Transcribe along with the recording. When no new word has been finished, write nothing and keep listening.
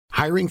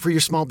Hiring for your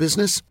small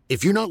business?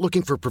 If you're not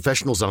looking for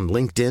professionals on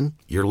LinkedIn,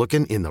 you're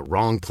looking in the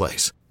wrong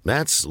place.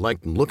 That's like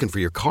looking for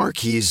your car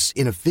keys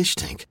in a fish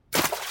tank.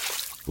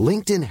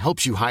 LinkedIn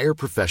helps you hire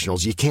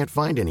professionals you can't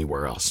find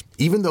anywhere else,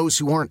 even those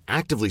who aren't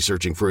actively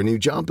searching for a new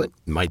job but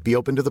might be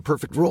open to the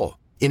perfect role.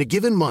 In a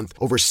given month,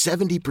 over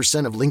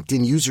 70% of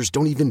LinkedIn users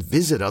don't even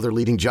visit other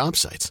leading job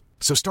sites.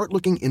 So start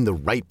looking in the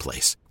right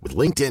place. With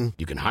LinkedIn,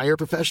 you can hire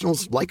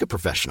professionals like a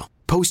professional.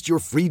 Post your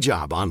free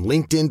job on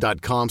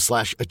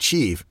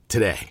linkedin.com/achieve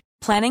today.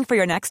 Planning for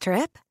your next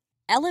trip?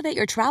 Elevate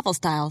your travel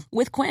style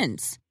with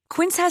Quince.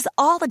 Quince has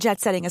all the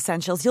jet-setting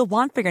essentials you'll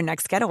want for your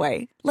next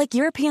getaway, like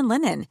European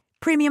linen,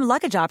 premium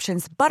luggage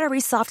options,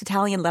 buttery soft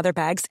Italian leather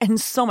bags,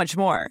 and so much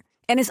more.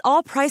 And is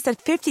all priced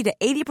at 50 to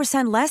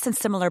 80% less than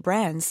similar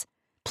brands.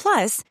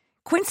 Plus,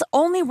 Quince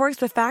only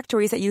works with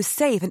factories that use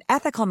safe and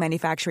ethical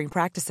manufacturing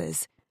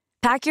practices.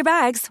 Pack your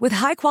bags with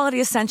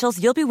high-quality essentials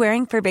you'll be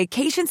wearing for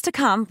vacations to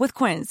come with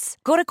Quince.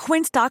 Go to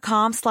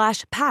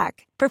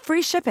quince.com/pack for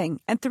free shipping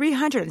and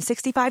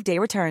 365-day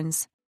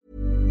returns.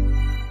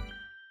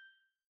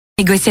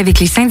 Négocier avec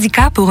les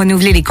syndicats pour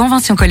renouveler les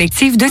conventions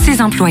collectives de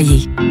ses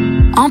employés.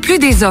 En plus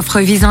des offres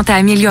visant à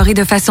améliorer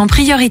de façon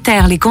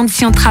prioritaire les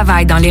conditions de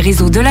travail dans les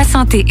réseaux de la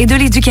santé et de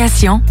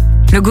l'éducation,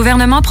 le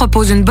gouvernement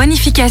propose une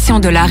bonification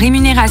de la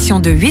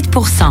rémunération de 8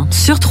 %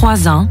 sur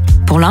 3 ans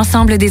pour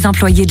l'ensemble des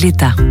employés de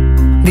l'État.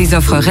 Des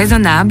offres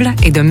raisonnables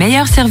et de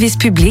meilleurs services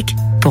publics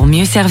pour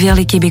mieux servir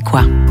les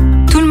Québécois.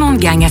 Tout le monde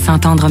gagne à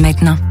s'entendre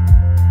maintenant.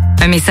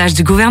 Un message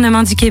du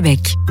gouvernement du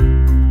Québec.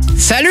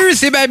 Salut,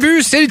 c'est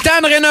Babu, c'est le temps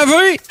de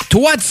rénover.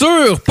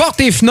 Toiture, portes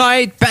et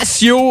fenêtres,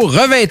 patio,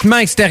 revêtement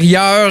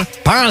extérieur,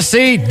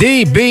 pensez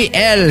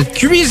DBL.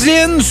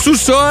 Cuisine,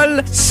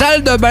 sous-sol,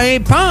 salle de bain,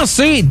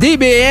 pensez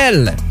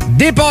DBL.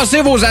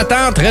 Dépassez vos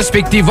attentes,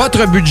 respectez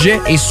votre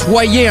budget et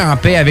soyez en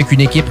paix avec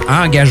une équipe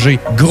engagée.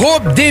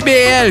 Groupe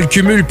DBL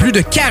cumule plus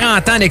de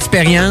 40 ans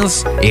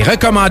d'expérience et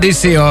recommandé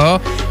CAA,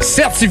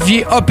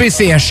 certifié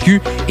APCHQ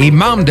et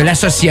membre de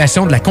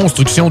l'Association de la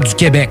construction du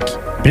Québec.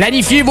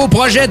 Planifiez vos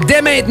projets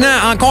dès maintenant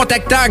en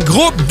contactant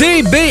Groupe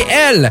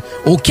DBL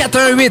au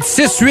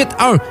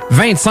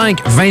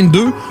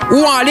 418-681-2522 ou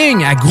en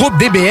ligne à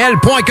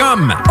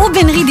groupedbl.com.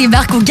 Aubainerie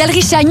débarque aux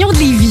Galeries Chagnon de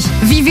Lévis.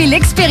 Vivez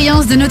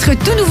l'expérience de notre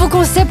tout nouveau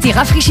concept et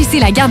rafraîchissez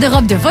la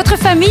garde-robe de votre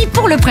famille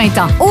pour le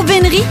printemps.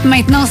 Aubainerie,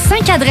 maintenant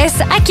 5 adresses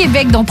à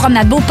Québec, dont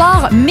Promenade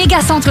Beauport,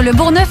 Mégacentre Le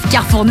Bourgneuf,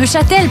 Carrefour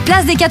Neuchâtel,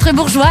 Place des Quatre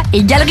Bourgeois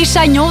et Galerie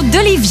Chagnon de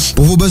Lévis.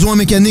 Pour vos besoins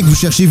mécaniques, vous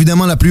cherchez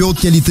évidemment la plus haute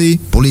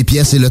qualité pour les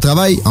pièces et le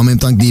travail, en même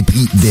temps que des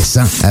prix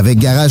décents. Avec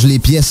Garage Les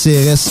Pièces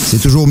CRS, c'est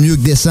toujours mieux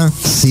que décent.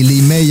 C'est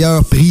les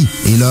meilleurs prix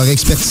et leur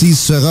expertise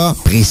sera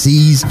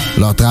précise,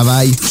 leur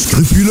travail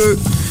scrupuleux.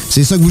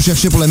 C'est ça que vous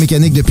cherchez pour la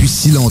mécanique depuis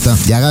si longtemps.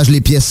 Garage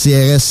Les Pièces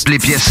CRS. Les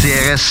pièces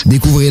CRS.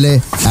 Découvrez-les,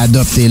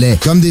 adoptez-les.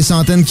 Comme des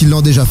centaines qui l'ont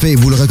déjà fait et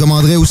vous le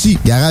recommanderez aussi.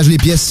 Garage Les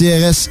Pièces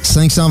CRS,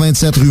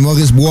 527 rue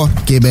Maurice-Bois,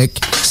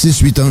 Québec,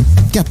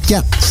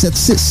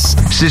 681-4476.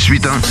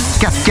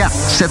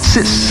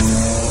 681-4476.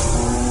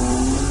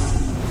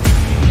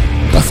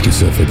 Parce que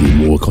ça fait des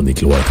mois qu'on est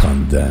cloître en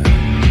dedans.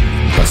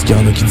 Parce qu'il y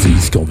en a qui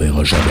disent qu'on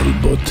verra jamais le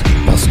bout.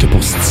 Parce que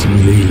pour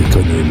stimuler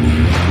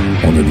l'économie,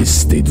 on a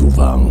décidé de vous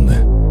vendre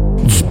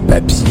du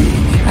papier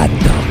à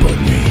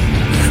tamponner.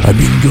 Un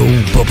bingo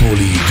pas pour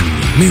les doux,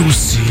 mais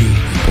aussi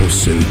pour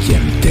ceux qui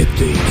aiment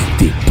têter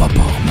des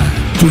paparmans.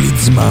 Tous les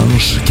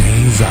dimanches,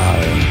 15h,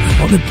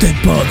 on n'est peut-être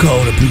pas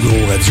encore le plus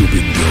gros radio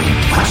bingo.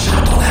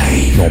 Achète ton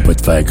live, on peut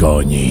te faire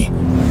gagner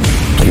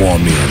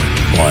 3000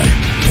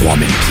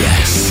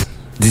 pièces.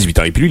 18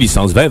 ans et plus,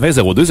 licence 20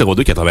 20 02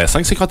 02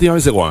 85 51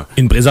 01.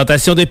 Une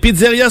présentation de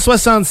Pizzeria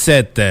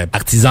 67,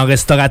 artisan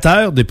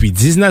restaurateur depuis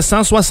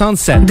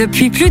 1967.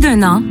 Depuis plus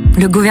d'1 an,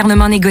 le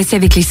gouvernement négocie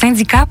avec les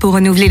syndicats pour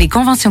renouveler les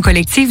conventions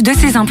collectives de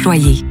ses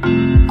employés.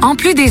 En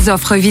plus des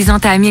offres visant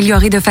à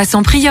améliorer de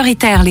façon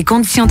prioritaire les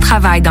conditions de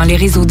travail dans les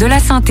réseaux de la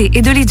santé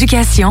et de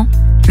l'éducation,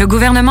 le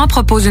gouvernement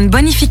propose une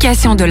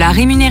bonification de la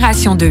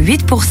rémunération de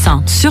 8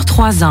 % sur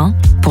 3 ans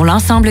pour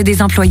l'ensemble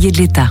des employés de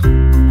l'État.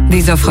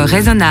 Des offres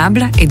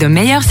raisonnables et de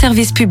meilleurs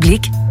services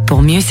publics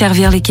pour mieux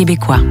servir les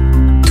Québécois.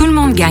 Tout le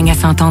monde gagne à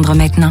s'entendre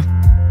maintenant.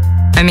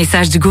 Un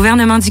message du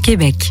gouvernement du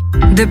Québec.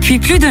 Depuis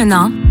plus d'1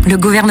 an, le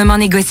gouvernement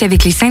négocie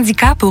avec les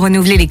syndicats pour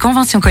renouveler les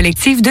conventions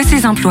collectives de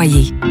ses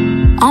employés.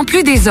 En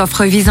plus des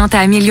offres visant à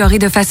améliorer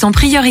de façon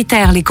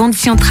prioritaire les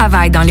conditions de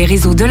travail dans les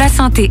réseaux de la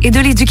santé et de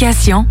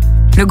l'éducation,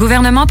 le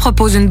gouvernement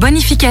propose une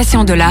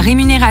bonification de la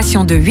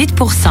rémunération de 8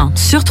 %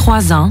 sur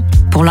 3 ans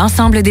pour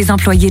l'ensemble des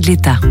employés de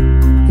l'État.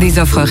 Des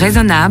offres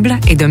raisonnables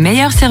et de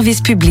meilleurs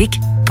services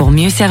publics pour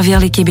mieux servir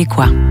les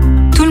Québécois.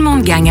 Tout le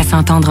monde gagne à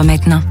s'entendre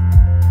maintenant.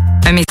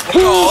 Un message.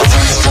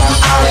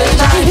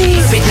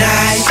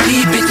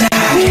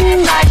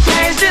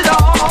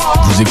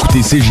 Vous écoutez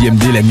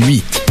CJMD la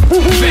nuit.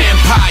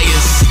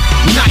 Vampires,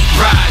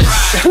 Night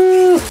Rise.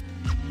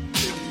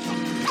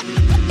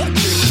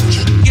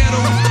 Ghetto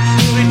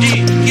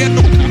Erudit,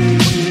 Ghetto Erudit.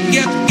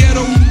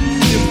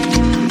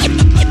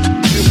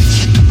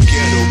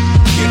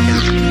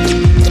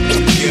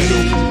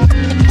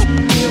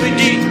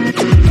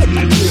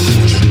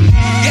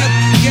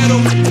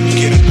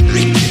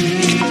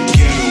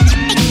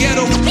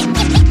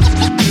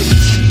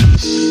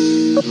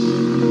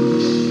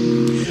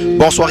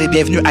 Bonsoir et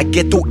bienvenue à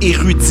Ghetto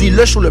Erudit,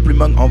 le show le plus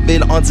mong en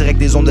ville, en direct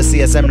des ondes de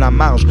CSM La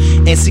Marge,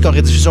 ainsi qu'en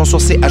rediffusion sur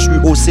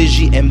CHUO,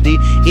 CJMD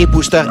et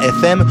Booster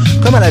FM.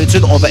 Comme à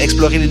l'habitude, on va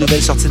explorer les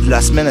nouvelles sorties de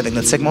la semaine avec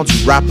notre segment du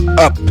Wrap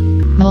Up.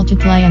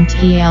 Multiply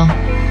MTL.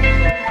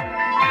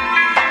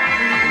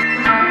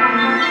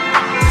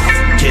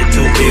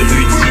 Ghetto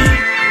Erudit.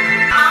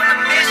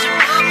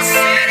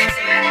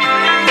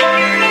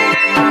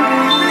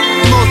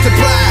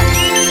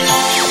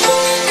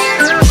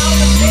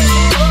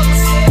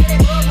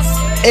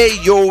 Hey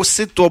yo,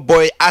 c'est toi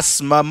boy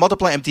Asma,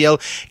 Multiply MTL,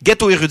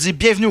 Ghetto Erudit,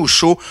 bienvenue au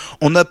show.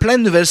 On a plein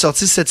de nouvelles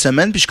sorties cette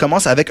semaine, puis je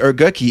commence avec un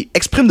gars qui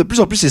exprime de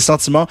plus en plus ses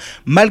sentiments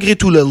malgré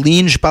tout le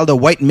lean. Je parle de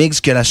White Mix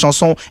qui a la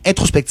chanson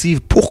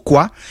introspective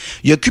Pourquoi.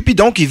 Il y a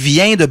Cupidon qui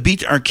vient de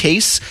beat un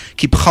case,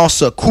 qui prend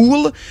ça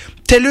cool.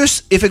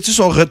 Tellus effectue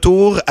son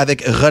retour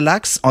avec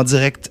Relax en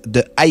direct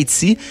de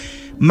Haïti.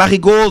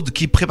 Marigold,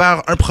 qui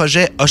prépare un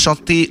projet, a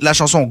chanté la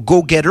chanson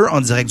Go Getter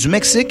en direct du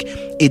Mexique.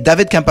 Et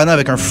David Campana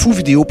avec un fou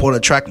vidéo pour le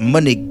track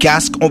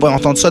Monégasque. On va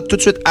entendre ça tout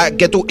de suite à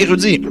Ghetto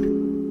Erudit.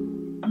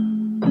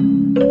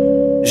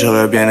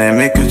 J'aurais bien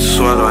aimé que tu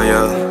sois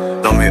loyal.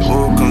 Dans mes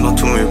hauts comme dans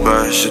tous mes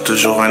bas, j'ai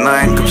toujours un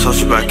 9 comme ça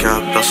du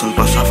backup. Personne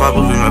passe à faire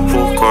pour lui, mais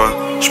pourquoi?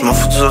 J'm'en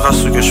fous du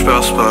rassure que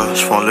j'perce pas.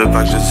 J'prends le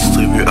pack, je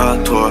distribue à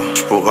toi.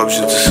 J'pour up,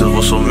 j'ai du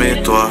sirop sur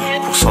mes toits.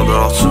 Pour 100$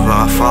 tu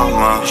vas à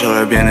Pharma.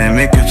 J'aurais bien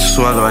aimé que tu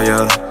sois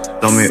loyal.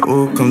 Dans mes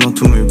hauts comme dans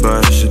tous mes bas,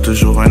 j'ai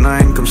toujours un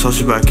 9 comme ça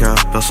du backup.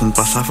 Personne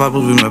passe à faire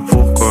pour lui, mais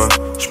pourquoi?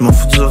 J'm'en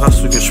fous du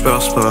rassure que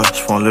j'perce pas.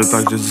 J'prends le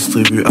pack, je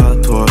distribue à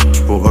toi.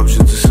 J'pour up,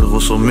 j'ai du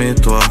sirop sur mes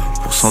toits.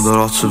 Pour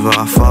 100$ tu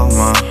vas à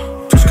Pharma.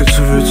 Tout ce que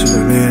tu veux, tu le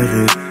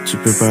mérites. Tu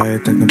peux pas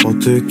être avec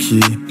n'importe qui.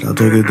 La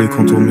drogue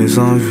décontourne mes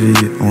envies.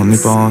 On n'est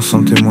pas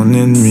ensemble, t'es mon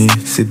ennemi.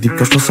 C'est deep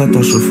quand je pense à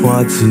toi, je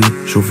refroidis.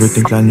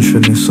 J'overthink la nuit, je fais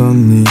de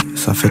l'insomnie.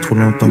 Ça fait trop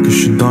longtemps que je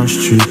suis dans le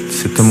street.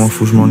 C'est tellement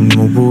fou, je m'ennuie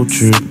mon beau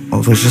tube. En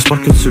vrai,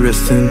 j'espère que tu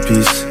restes in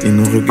peace. Ils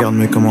nous regardent,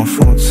 mais comment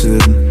font-ils?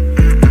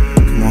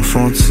 Comment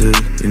font-ils?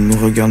 Ils nous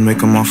regardent, mais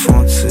comment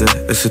font-ils?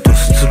 Et c'est toi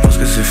si tu penses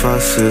que c'est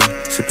facile.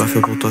 C'est pas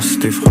fait pour toi si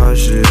t'es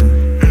fragile.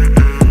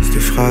 C'était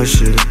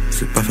fragile,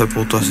 c'est pas fait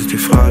pour toi, c'était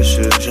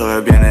fragile.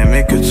 J'aurais bien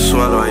aimé que tu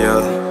sois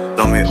loyal.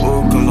 Dans mes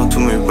hauts comme dans tous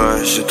mes bas,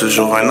 j'ai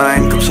toujours un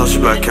 9 comme ça du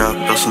backup.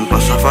 Personne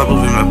passe à faire pour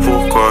lui, mais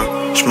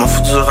pourquoi? J'm'en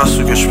fous du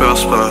rassure que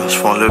j'perce pas.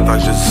 J'prends le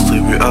pack, je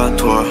distribue à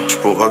toi.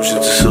 J'pour up, j'ai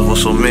du sirop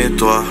sur mes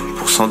toits.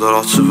 Pour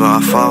 100$ tu vas à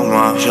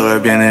Pharma. J'aurais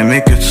bien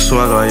aimé que tu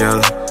sois loyal.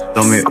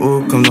 Dans mes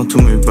hauts comme dans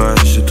tous mes bas,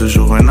 j'ai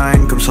toujours un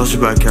 9 comme ça du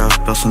backup.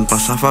 Personne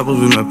passe à faire pour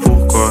lui, mais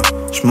pourquoi?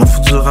 J'm'en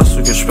fous du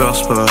rassure que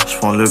j'perce pas.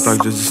 J'prends le pack,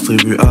 je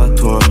distribue à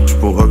toi.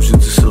 J'pour up, j'ai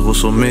du sirop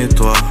sur mes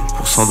toits.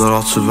 Pour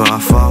 100$ tu vas à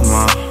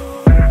Pharma.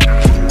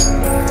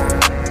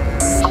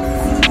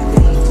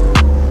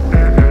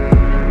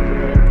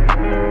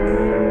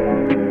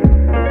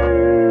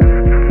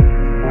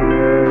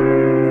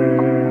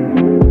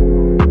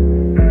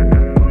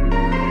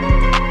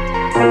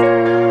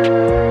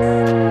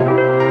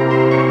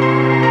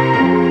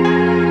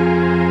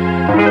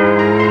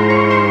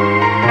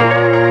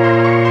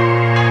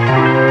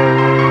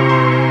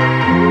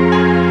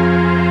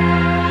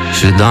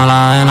 J'suis dans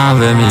l'arène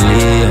avec mes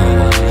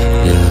lions,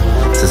 yeah.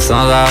 C'est sans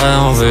arrêt,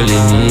 on veut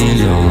les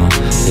millions,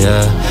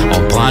 yeah.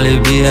 On prend les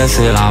billets,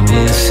 c'est la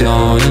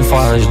mission. Une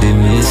fois je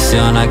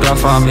démissionne avec la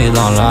famille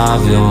dans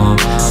l'avion,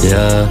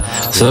 yeah.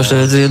 So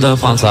j'te dis de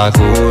prendre ça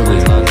cool,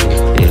 baby,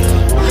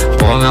 yeah.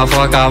 Première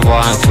fois qu'à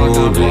voir un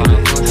cool, baby,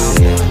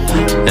 yeah.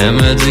 Elle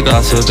me dit que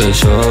la soupe est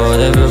chaude,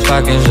 elle veut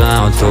pas que j'ai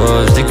un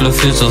tour. J'dis que le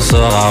futur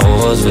sera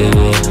rose,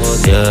 baby,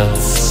 yeah,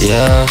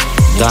 yeah.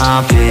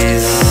 Dans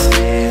peace.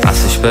 Ah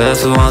si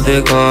j'pèse souvent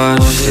des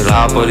coches, si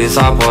la police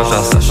approche,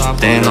 à sa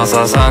chapter dans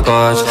sa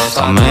sacoche.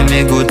 Quand même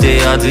écouté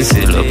a dit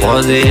si le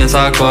produit est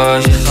sa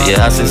coche.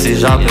 Yeah c'est si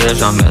j'appelle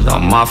jamais dans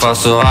ma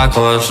face se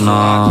raccroche,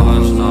 non.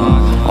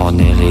 On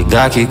est les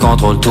gars qui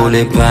contrôlent tous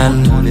les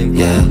peines,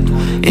 yeah.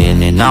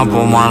 Et non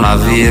pour moi la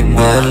vie est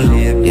belle,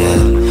 yeah.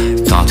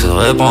 Tant tu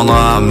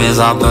répondras à mes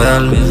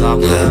appels,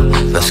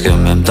 yeah. Parce que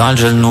même dans le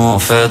gel nous on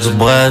fait du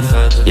bread,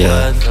 yeah,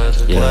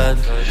 yeah.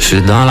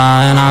 J'suis dans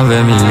l'arène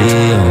avec mes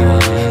lions,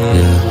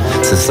 yeah.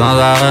 C'est sans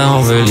arrêt,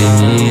 on veut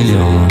les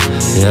millions,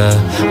 yeah.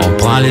 On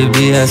prend les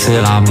billets,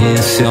 c'est la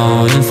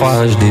mission. Une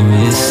fois je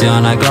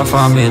démissionne avec la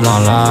famille dans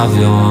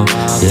l'avion,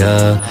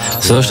 yeah.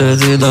 So j'te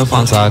dis de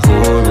prendre ça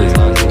cool,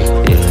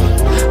 baby,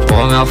 yeah.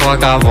 Première fois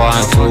qu'à voir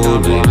un cool,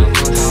 baby,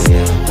 yeah.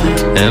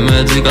 Elle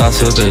me dit que la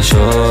soupe est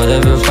chaude,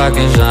 elle veut pas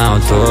que j'ai un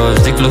tour.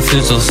 J'dis que le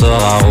futur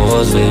sera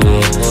rose,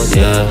 baby,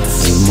 yeah.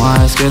 Dis-moi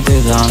est-ce que t'es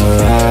dans le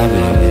rap,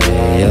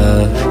 baby,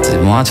 yeah.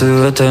 Dis-moi tu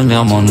veux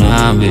tenir mon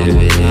âme,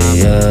 baby,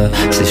 yeah.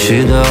 Si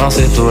j'suis dehors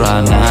c'est tout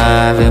la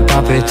night. Viens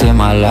pas péter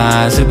ma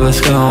line, c'est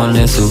parce qu'on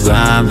est sous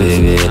grain,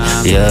 baby,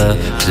 yeah.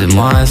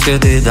 Dis-moi est-ce que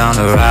t'es dans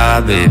le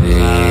rap, baby,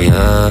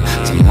 yeah.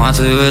 Dis-moi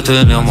tu veux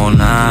tenir mon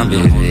âme,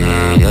 baby,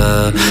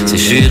 yeah. Si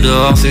j'suis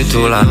dehors c'est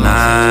tout la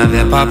night.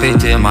 Viens pas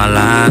péter ma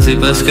line, c'est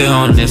parce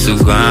qu'on est sous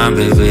grain,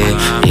 baby,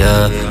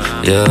 yeah,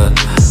 yeah.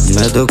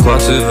 Mais de quoi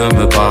tu veux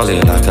me parler?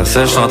 La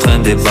cassette, j'suis en train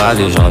de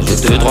déballer. Genre j'ai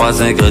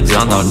 2-3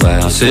 ingrédients dans le bain.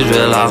 Ensuite je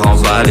vais la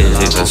remballer.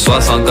 J'ai fait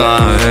 60 ans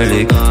à un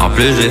lit. En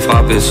plus j'ai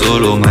frappé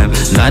solo même.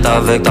 Night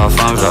avec ta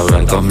femme,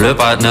 j'avais comme le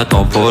partenaire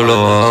ton polo.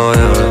 Oh,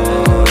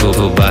 yeah.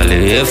 Tout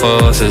balayer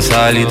fort, c'est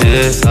ça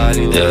l'idée.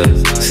 Yeah.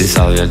 Si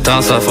ça vient le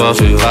temps, ça fera,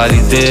 j'suis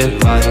validé.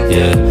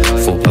 Yeah.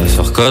 Faut pas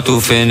sur que tout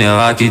finir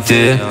à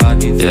quitter.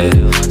 Yeah.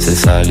 C'est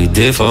ça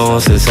l'idée,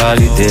 fort, c'est ça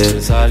l'idée.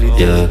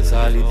 Yeah.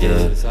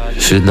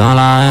 J'suis dans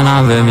l'arène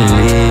avec mes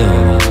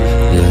lions.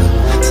 Yeah.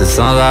 C'est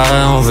sans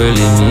arrêt, on veut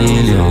les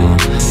millions.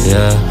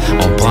 Yeah.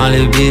 On prend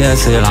les billets,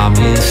 c'est la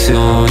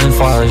mission. Une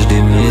fois je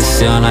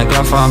démissionne avec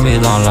la famille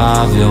dans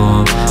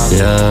l'avion.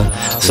 Yeah.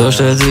 So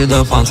j'te dis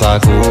de prendre ça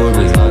cool,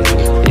 baby.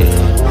 Yeah.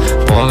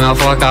 Première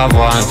fois qu'à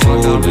voir un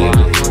fool, baby.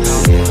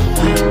 Yeah.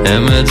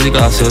 Elle me dit que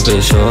la soupe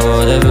est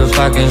chaude. Elle veut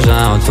pas que j'ai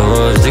un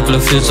tour. J'dis que le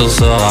futur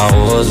sera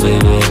rose,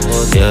 baby.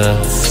 Yeah,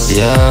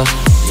 yeah.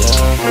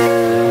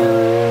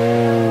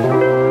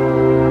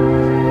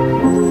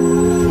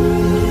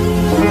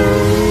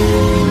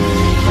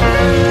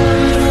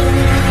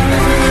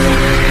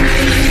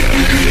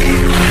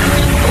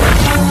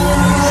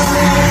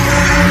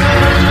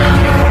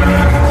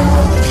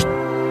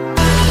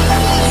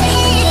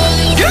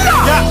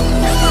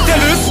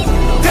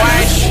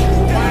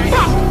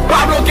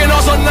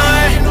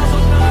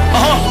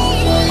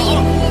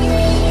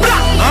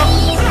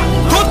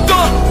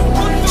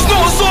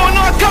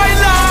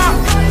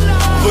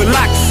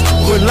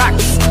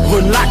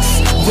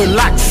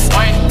 Relax,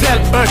 tel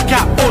un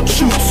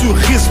caoutchouc, tu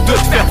risques de te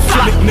faire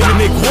fouler,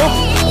 négro.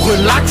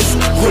 Relax,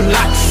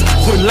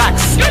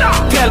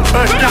 tel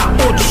un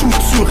caoutchouc,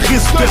 tu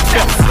risques de te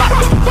faire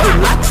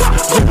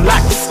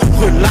fouler.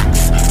 Relax,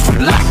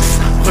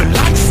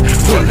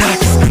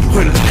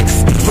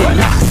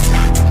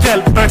 tel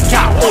un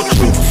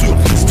caoutchouc, tu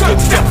risques de te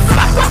faire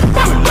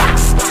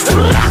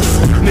relax,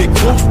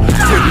 négro,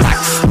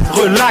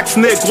 relax,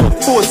 négro,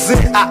 posé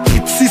à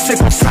Haïti, c'est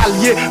qu'on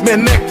s'allier, mais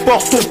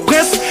n'importe au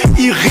prince,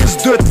 il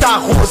risque de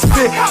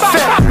t'arroser.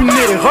 Faire une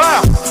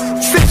erreur,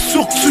 c'est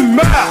sûr que tu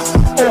meurs.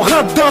 On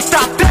rentre dans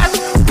ta tête,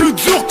 plus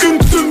dur qu'une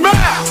tumeur.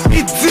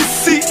 Il dit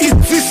ci, il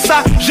dit ça,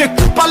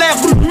 j'écoute pas les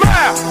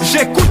rumeurs,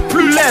 j'écoute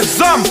plus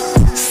les hommes,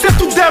 c'est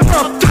tout des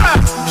menteurs.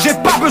 J'ai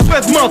pas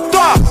besoin de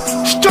mentor,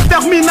 j'te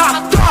termine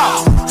à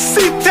tort.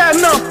 Si t'es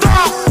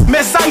mentor, mes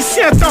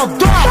haïtiens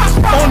t'endorment.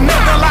 On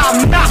est dans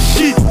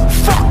l'anarchie,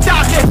 fuck ta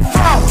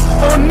réforme.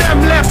 On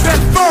aime les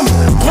belles femmes,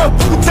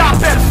 repousse ta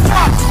belle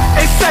femme.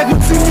 Essaie de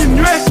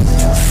diminuer,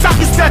 ça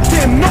risque d'être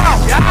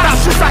énorme. T'as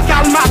juste à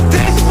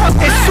calmater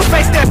et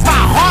surveille tes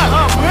paroles.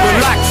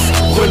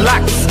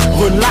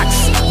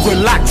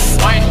 Relax,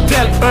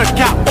 tel un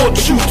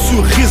caoutchouc, tu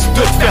risques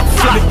de te faire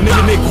fouler,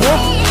 négro.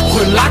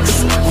 Relax,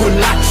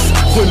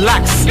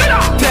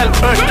 tel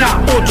un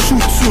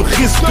caoutchouc, tu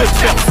risques de te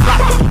faire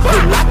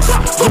fouler.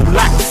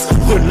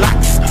 Relax,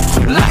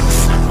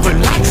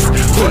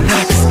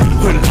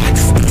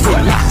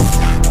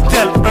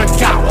 tel un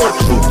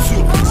caoutchouc, tu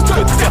risques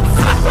de te faire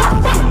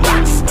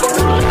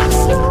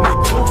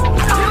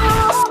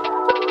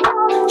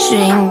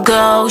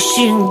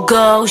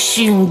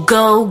Shoot,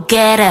 go,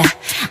 get it.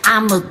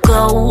 I'ma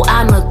go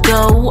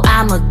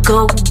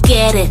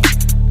get it.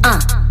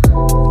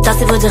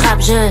 Dansez-vous du rap,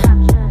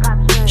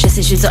 je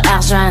sais, je suis au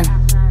argent.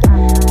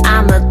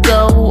 I'ma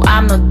go,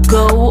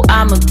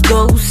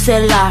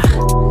 c'est l'heure.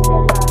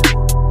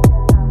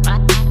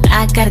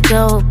 I gotta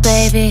go,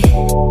 baby.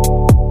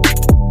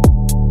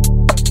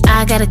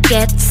 I gotta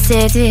get the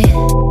city.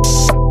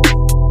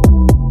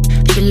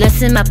 J'vais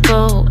laisser ma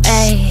peau,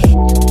 hey.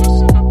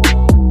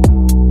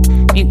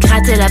 Mieux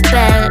gratter la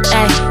belle,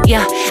 hey,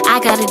 yeah. I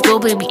gotta go,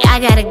 baby, I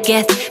gotta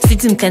get. Si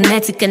tu me connais,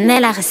 tu connais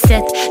la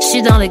recette.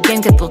 J'suis dans le game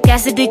que pour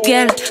casser des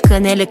gueules.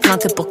 Connais le clan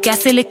que pour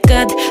casser les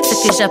codes.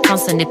 Ce que j'apprends,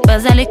 ce n'est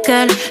pas à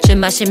l'école. Je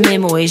mâche mes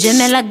mots et je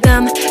mets la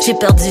gomme. J'ai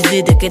perdu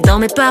vide que dans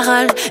mes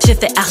paroles. Je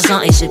fais argent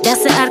et je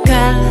verse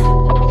alcool.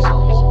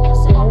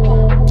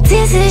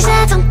 D'ici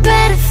j'attends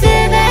pas de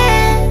fever,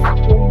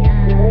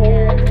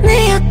 ni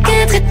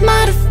aucun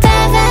traitement de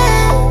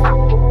faveur.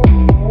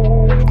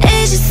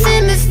 Et je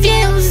sais me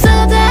fier aux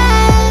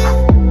odeurs.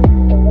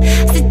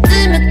 Si tu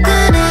me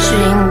connais,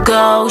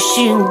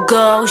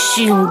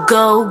 shoot,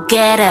 go,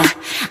 get it.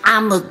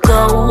 I'ma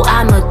go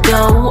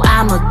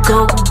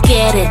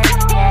get it.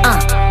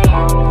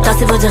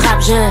 Dansez-vous du rap,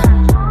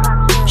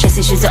 je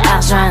sais, je suis au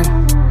argent.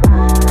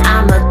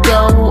 I'ma go,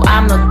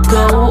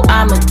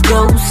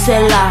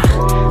 c'est l'heure.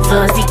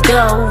 Vas-y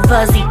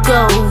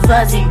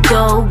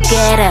go,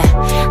 get it.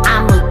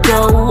 I'ma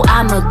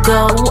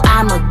go,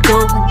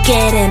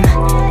 get him.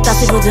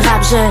 Dansez-vous du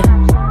rap,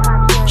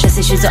 je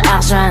sais, je suis au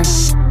argent.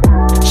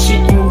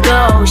 Shoot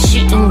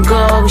and go,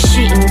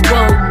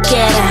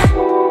 get it.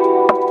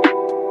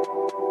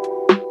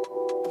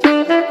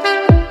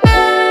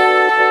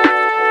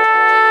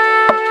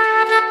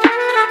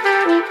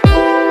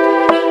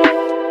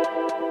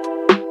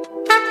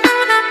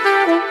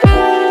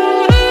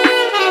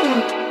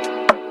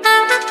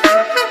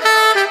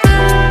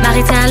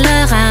 Marie tient le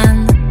rang,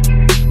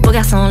 beau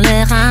garçon le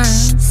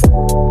rince.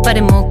 Pas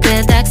de mots que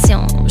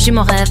J'suis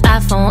mon rêve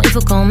à fond, il faut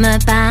qu'on me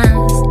passe.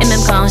 Et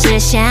même quand je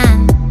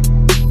chienne,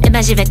 eh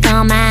ben j'y vais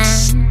quand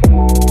même.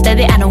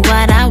 Baby, I know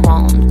what I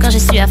want. Quand je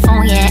suis à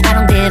fond, yeah, I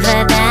don't give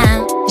a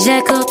damn.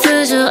 Je cours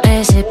toujours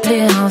et j'ai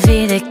plus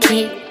envie de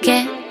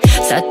kicker.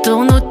 Ça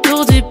tourne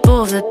autour du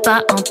pot, veux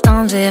pas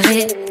entendre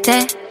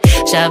vérité.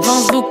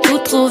 J'avance beaucoup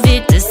trop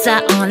vite,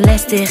 ça en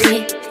laisse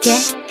hériter.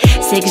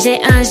 C'est que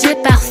j'ai un jeu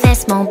parfait,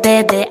 c'est mon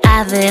bébé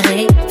à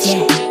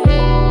vérifier.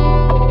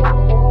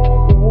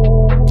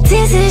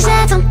 Si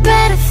j'ai un peu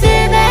de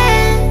fièvre,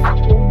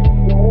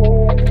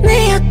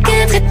 mais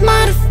aucun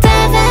traitement de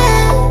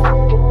faveur.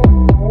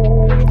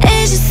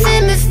 Et je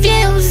sais me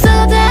fier aux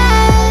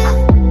odeurs.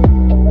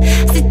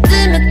 Si tu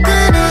me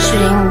connais,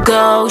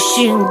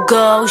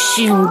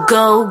 j'suis une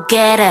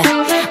go-getter.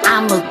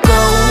 I'ma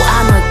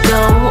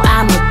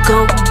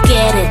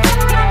get it.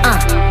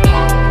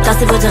 Dans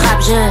ces voix de rap,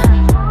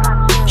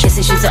 je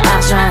sais juste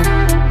argent.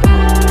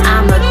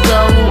 I'ma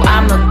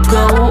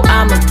go,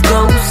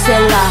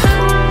 c'est là.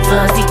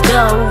 Vas-y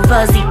go,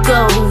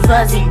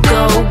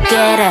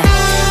 get it.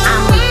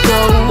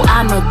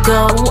 I'ma go,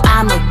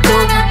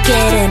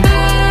 get it.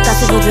 Dans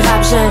ces voix de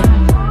rap,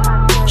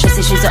 je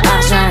sais juste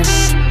argent.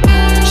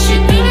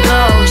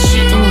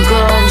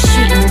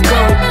 Shoot and go,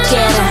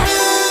 get it.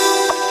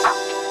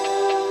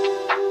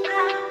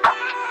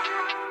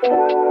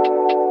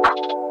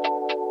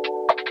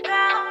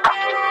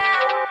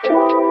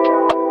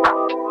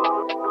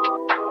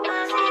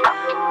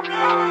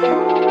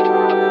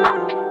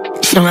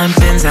 J'suis dans la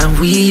Benz à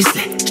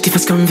Weasley,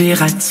 j'déface comme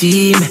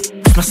Verratti, mais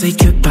je Marseille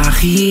que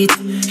Paris.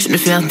 Je ne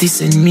faire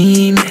des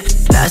ennemis, mais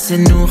la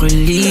scène nous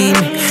relie,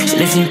 mais je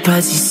ne viens pas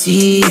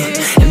ici.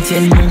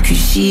 MTL mon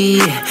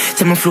QJ,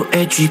 c'est mon flow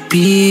et du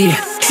pire.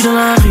 J'suis dans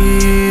la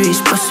rue et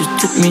j'passe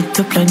toutes mes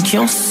top lines qui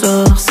en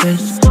sorcellent.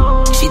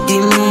 J'ai des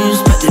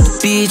muses, pas de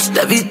bitch,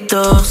 David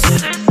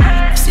Dorsel.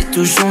 C'est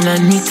toujours la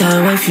nuit,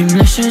 ta wife fume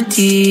la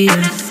chantille.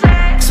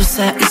 Sauce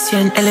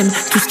haïtienne, elle aime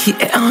tout ce qui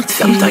est anti.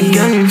 Ferme ta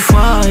gueule une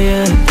fois,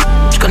 yeah.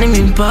 J'connais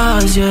mes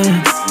bases, yeah.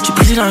 J'ai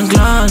brisé la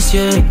glace,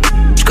 yeah.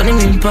 J'connais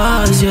mes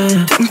bases, yeah.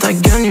 Ferme ta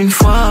gueule une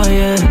fois,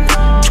 yeah.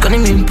 J'connais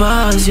mes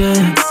bases, yeah.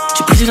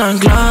 J'ai brisé la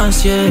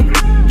glace, yeah.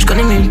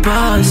 J'connais mes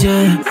bases,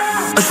 yeah.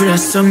 Oh, j'veux la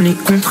somme, les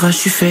contrats,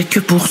 j'suis fait que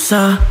pour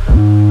ça.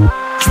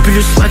 J'ai plus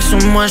le swag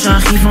sur moi,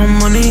 j'arrive en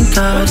money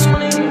cash.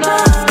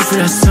 Je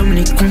veux la somme,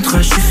 les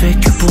contrats, j'suis fait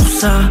que pour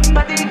ça.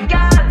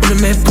 On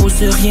ne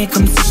m'impose rien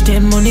comme si j'étais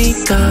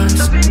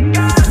monégasque.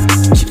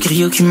 J'ai le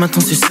griot qui m'attend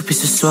se souper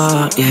ce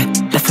soir, yeah.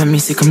 La famille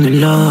c'est comme de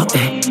l'or,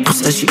 yeah. Pour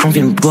ça j'ai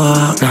envie de me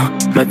boire, non.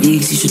 Ma vie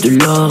exige de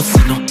l'or,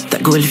 sinon ta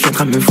go elle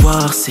viendra me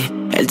voir, c'est.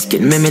 Elle dit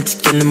qu'elle m'aime, elle dit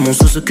qu'elle aime mon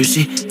zozo, que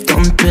j'ai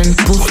tant de peine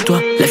pour toi.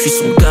 La vie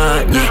son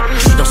gars, yeah.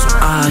 J'suis dans son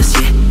as,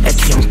 yeah. Elle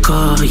crie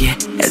encore, yeah.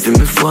 Elle veut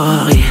me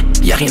voir, yeah.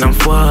 Y'a rien à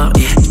voir,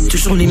 yeah.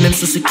 Toujours les mêmes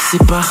choses qui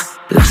séparent.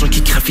 L'argent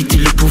qui gravite et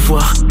le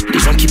pouvoir. Les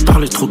gens qui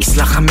parlent trop, qui se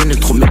la ramènent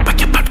trop, mais pas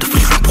capable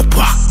d'offrir un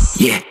pourboire.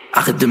 Yeah,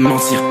 arrête de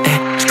mentir,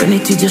 j'connais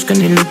tes dires,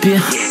 j'connais le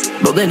pire.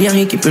 Bordel, y'a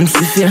rien qui peut me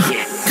suffire.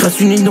 Grâce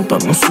une nuit, donc pas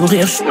mon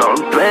sourire. J'suis dans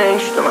le bang,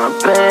 j'suis dans la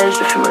peine.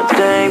 Je fume un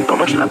dingue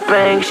pendant que je la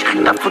bang. J'ai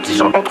rien à foutre si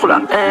j'en entre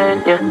la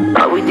haine, yeah.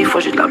 Ah oui, des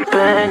fois j'ai de la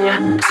peine, yeah.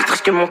 C'est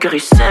triste que mon cœur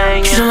il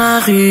saigne. J'suis dans la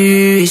rue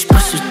et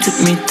j'passe toutes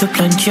mes top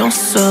lines qui en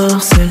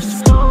sorcellent.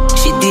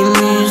 J'ai des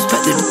muses,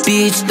 pas de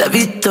bitch,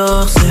 David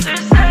Dorsel.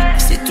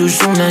 C'est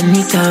toujours la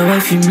nuit, ta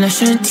wife fume la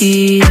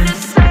chantille.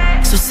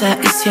 Sauce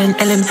haïtienne,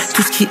 elle aime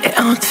tout ce qui est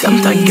anti.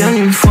 Ferme ta gueule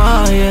une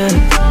fois, yeah.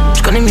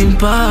 J'connais mes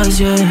bases,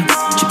 yeah.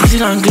 J'ai brisé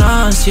la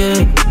glace, yeah.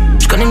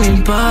 J'connais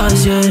mes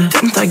bases, yeah.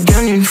 Ferme ta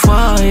gueule une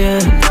fois, yeah.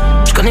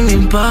 J'connais mes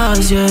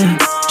bases, yeah.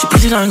 J'ai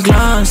brisé la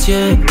glace,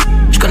 yeah.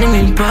 J'connais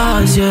mes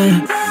bases, yeah.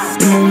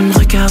 Le monde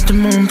regarde le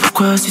monde,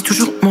 pourquoi c'est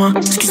toujours moi?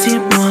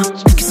 Excusez-moi,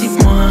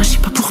 j'sais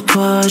pas pour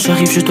toi.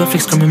 J'arrive, je dois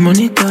flex comme un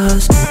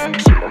monétas.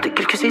 J'ai monté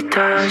quelques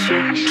étages,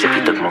 yeah. J'ai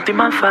pris d'augmenter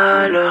ma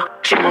valeur.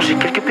 J'ai mangé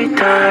quelques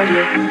pétales,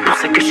 yeah. Pour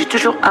ça que je suis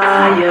toujours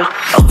ailleurs.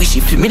 Oh oui,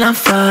 j'ai fumé la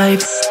vibe.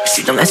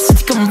 J'suis dans la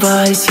city comme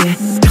Vice, yeah.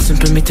 Personne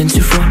peut m'éteindre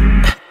ce fois.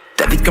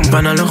 David comme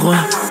Bana le roi.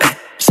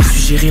 J'ai su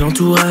gérer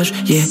l'entourage,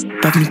 yeah.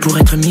 Pas venu pour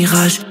être un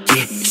mirage,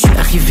 yeah. J'suis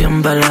arrivé en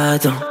me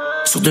baladant.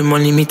 Sur de moi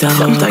limite à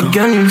ferme ta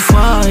gueule une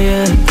fois,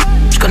 yeah.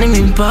 J'connais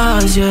mes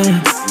bases, yeah.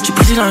 J'ai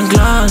brisé la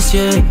glace,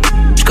 yeah.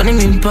 J'connais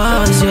mes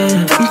bases,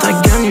 yeah. Ferme ta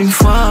gueule une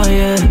fois,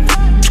 yeah.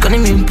 J'connais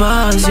mes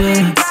bases,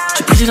 yeah.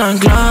 J'ai brisé la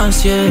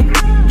glace, yeah.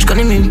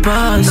 J'connais mes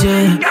bases,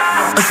 yeah.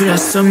 Oh, j'veux la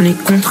somme, les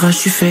contrats,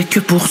 j'suis fait que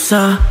pour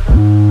ça.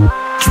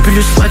 J'ai plus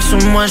le swag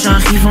sur moi,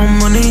 j'arrive en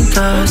money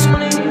cash.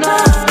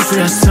 Je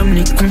veux la somme,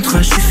 les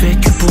contrats, j'suis fait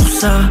que pour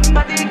ça.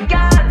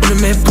 On ne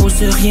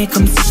m'impose rien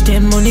comme si j'étais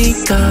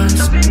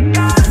monégasque.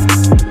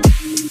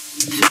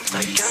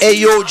 Hey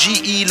yo,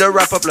 GE, le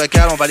rap-up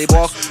local. On va aller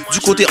voir du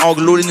côté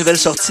anglo les nouvelles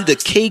sorties de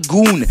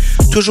K-Goon.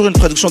 Toujours une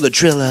production de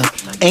Driller.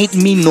 Ain't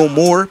Me No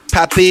More.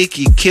 Papé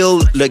qui kill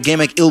le game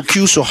avec Ill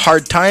Q sur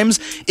Hard Times.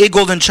 Et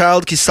Golden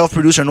Child qui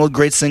self-produce un autre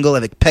great single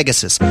avec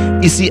Pegasus.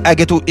 Ici à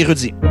Ghetto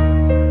Erudit.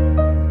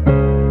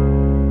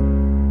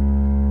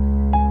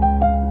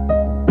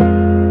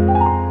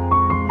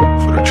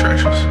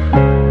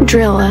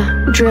 Driller,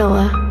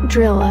 driller,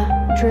 Driller.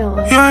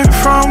 You ain't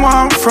from where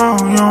I'm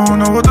from, you don't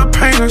know what the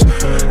pain is.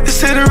 They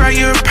say to write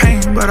your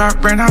pain, but I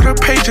ran out of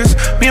pages.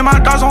 Me and my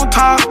dogs on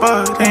top,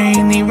 but they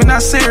ain't even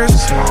that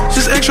serious.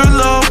 Just extra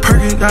little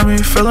perky got me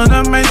feeling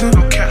amazing.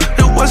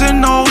 It wasn't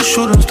no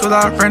shootings till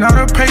I ran out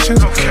of patience.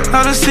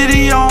 Now the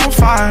city on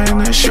fire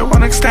and this shit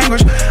won't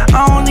extinguish.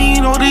 I don't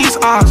need all these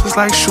odds, it's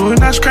like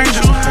shooting at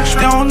strangers.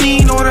 They don't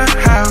need all the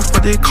half,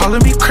 but they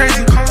calling me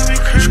crazy.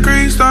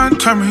 Streets done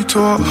turned me to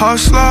a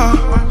hustler.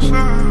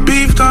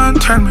 Beef done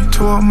turned me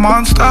to a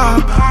monster.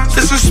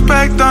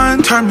 Disrespect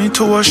done turned me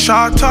to a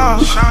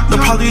shotter. They'll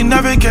probably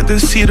never get to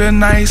see the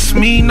nice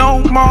me no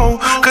more.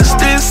 Cause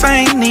this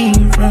ain't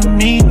even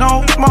me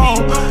no more.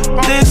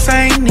 This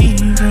ain't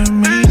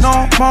even me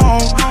no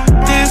more.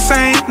 This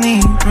ain't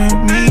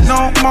even me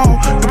no more.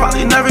 You'll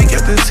probably never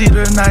get to see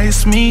the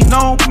nice me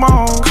no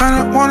more.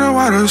 Kinda wonder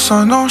why the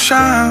sun don't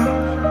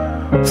shine.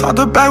 Thought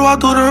the bad while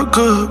do the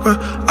good, but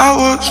I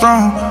was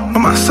wrong.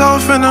 Look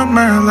myself in the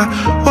mirror like,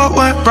 what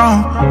went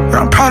wrong?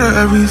 But I'm proud of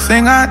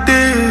everything I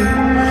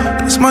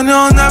did. This money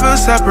will never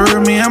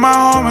separate me and my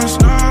homies.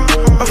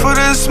 But for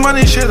this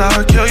money shit,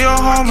 I'll kill your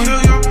homie.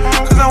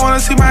 Cause I wanna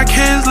see my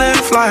kids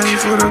live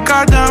life with a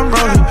goddamn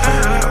brother.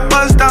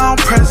 Buzz down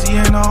Prezi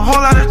and a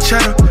whole lot of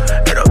cheddar.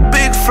 And a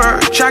big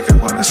fur jacket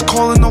when it's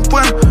cold in the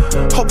winter.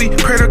 Hope he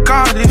pray to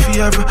God if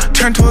he ever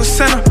turn to a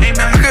sinner.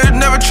 I could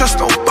never trust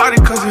nobody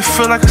cause it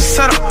feel like a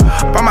setup.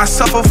 Buy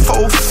myself a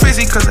full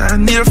fizzy cause I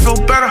need to feel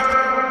better.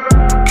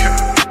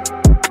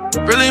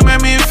 Really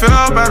made me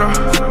feel better.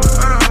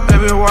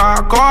 Everywhere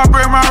I go I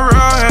bring my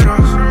real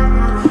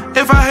hitters.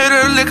 If I hit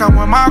a lick I'm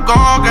with my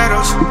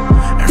go-getters.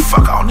 And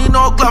fuck I don't need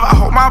no glove, I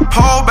hold my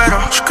pole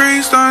better.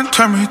 Streets done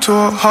turn me to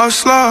a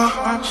hustler.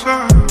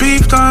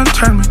 Beef done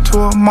turn me to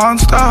a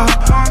monster.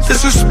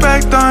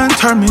 Disrespect done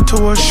turn me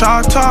to a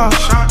shotter.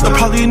 They'll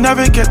probably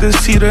never get to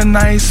see the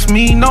nice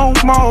me no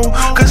more.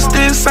 Cause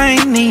this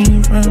ain't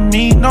even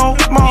me no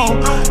more.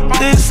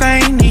 This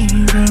ain't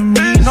even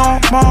me no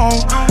more.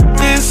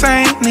 This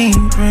ain't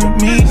even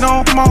me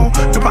no more.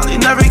 You'll probably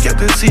never get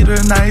to see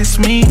the nice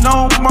me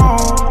no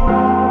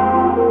more.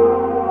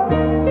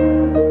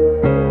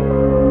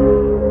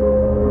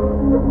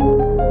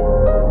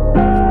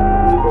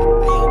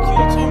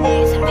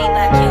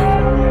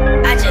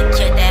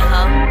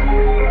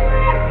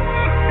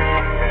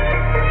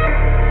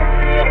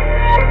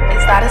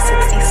 That is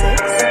 66.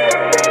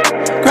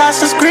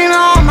 Grass is greener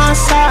on my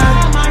side.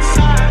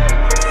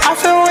 I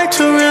feel way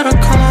too real to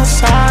come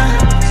outside.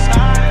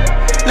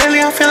 Lately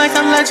I feel like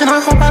a legend,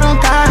 I hope I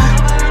don't die.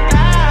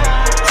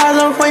 I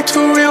love way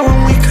too real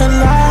when we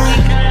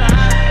collide.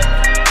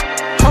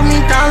 Hold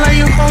me down like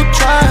you hold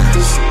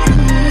drugs.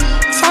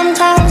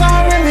 Sometimes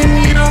I really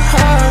need a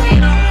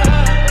hug.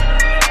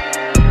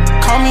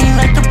 Call me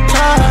like the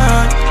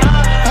plug.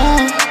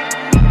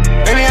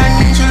 Baby I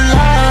need your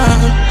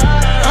love.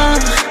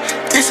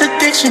 This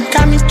addiction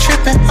got me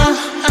tripping,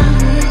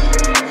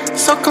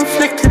 so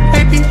conflicted,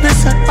 baby,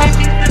 listen,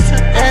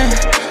 yeah.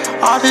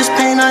 All this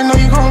pain, I know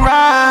you gon'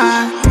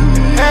 ride,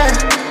 yeah.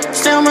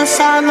 Stay on my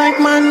side like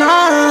my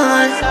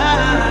knife.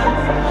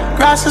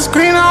 Grass is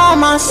greener on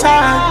my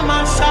side.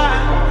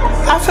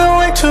 I feel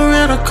way too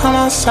real to come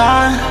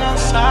outside.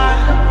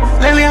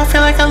 Lately I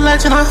feel like a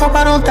legend, I hope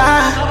I don't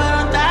die.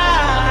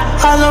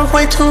 I love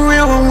way too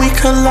real when we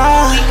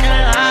collide.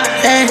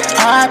 Hey,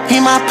 R.I.P.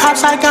 my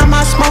pops, I got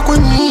my smoke with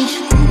me.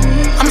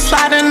 I'm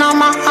sliding on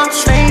my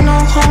ops, they ain't no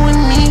home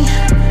with me.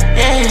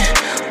 Yeah,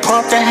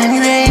 pour up the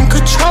Henny, they ain't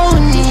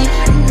controlling me.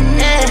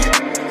 Yeah,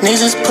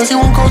 niggas pussy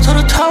won't go to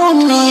the toe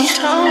with me.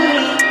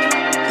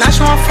 Not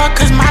sure I fuck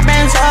cause my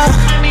band's up.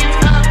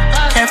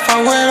 Can't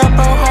fuck with a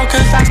bro hoe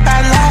cause that's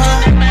bad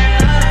love.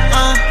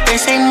 They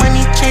say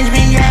money changed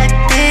me, yeah it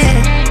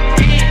did.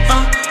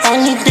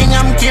 Only thing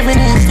I'm giving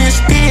is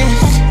this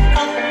bitch.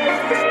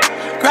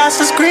 Grass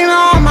is greener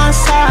on my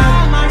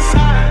side.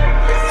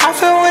 I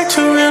feel way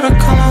too real to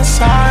come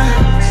outside.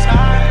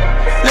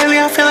 Lately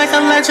I feel like a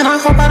legend, I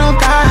hope I don't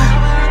die.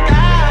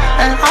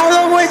 And I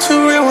love way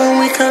too real when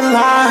we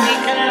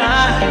collide.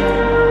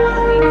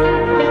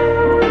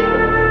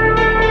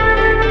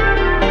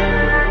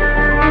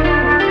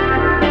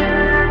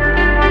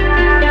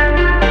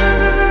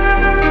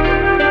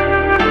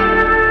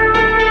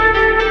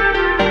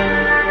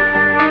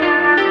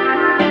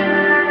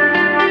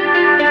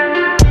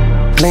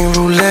 Plain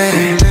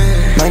roulette,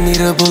 might need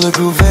a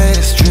bulletproof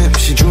vest. Drip,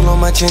 she drool on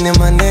my chin and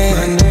my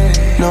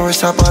neck.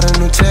 Norris, I bought a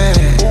new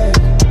tag.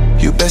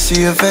 You best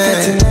see a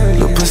vet.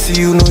 Little pussy,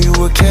 you know you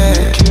a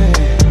cat.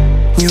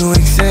 You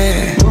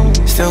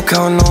exact, still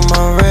counting on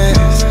my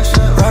rest.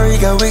 Rari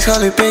got wings,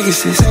 call it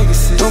Pegasus.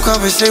 Don't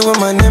conversate with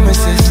my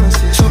nemesis.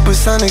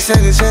 Supersonic,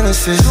 Sega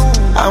Genesis.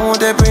 I want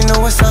that brain,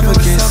 no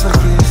esophagus.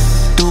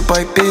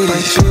 Dubai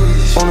bitch,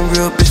 on a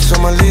real bitch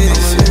on my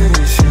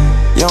list.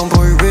 Young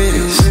boy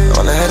rich,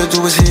 all I had to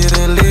do was hit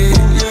a lid.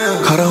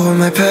 Caught her with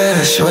my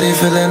past, shorty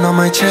feeling on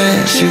my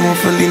chest. She won't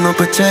fully no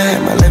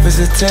protect, my life is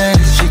a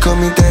test. She call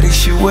me daddy,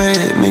 she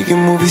wet, making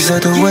movies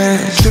out the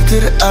west. Trip to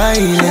the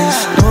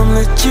islands, know I'm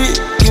legit,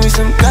 give me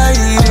some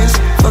guidance.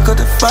 Fuck up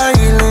the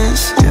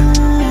violence, yeah.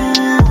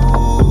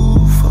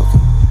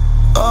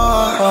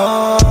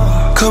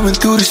 coming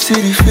through the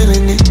city,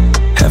 feeling it.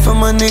 Half of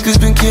my niggas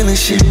been killing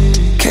shit.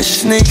 Catch a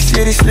snake,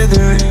 yeah, they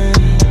slithering.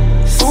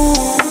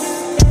 Ooh,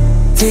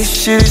 this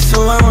shit is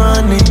so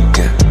ironic,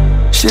 yeah.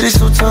 Shit is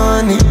so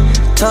tiny,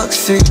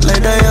 toxic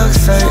like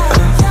dioxide.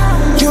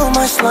 You on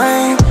my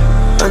slime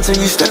until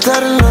you stepped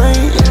out of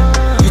line.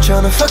 You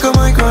tryna fuck up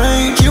my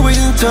grind, you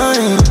wasting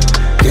time.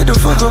 Get the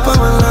fuck up on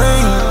my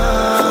line.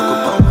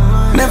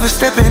 Never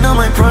stepping on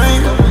my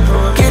prime.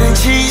 Getting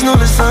cheese, no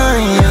the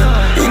sign.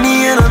 In the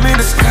end, I'm in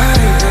the sky.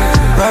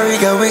 Rari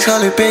got wings,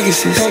 call it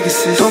Pegasus.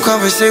 Don't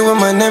conversate with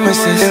my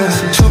nemesis.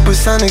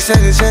 Supersonic,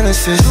 Sega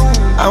Genesis.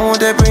 I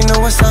want that brain,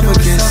 no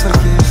esophagus.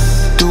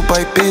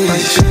 Dubai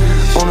bitch,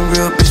 on a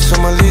real bitch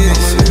on my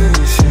list.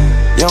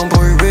 Young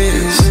boy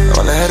rich,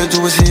 all I had to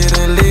do was hit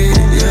the lid.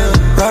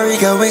 Rari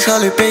got wings,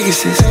 call it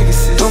Pegasus.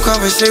 Don't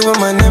conversate with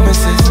my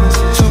nemesis.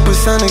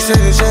 Supersonic,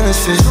 Sega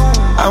Genesis.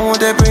 I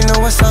want that brain,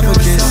 no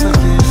esophagus.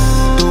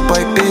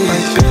 Dubai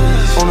bitch,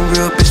 on a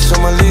real bitch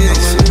on my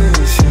list.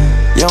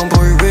 Young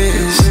boy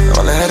rich,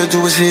 all I had to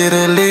do was hit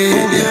the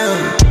lid.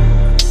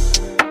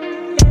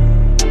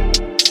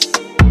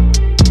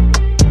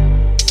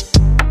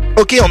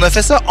 Ok, on a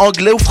fait ça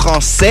anglais ou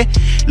français.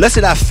 Là, c'est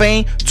la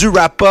fin du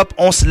wrap-up.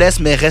 On se laisse,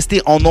 mais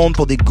restez en onde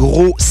pour des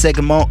gros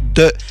segments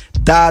de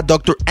Da,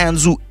 Dr.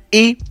 Anzu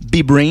et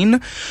B-Brain.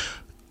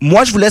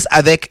 Moi, je vous laisse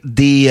avec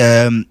des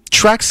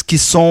tracks qui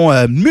sont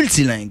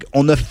multilingues.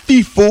 On a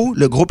FIFO,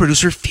 le gros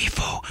producer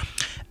FIFO,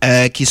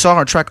 qui sort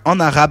un track en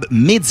arabe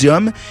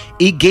médium,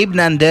 et Gabe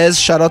Nandez,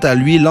 shout-out à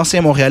lui,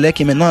 l'ancien Montréalais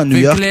qui est maintenant à New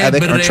York,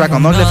 avec un track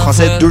en anglais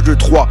français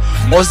 2-2-3.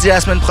 On se dit à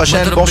la semaine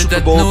prochaine, bon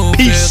Super Bowl,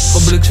 peace!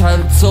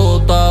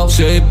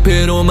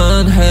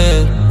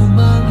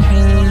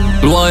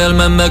 الوايل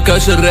ما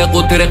كاش الريق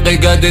وطريقي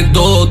قاعد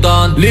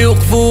الدودان لي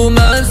وقفوا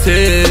ما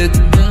نسيت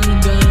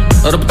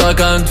ربطة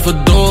كانت في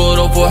الدور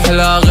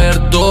وفوحلها غير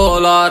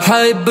الدولار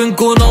حايب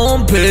نكون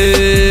اون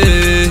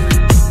بي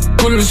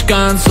كلش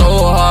كان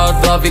سو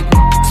هارد رافيك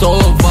سو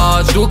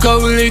فاج دوكا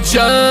وليت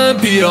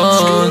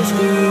شامبيون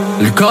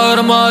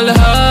الكارما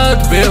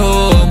الهاد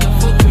بيهم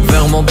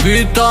فيغمون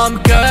بيتا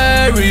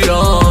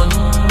مكاريون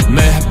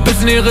ما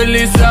يحبسني غير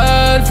اللي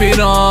سال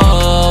فينا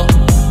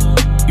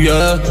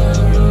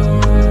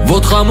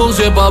Votre amour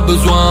j'ai pas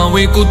besoin.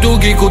 Oui écoute tout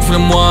qui coûte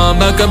moi.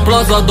 Mais qu'une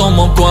place là dans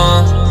mon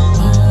coin.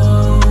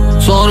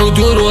 Sans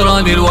retour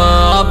وراني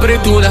loin. Après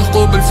tout les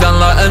حقوق بلسان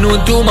لا أنا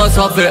وانتوما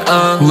صافي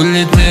un.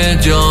 وليت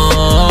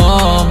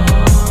ميديوم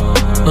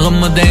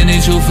غمض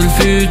عيني شوف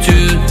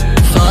الفيوتشر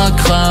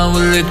ساكرا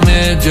وليت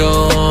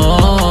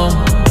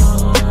ميديوم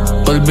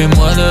قلبي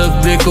مولف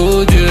بيك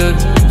ودير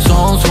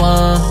sans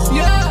soin.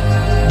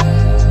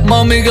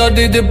 مامي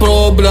قاعدة دي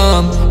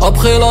بروبلام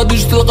أبخي لا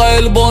دوش تلقى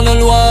البون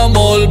الوام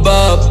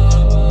والباب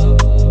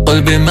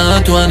قلبي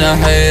مات وانا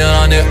حي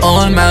راني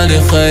اون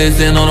معلي خي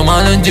سي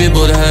نورمال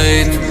نجيبو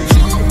الهيت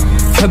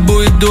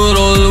حبو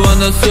يدورو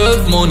وانا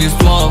سيف مون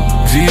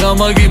استوار زيها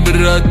ماقي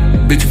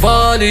بالرد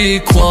بتفالي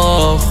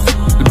كواخ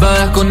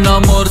البارح كنا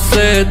مور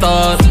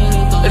سيطار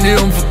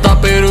اليوم في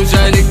الطابير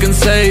وجايلي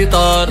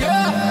كنسيطر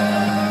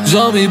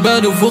جامي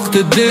بانو في وقت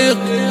الضيق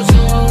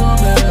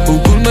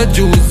وكل ما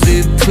تجوز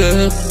زيد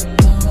تفيق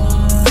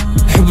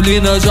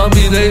حبلينا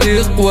جامي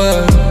ليلي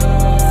قوى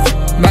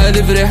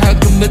معرف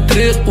ريحك من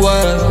الطريق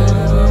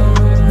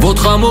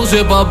Votre amour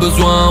j'ai pas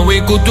besoin. Oui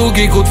écoute tout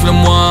qui coûte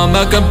moi.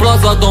 Mais qu'une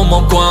place là dans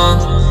mon coin.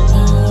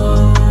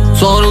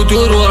 Sans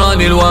retour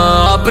وراني loin.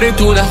 Après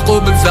tout les حقوق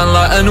بلسان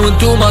لا أنا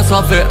وانتوما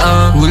صافي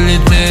un.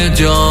 وليت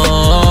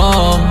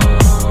ميديوم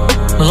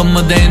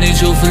نغمض عيني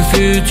شوف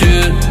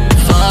الفيوتشر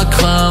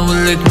ساكرا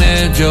وليت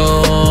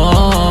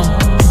ميديوم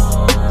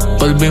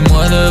قلبي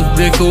مولف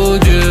بيك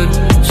ودير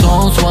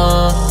sans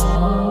soin.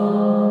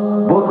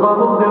 Votre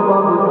amour j'ai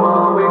pas besoin.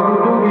 Oui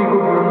écoute tout qui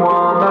coûte moi.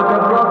 Mais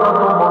qu'une place là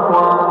dans mon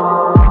coin.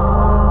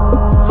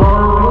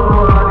 Sans retour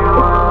وراني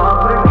loin.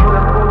 Après tout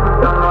les حقوق بلسان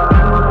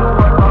لا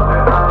أنا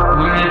وانتوما صافي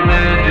un. وليت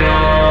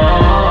ميديوم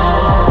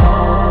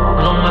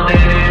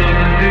غمض عيني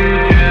شوف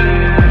الفيوتشر ساكرا وليت ميديوم قلبي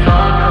مولف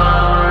بيك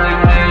ودير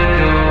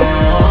sans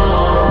soin.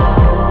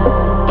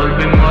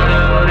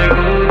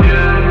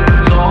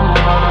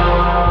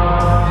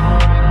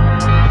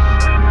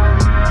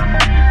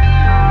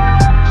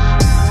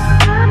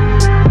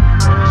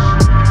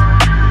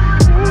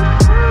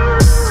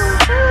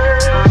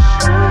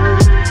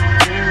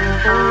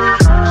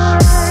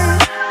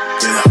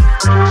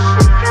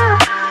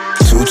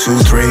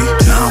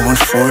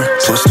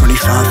 Plus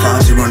 25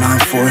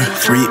 5094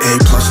 38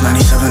 plus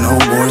 97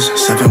 wars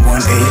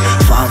 718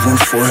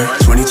 514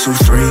 22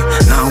 3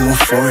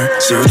 914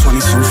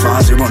 022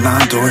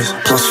 509 doors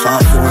plus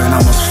 54 and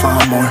I must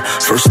find more.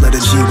 First letter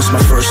G was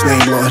my first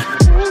name, Lord.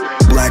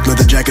 black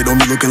leather jacket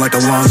on me looking like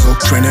Alonzo.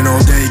 Training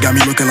all day, got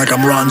me looking like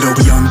I'm Rondo.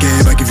 Young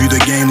Gabe, I give you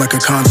the game like a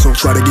console.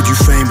 Try to give you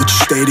fame, but you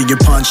stayed in your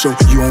poncho.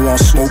 You don't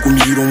want smoke with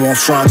me, you don't want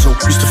Fronto.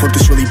 Used to fuck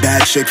this really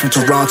bad chick from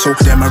Toronto.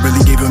 Damn, I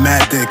really gave her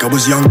mad dick. I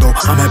was young though,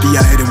 I'm happy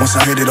I hit it. Once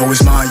I hit it, always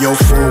mine. Yo,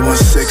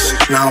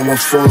 416,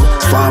 914,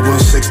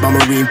 516, my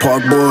Marine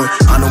Park boy.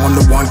 I know I'm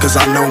the one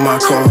cause I know my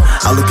car.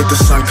 I look at the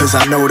sun cause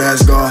I know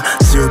that's God.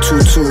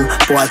 022,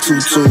 boy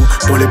 22.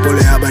 Pole,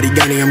 habari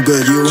gani, I'm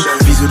good, you.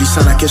 Visually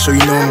sana kesho,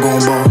 you know I'm gon'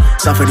 ball.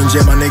 Suffering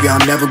jet, my nigga,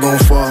 I'm never gon'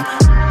 fall.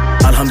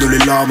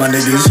 Alhamdulillah, my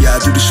niggas. Yeah, I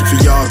do this shit for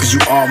y'all, cause you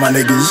all my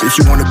niggas. If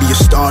you wanna be a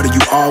star, then you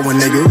are one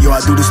nigga. Yo,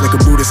 I do this like a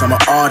Buddhist, I'm an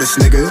artist,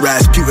 nigga.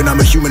 Rasputin, I'm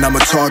a human, I'm a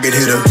target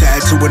hitter.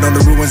 Tattooing on the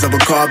ruins of a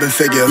carbon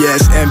figure. Yeah,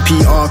 it's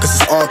NPR, cause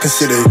it's all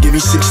considered. Give me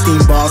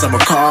 16 bars, I'm a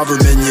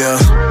carverman, yeah.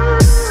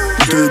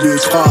 2, 2,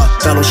 3,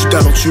 talent, je suis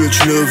talentueux,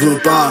 tu ne veux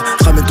pas.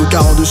 Ramène ton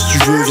 42 si tu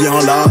veux,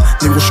 viens là.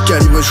 Négro, je suis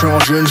calibré, je suis un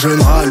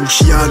jeune rat,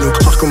 Luciano.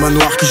 Rare comme un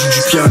noir qui joue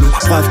du piano.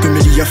 Brave comme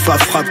Elia Fab,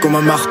 frappe comme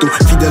un marteau.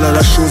 Fidèle à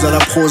la chose, à la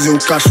prose et au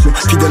cash flow.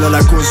 Fidèle à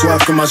la cause,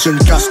 soif comme un jeune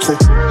Castro.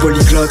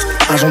 Polyglotte,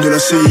 agent de la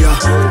CIA.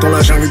 Dans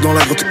la jungle, dans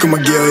la grotte comme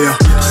un guerrier.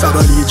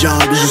 Sabali et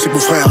Djarabi, je sais beau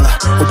frère là.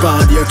 Au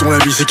paradis, à ton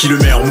avis, c'est qui le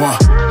meilleur, moi?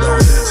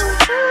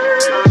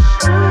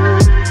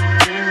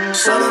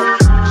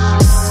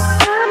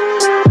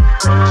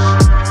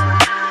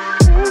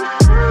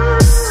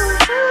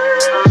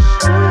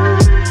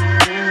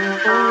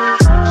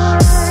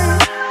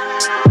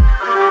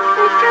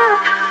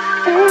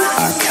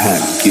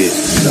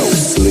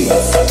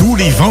 Tous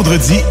les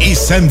vendredis et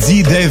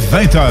samedis dès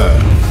 20h.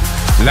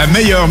 La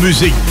meilleure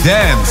musique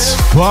dance,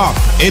 pop,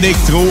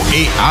 électro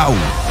et house.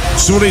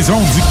 Sur les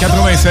ondes du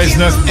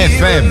 96.9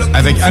 FM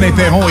avec Alain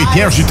Perron et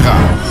Pierre Jutras.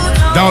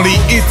 Dans les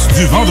hits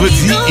du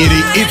vendredi et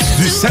les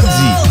hits du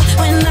samedi.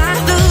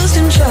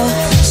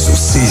 Sur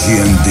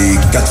CJMD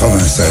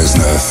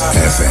 96.9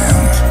 FM.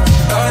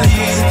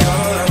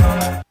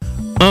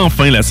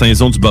 Enfin, la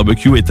saison du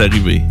barbecue est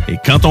arrivée. Et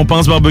quand on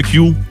pense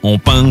barbecue, on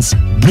pense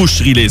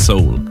Boucherie Les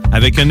Saules.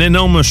 Avec un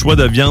énorme choix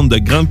de viande de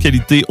grande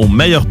qualité au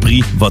meilleur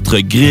prix, votre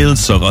grill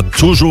sera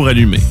toujours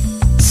allumé.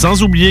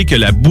 Sans oublier que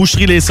la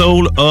Boucherie Les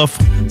Saules offre,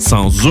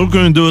 sans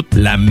aucun doute,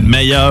 la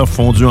meilleure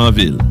fondue en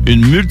ville.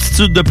 Une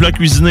multitude de plats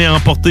cuisinés à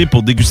emporter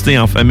pour déguster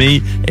en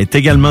famille est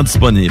également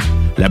disponible.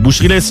 La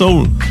Boucherie Les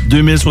Saules,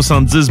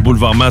 2070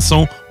 Boulevard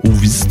Masson, ou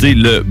visitez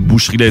le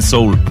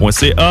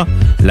boucherieslessaules.ca.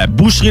 La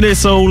Boucherie Les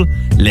Saules,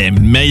 les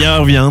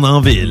meilleures viandes en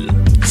ville.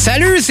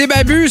 Salut, c'est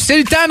Babu, c'est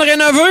le temps de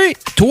rénover.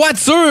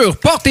 Toiture,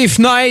 portes et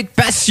fenêtres,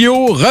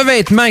 patio,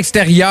 revêtement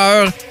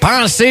extérieur,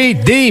 pensez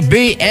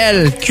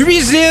DBL.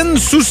 Cuisine,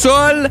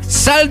 sous-sol,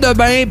 salle de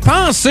bain,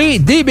 pensez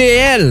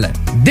DBL.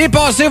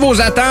 Dépassez vos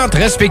attentes,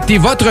 respectez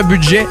votre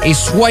budget et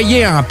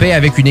soyez en paix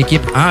avec une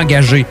équipe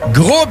engagée.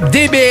 Groupe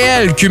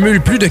DBL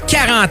cumule plus de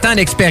 40 ans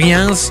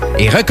d'expérience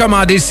et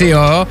recommandé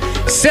CAA,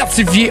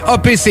 certifié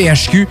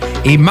APCHQ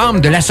et membre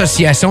de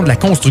l'Association de la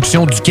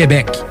construction du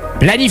Québec.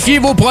 Planifiez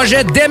vos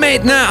projets dès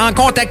maintenant en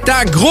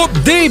contactant Groupe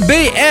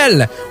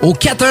DBL au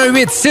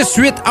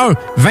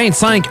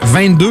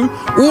 418-681-2522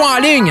 ou en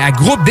ligne à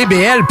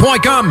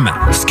groupedbl.com.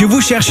 Ce que vous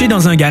cherchez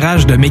dans un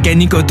garage de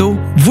mécanique auto,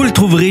 vous le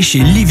trouverez chez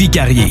Lévi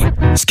Carrier.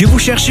 Ce que vous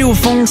cherchez au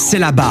fond, c'est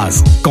la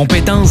base.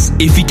 Compétence,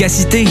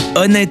 efficacité,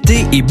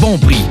 honnêteté et bon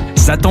prix.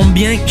 Ça tombe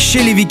bien,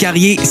 chez Lévi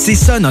Carrier, c'est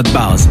ça notre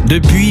base,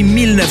 depuis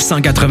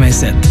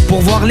 1987.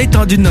 Pour voir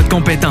l'étendue de notre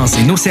compétence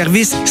et nos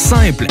services,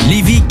 simple,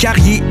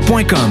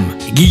 levicarrier.com.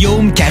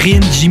 Guillaume,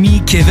 Karine,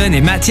 Jimmy, Kevin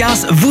et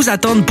Mathias vous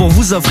attendent pour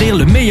vous offrir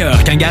le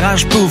meilleur qu'un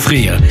garage peut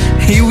offrir.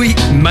 Et oui,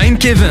 même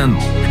Kevin.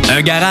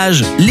 Un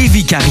garage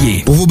Lévi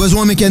Carrier. Pour vos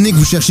besoins mécaniques,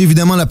 vous cherchez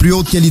évidemment la plus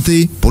haute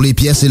qualité pour les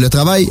pièces et le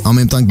travail, en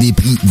même temps que des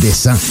prix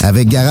décents.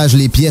 Avec Garage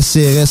Les Pièces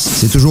CRS,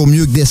 c'est toujours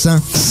mieux que décent.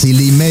 C'est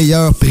les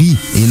meilleurs prix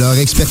et leur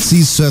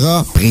expertise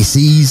sera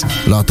précise,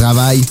 leur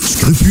travail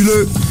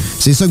scrupuleux.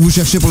 C'est ça que vous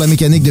cherchez pour la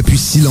mécanique depuis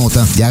si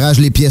longtemps. Garage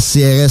Les Pièces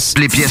CRS.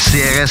 Les pièces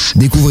CRS.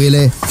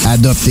 Découvrez-les,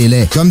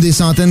 adoptez-les. Comme des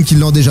centaines qui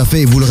l'ont déjà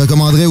fait et vous le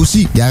recommanderez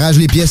aussi. Garage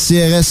Les Pièces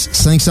CRS,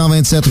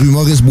 527 rue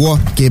Maurice-Bois,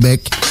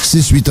 Québec,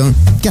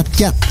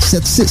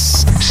 681-4476.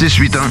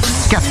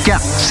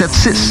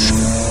 681-4476.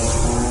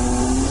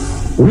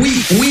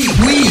 Oui.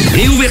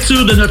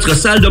 Réouverture de notre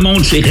salle de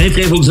monde chez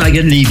Rinfraie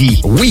Volkswagen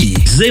Lévis. Oui.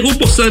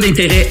 0%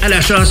 d'intérêt à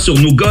l'achat sur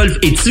nos Golf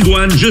et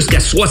Tiguan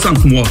jusqu'à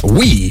 60 mois.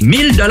 Oui.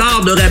 1000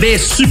 $ de rabais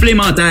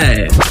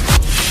supplémentaires.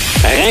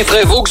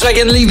 Rinfraie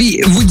Volkswagen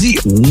Lévis vous dit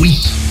oui.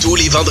 Tous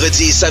les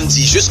vendredis et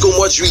samedis jusqu'au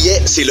mois de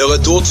juillet, c'est le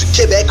retour du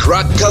Québec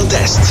Rock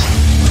Contest.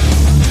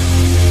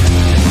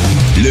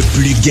 Le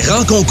plus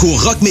grand concours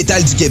rock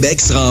metal du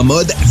Québec sera en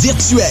mode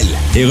virtuel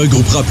et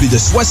regroupera plus de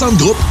 60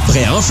 groupes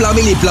prêts à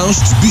enflammer les planches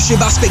du Bûcher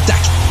Bar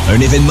Spectacle.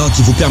 Un événement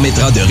qui vous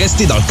permettra de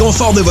rester dans le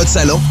confort de votre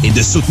salon et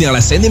de soutenir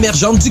la scène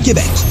émergente du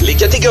Québec. Les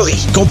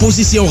catégories: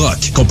 composition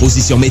rock,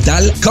 composition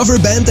métal, cover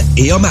band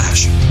et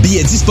hommage.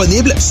 Billets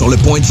disponibles sur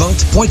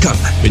lepointdevente.com.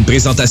 Une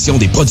présentation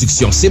des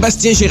productions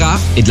Sébastien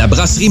Gérard et de la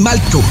brasserie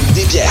Malco.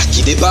 Des bières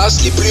qui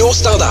dépassent les plus hauts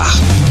standards.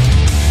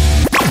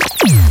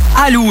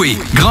 à louer.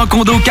 Grand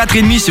condo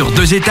 4,5 sur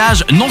 2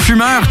 étages,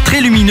 non-fumeur,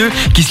 très lumineux,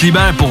 qui se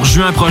libère pour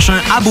juin prochain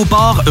à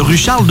Beauport, rue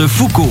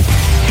Charles-de-Foucault.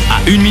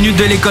 À 1 minute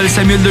de l'école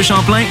Samuel de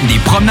Champlain, des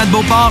promenades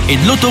Beauport et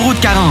de l'autoroute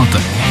 40.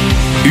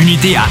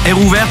 Unité à air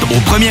ouverte au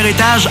premier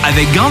étage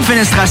avec grande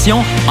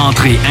fenestration,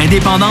 entrée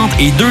indépendante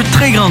et 2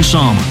 très grandes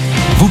chambres.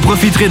 Vous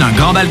profiterez d'un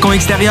grand balcon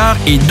extérieur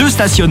et 2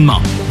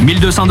 stationnements. 1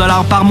 200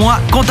 $ par mois.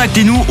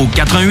 Contactez-nous au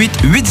 88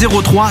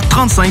 803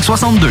 35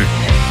 62.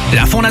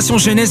 La Fondation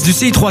Jeunesse du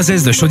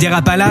CI3S de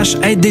Chaudière-Appalaches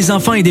aide des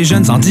enfants et des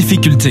jeunes en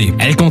difficulté.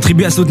 Elle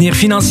contribue à soutenir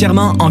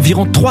financièrement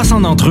environ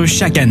 300 d'entre eux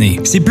chaque année.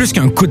 C'est plus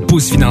qu'un coup de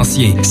pouce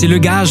financier, c'est le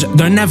gage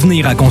d'un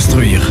avenir à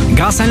construire.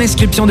 Grâce à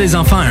l'inscription des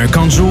enfants à un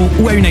camp de jour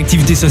ou à une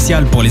activité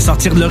sociale pour les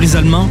sortir de leur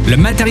isolement, le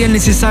matériel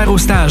nécessaire au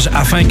stage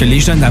afin que les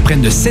jeunes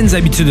apprennent de saines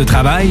habitudes de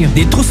travail,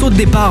 des trousseaux de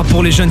départ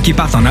pour les jeunes qui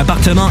partent en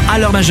appartement à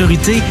leur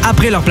majorité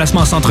après leur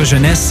placement en centre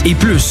jeunesse et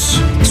plus.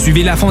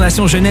 Suivez la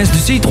Fondation Jeunesse du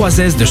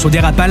CI3S de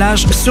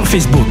Chaudière-Appalaches sur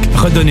Facebook.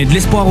 Redonnez de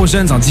l'espoir aux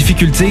jeunes en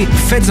difficulté.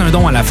 Faites un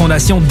don à la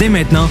Fondation dès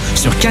maintenant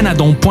sur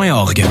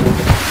canadon.org.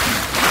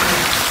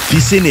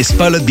 Piscine et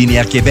Spa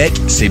Lot-Binière Québec,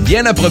 c'est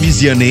bien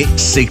approvisionné,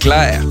 c'est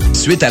clair.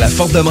 Suite à la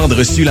forte demande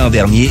reçue l'an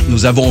dernier,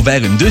 nous avons ouvert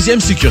une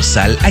 2e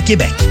succursale à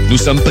Québec. Nous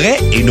sommes prêts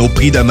et nos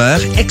prix demeurent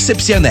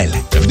exceptionnels.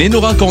 Venez nous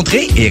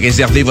rencontrer et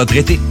réservez votre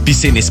été.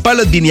 Piscine et Spa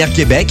Lot-Binière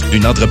Québec,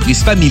 une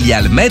entreprise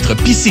familiale maître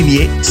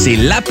piscinier, c'est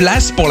la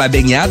place pour la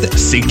baignade,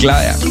 c'est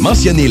clair.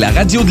 Mentionnez la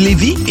radio de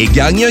Lévis et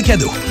gagnez un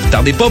cadeau.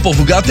 Tardez pas pour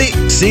vous gâter,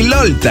 c'est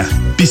là le temps.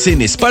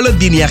 Piscine et Spa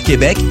Lot-Binière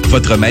Québec,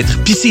 votre maître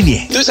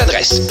piscinier. 2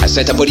 adresses, à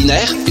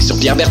Saint-Apollinaire et sur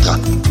Pierre-Bertrand. 96.9.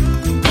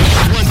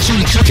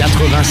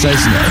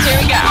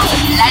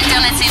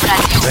 L'alternative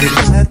radio.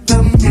 Let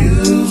the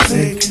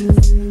music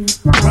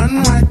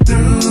run right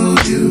through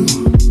you,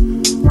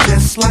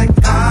 just like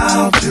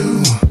I'll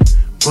do.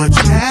 But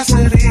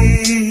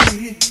Cassidy,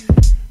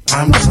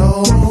 I'm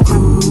so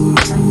cool.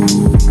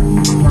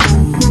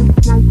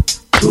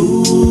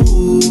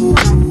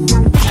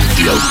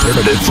 The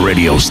Alternative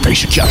Radio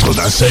Station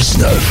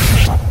 96.9.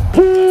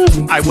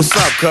 Hey, what's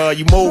up, cuz?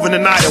 You moving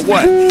tonight or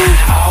what?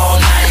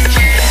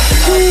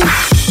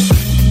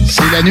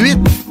 C'est la nuit.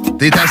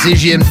 T'es à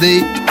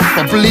CJMD.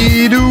 Pas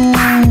plus doux.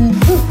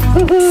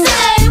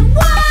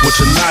 Well,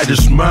 tonight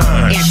is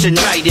mine. And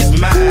tonight is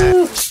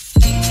mine.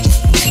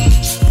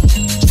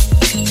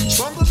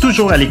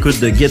 Toujours à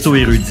l'écoute de Ghetto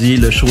Erudit,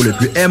 le show le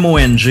plus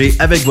MONG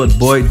avec votre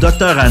boy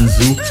Dr.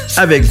 Anzu,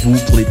 avec vous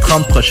pour les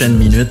 30 prochaines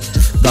minutes,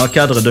 dans le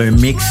cadre d'un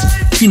mix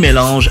qui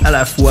mélange à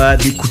la fois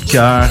des coups de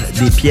cœur,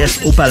 des pièces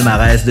au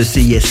palmarès de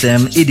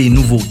CISM et des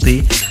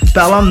nouveautés.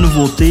 Parlant de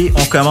nouveautés,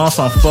 on commence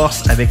en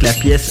force avec la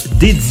pièce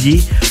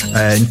Dédiée,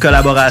 une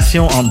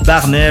collaboration entre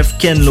Barnev,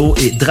 Kenlo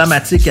et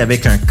Dramatique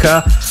avec un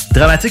K.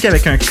 Dramatique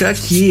avec un K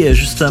qui est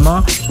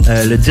justement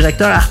le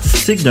directeur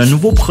artistique d'un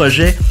nouveau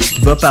projet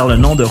qui va par le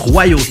nom de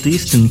Royauté.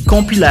 C'est une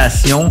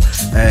compilation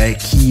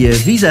qui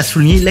vise à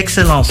souligner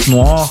l'excellence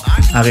noire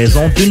à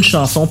raison d'une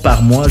chanson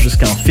par mois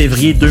jusqu'en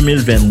février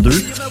 2022.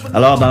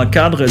 Alors, dans le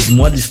cadre du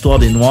mois de l'histoire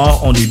des Noirs,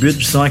 on débute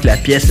justement avec la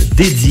pièce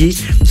Dédiée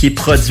qui est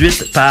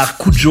produite par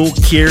Kujo,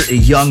 Kier et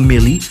Young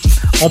Millie.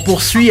 On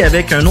poursuit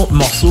avec un autre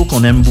morceau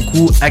qu'on aime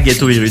beaucoup à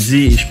Ghetto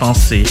Erudit et je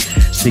pense que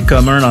c'est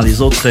commun dans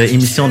les autres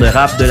émissions de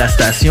rap de la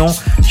station.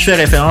 Je fais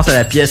référence à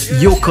la pièce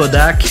Yo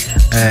Kodak,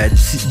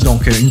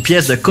 donc une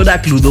pièce de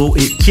Kodak Ludo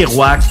et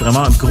Kirouac,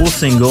 vraiment un gros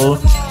single,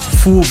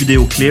 fou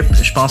vidéoclip.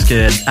 Je pense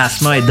que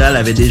Asma et Dal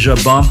avaient déjà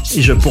bump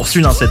et je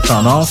poursuis dans cette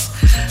tendance.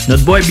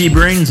 Notre boy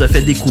B-Brain nous a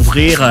fait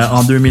découvrir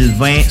en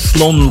 2020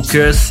 Sloan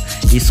Lucas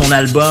et son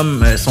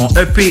album, son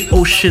EP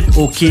Oh Shit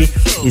OK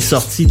est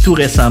sorti tout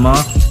récemment.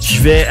 Je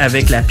vais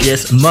avec la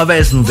pièce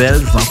Mauvaise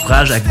Nouvelle. Je vous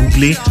encourage à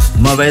googler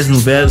Mauvaise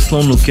Nouvelle,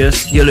 Sloan Lucas.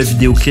 Il y a le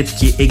vidéoclip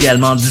qui est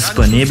également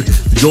disponible.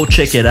 Go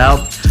check it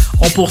out.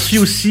 On poursuit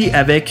aussi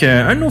avec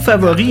un de nos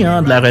favoris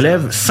de la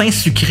relève,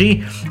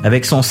 Saint-Sucré,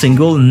 avec son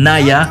single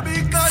Naya,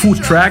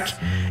 Food Track.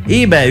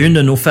 Et une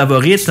de nos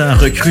favorites,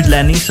 recrue de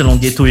l'année selon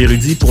Ghetto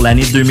Erudit pour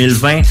l'année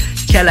 2020,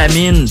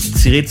 Calamine,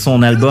 tirée de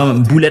son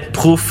album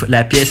Bulletproof,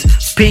 la pièce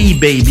Pays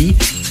Baby.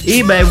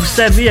 Et vous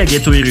savez, à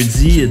Ghetto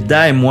Erudit,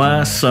 Da et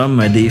moi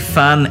sommes des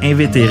fans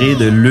invétérés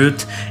de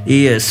lutte.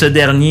 Et ce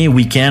dernier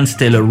week-end,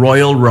 c'était le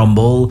Royal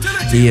Rumble.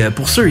 Et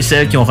pour ceux et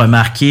celles qui ont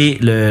remarqué,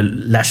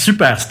 la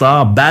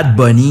superstar Bad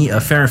Bunny a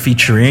fait un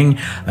featuring,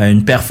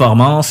 une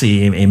performance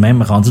et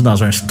même rendu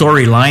dans un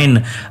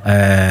storyline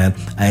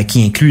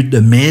qui inclut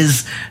The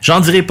Miz.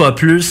 J'en dirai pas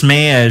plus,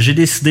 mais j'ai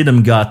décidé de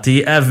me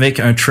gâter avec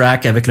un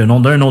track avec le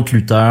nom d'un autre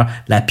lutteur,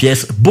 la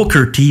pièce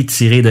Booker T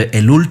tirée de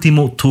El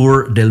Último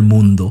Tour del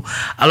Mundo.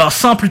 Alors,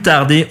 sans plus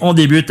tarder, on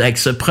débute avec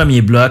ce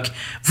premier bloc.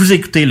 Vous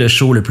écoutez le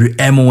show le plus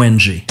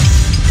MONG.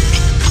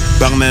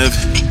 Barnev,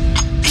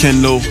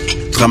 Kenlo,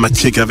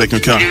 Dramatique avec un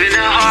cœur.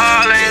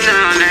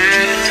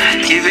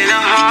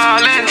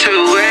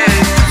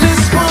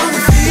 Laisse-moi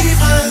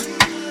vivre,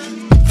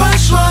 pas le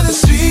choix de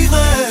suivre,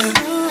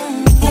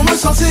 pour me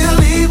sentir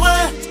libre,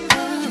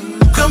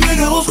 comme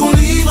une rose qu'on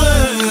livre.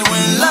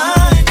 When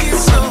life is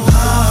so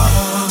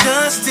hard,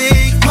 just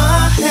take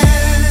my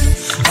hand,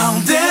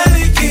 I'll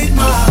dedicate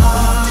my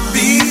heart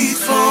beat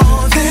for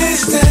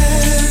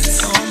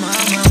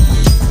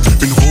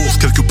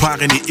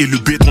parrainé et le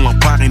béton l'a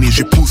parrainé.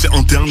 J'ai poussé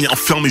en dernier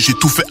enfermé, j'ai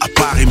tout fait à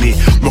part aimer.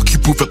 Moi qui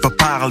pouvais pas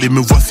parler,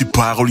 me voici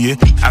parolier.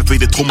 Avec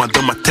des traumas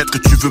dans ma tête que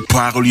tu veux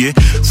parolier.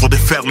 Faudrait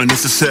faire le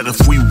nécessaire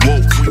if we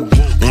woke.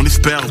 On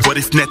espère voir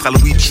des fenêtres à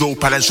Louis Joe,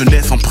 pas la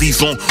jeunesse en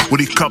prison. Où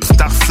les cops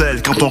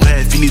t'harcèlent quand ton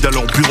rêve finit dans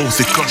leur bureau,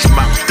 c'est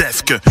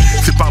cauchemardesque.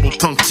 C'est pas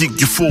l'authentique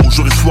du faux,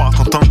 jour et soir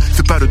t'entends.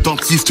 C'est pas le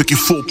dentiste qu'il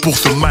faut pour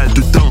ce mal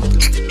de dents.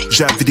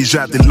 J'avais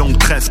déjà des longues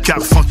tresses, car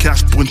sans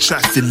cash pour une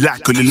chasse, c'est là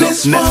que les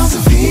locks naissent.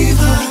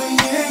 Vivre,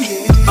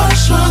 pas le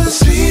choix de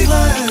suivre,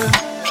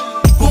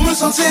 pour me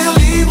sentir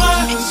libre,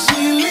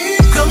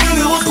 comme une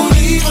héros qu'on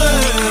livre.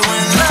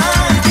 When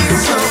life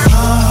is so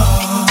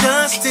hard,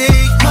 just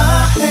take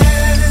my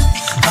hand,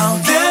 I'll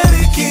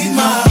dedicate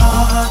my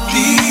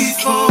heartbeat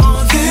for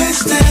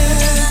this day.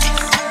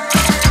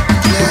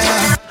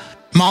 Yeah.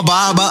 Mon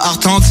barbe a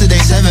retenti des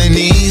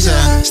 70s.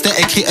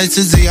 C'était écrit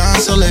étudiant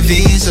sur le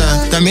vise.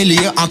 D'un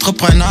milieu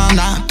entrepreneur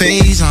à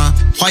paysan.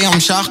 Royaume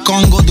char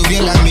Congo d'où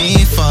vient la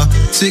mif.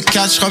 Tu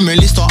catcheras me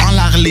l'histoire en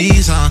la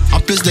relise. En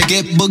plus de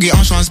get boogie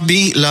on change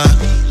beat là.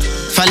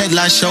 Fallait de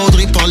la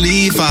chauderie pour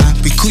l'hiver.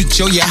 Puis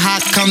Cucho y'a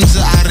hot comme du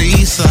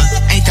harissa.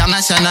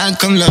 International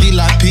comme le riz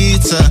la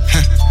pizza.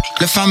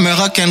 Le fameux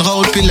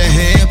rock'n'roll puis le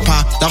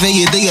hip-hop. Leur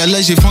veille est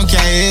dégueulasse, j'ai font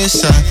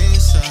caïs.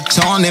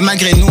 Ça on est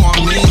malgré nous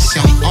en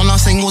mission. On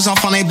enseigne aux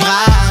enfants d'être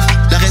braves.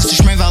 Le reste du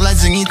chemin vers la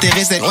dignité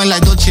reste d'être loin de la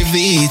Dolce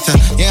Vita.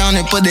 Et on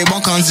n'est pas des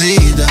bons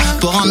candidats.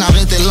 Pour en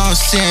arrêter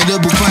l'ancien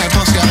debout, peu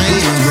importe ce qui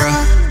arrive, bro.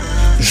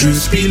 Je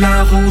suis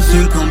la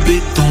rose comme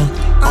béton,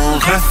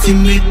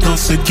 enraciné dans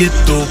ce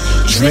ghetto.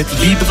 Je vais être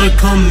libre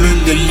comme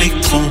un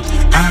électron,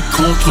 à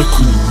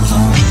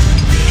contre-courant.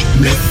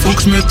 Mais faut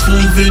que je me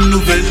trouve une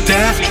nouvelle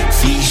terre,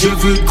 si je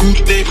veux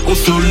goûter au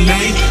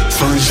soleil,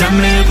 sans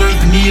jamais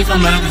revenir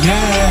en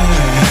arrière.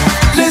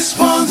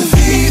 L'espoir de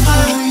vivre,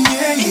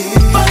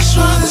 pas le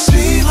choix de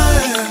suivre,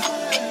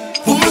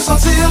 pour me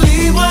sentir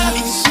libre,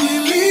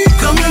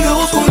 comme une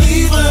héros qu'on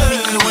livre.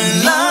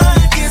 When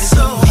life gets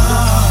so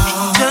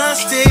hard,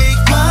 just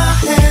take my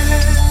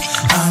hand,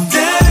 I'll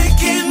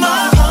dedicate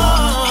my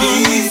heart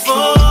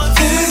for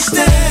this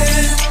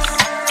day.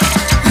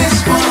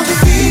 L'espoir de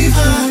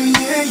vivre,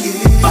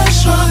 pas le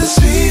choix de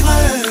suivre,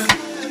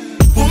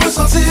 pour me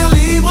sentir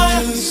libre,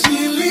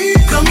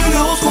 comme une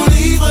héros qu'on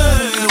livre.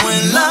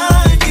 When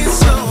life gets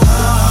so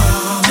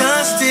hard,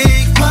 just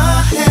take my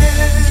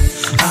hand,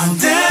 I'll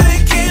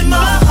dedicate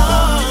my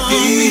heart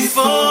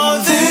for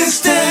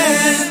this day.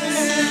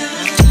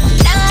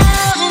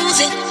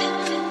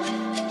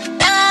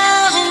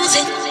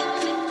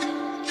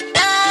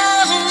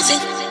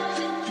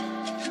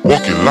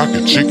 Walking like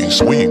a chicken,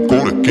 swing,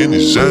 go to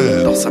Guinea's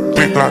ass.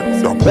 Think like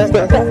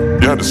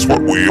yeah, that's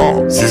what we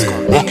are. Yeah.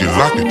 Walking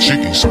like a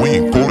chicken,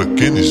 swing, go to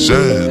Guinea's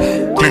ass.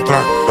 Think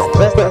like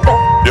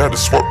yeah,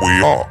 that's what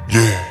we are.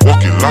 Yeah.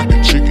 Walking like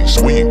a chicken,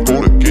 swing,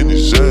 go to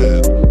Guinea's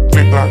ass.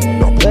 Think like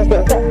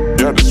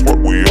yeah, that's what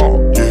we are.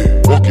 Yeah.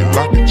 Walking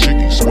like a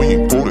chicken,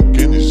 swing, go to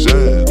Guinea's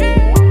ass.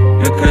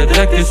 Y'a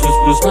Kodak et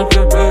sous snap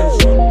le buzz.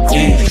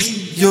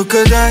 Yo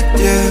Kodak,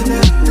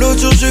 yeah.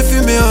 L'autre jour j'ai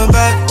fumé un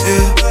bac,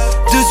 yeah.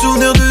 Des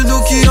souvenirs de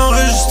nous qui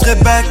enregistraient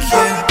back,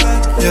 yeah,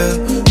 yeah.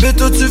 Mais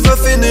toi tu vas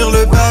finir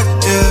le bac,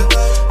 yeah.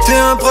 T'es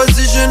un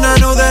prodigieux, I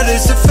know that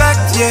it's a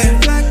fact, yeah,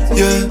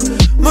 yeah.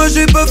 Moi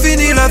j'ai pas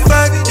fini la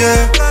fac,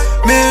 yeah.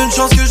 Mais une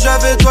chance que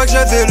j'avais toi, que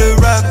j'avais le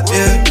rap,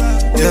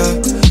 yeah, yeah.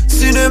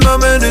 Cinéma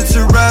man, it's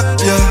a rap,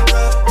 yeah.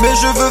 Mais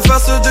je veux faire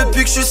ça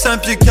depuis que je suis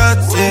 5 pieds 4,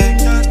 yeah,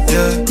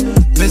 yeah.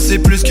 Mais c'est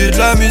plus que de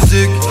la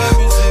musique,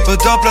 pas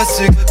d'art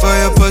plastique,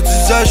 y'a pas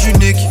d'usage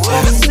unique,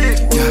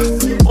 yeah.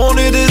 On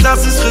est des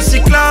artistes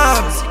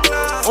recyclables,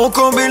 on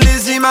combine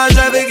les images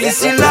avec les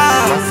syllabes.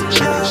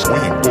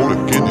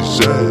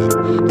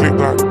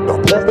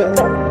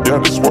 Yeah,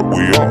 that's what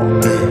we are.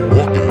 Yeah.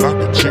 Walking like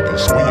a chicken,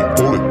 swing,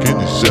 go to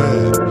Guinea's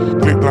ass.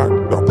 Think like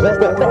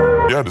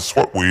yeah, that's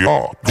what we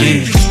are.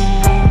 Yeah.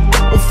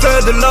 On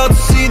fait de l'art du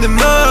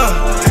cinéma,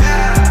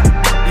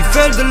 il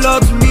fait de l'art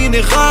du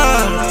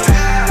minéral.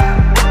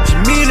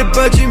 J'ai mis les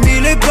bas, j'ai mis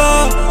les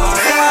bas.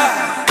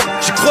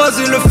 J'ai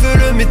croisé le feu,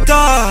 le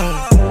métal.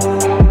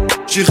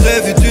 J'ai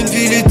rêvé d'une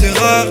vie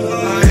littéraire,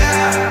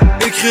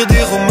 écrire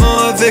des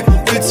romans avec mon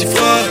petit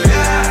frère.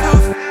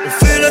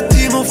 On fait la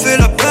team, on fait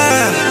la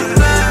paire,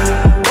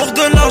 on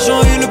redonne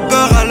l'argent et le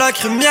beurre à la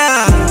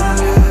crémière.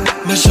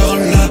 Mais genre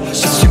là,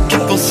 j'ai su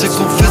qu'elle pensait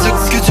qu'on faisait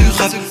que du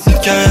rap.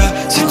 Notre carrière,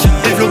 c'est du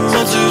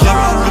développement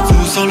durable. Le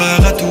pouce en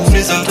l'air à tous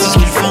les artistes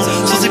qu'ils font,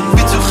 sans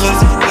épée du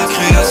rap. La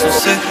création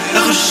c'est la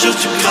recherche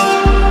du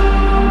grave.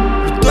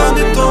 Le temps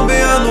est tombé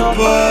à nos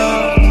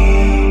portes,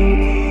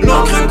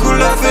 l'encre coule,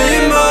 la feuille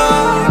est morte.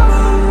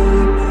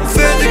 On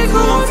fait des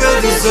coups, on fait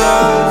des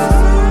offres,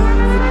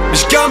 mais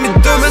j'garde mes 2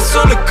 mains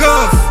sur le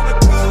coffre.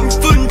 Il me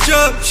faut une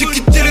job, j'ai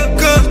quitté le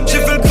corps. J'ai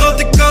fait le grand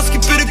écart,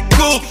 skipper les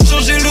cours,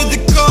 changer le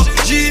décor.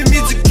 J'ai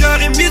mis du cœur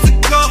et mis du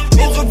corps.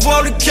 Au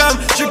revoir le calme,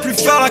 j'ai plus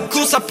faire la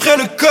course après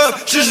le cop.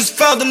 J'ai juste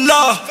faire de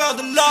l'art.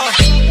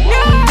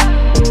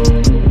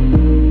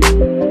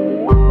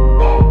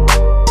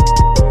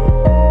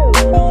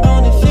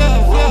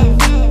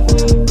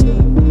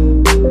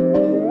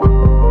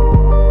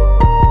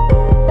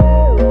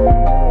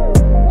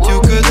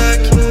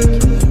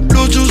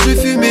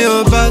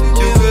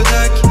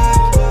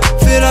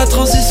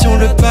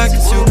 pack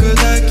sur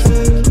Kodak.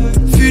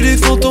 Fuis les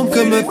fantômes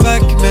comme un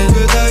Pac-Man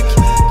Kodak.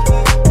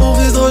 On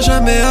reviendra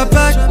jamais à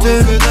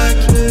Bagdad Kodak.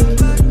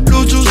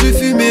 L'autre jour j'ai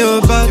fumé un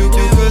bat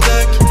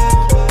Kodak.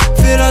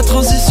 Fais la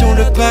transition,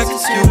 le pack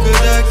sur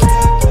Kodak.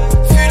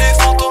 Fuis les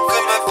fantômes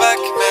comme un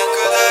Pac-Man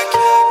Kodak.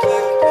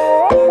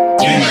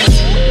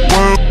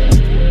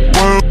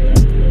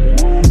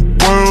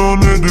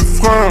 On est des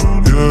frères,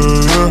 yeah,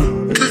 yeah.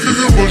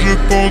 Projet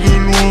part de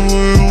loin et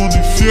on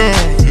est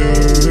fiers, yeah,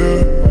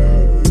 yeah.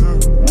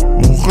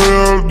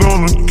 Montréal dans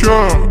notre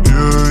cœur,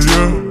 yeah,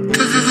 yeah.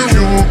 Qui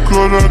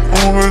reconnaît,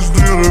 on reste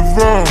des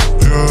rêveurs,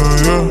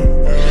 yeah, yeah.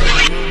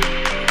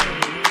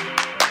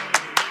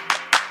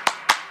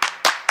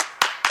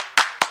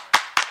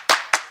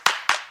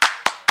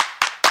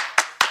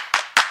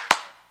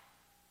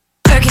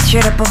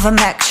 Straight up over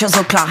mec, chose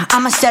au clair.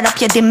 I'm a setup,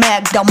 y'a des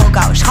mecs dans mon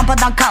gars. J'rentre pas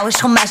dans le chaos,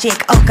 j'suis magique,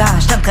 oh gars.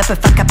 J'donne très peu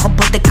fuck à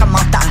propos des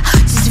commentaires.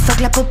 Si tu fuck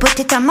la popo,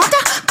 t'es un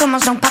menteur.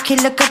 Commence donc par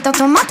qu'il le code dans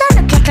ton mental.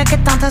 Le clac que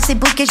t'entends, c'est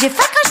beau que j'ai fait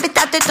quand j'vais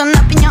tâter ton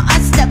opinion. Ah,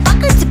 c'est de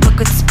fucker, c'est pas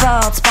que tu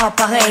sports, c'est pas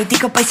pareil. Tes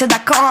copains sont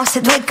d'accord,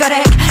 ça doit être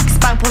correct. Qui se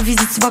parle pour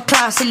viser, tu vas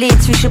clair, c'est les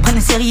tu je prends au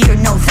sérieux,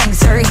 no thanks,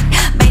 sorry.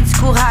 Ben du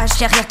courage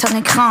derrière ton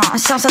écran.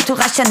 Sans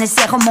entourage, ça ne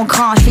sert mon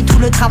grand. J'fais tout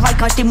le travail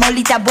quand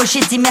j'démolis ta bouche.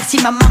 J'ai dit merci,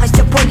 maman,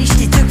 reste poli.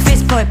 J'dis truc fait,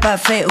 c'est pas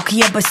parfait. Ok,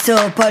 y'a pas ça,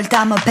 pas le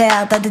temps à me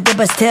perdre dans des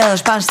débats still.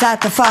 J'pense à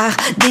te faire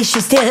des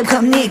choses terribles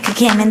comme Nick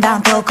qui amène dans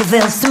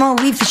Tocqueville. C'est mon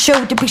oui fait chaud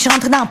depuis que j'suis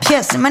rentré dans la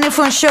pièce. C'est money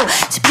for un show.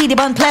 Tu pris des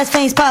bonnes places, fin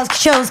il se passe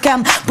quelque chose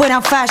comme bois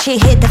d'en fâché,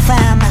 hit de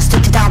femme,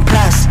 tout est en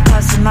place.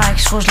 Passe le mic,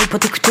 j'crois j'l'ai pas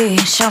t'écouter.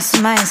 Chance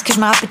mince que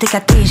j'me rappelle tes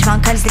catés. J'vais en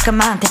calice des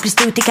commandes, t'es plus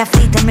tôt tes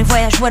cafés. Dans mes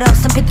voyages, what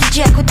else, un petit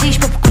G à côté. J'sais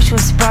pas pourquoi j'suis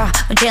aussi peur.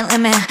 Un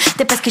gentleman,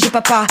 t'es parce que j'ai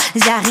pas peur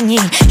des araignées.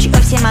 J'suis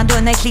officiellement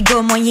donné avec les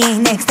gars moyens.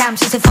 Next time,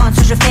 si c'est fun,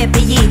 je fais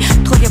payer.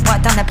 Trop vieux pour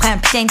attendre après un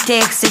putain de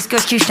texte. C'est ce que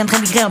j'suis en train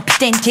de migrer un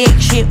putain de kick.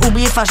 J'ai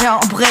oublié de faire genre,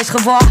 on pourrait se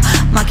revoir.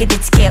 Manquer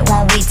d'étiquette,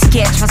 one way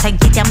ticket. J'pense avec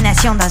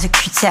détermination dans un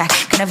cul-de-sac.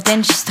 Quand of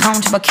den, j'suis strong,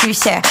 j'suis pas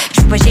cul-sac.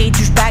 J'suis pas j'ai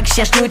douchebag,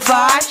 j'cherche l'autre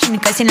fort. J'suis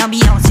casser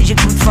l'ambiance et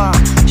j'écoute fort.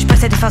 J'suis pas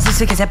cette défense de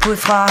ceux que ça peut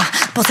fort.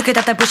 Pour ceux que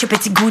dans ta bouche,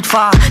 petit goût de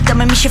fort. Dans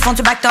ma miche, fond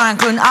du bac, t'as un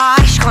clown. Ah,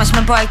 j'croche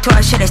même pas avec toi,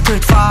 j'laisse tout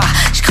fort.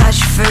 J'crache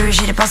du feu,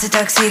 j'ai des pensées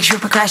toxiques. J'veux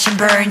pas crash and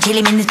burn,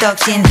 j'élimine les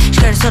toxines.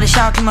 J'colle sur les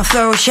chars comme un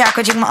flow shack.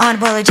 Quand j'ai mon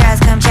on-ball jazz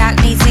comme Jack.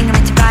 Meeting, un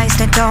petit bass,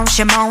 c'est un ton.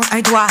 J'monte un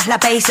doigt, la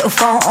baisse au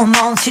fond. On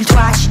monte sur le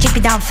toit, j'suis chippé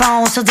dans le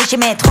fond. Sur 10, j'ai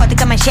mes 3, t'es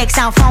comme un chèque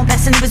sans fond.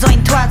 Personne n'a besoin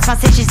de toi, tu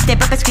pensais que j'hésitais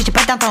pas parce que j'ai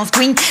pas dans ton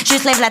screen.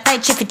 Juste lève la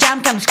tête, j'ai fait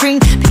jam comme screen.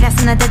 Puis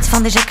personne n'a tête, tu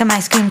font déjà comme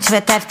ice cream. Tu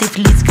vas taper tes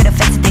flics, ce que t'as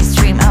fait, c'est des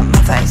streams. Oh,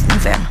 ma face,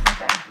 nouvelle.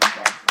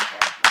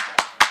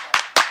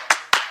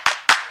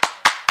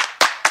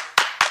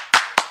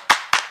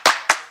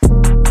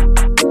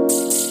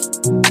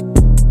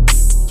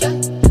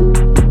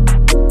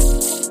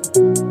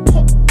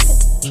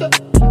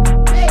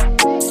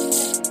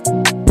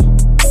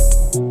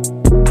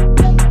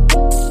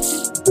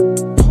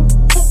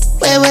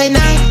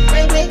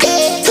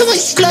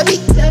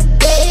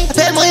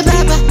 Appelle-moi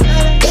papa,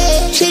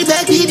 j'ai le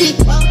black baby,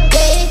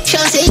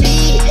 chance et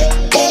vie,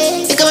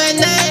 c'est comme un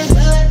nain,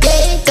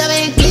 comme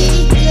un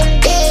glee,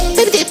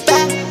 baby t'es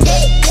pas,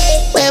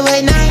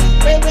 ouais night,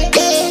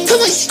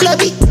 fais-moi ce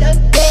clubby,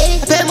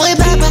 appelle-moi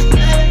papa,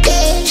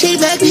 j'ai le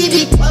black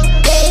baby,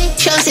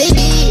 chance et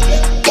vie,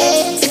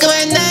 c'est comme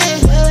un nain,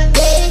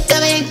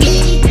 comme un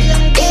glee,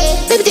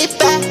 baby t'es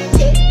pas,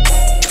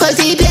 j'crois que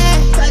t'es bien,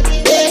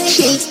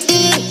 j'ai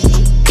dit,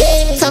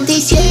 ferme tes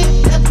yeux.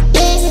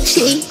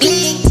 J'ai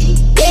glissé,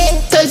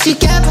 fais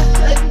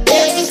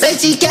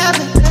du cap,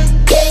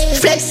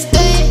 flex,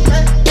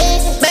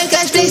 même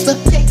quand j'flex pas,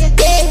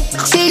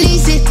 c'est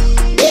licite,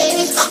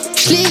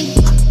 j'lis,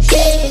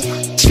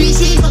 j'suis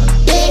ici,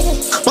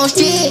 mon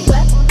j'tire,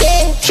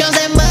 j'change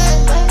un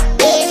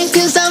mode,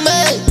 que ça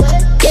mode,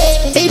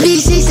 et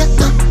puis c'est ça,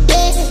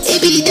 et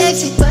puis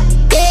d'exit,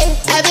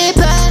 avait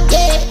pas,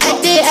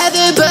 acté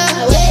avait pas,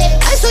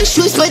 I saw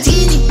shoes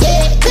Martini,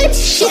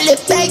 chez le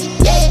bag,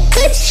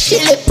 chez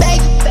le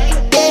bag.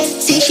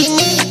 C'est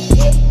chimie,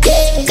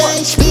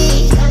 quand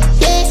j'pille,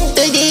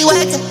 de des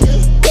wacks,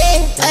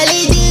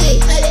 allez,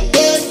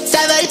 ça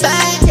vole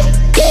pas,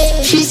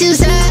 j'suis sur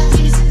ça,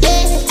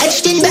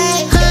 acheter une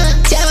bague,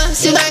 diamant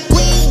sur ma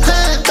queen,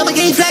 comme un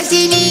green flag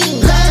c'est mine,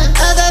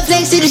 on va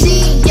flexer le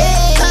signe,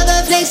 on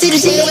va flexer le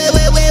signe,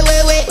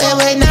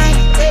 ouais, night,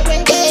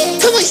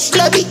 fais-moi ce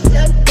clubby,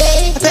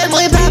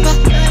 appelle-moi papa,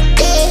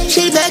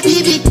 j'ai le black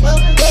baby,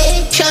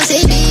 chance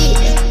et vie,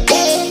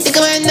 c'est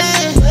comme un nain.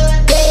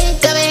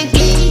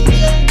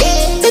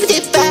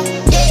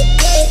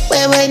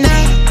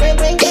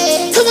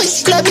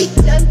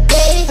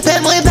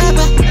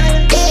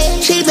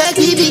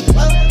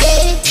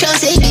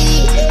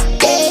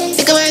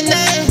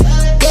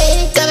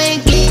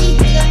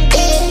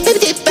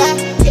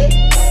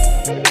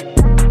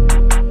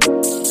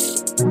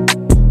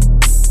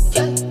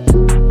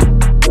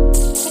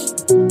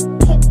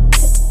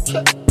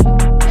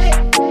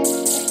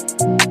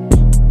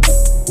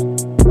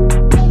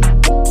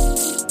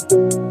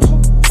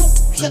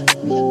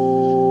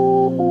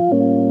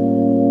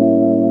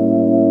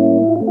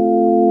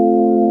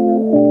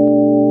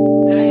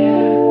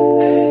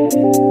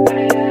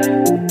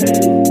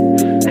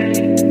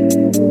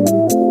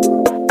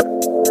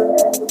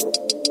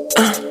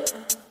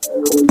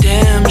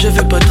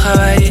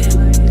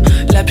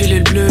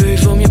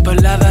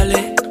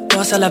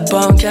 la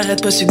banque,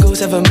 arrête pas Hugo,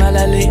 ça va mal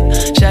aller.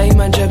 J'haïs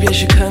ma job, yeah,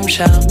 j'suis comme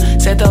Charles.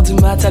 7h du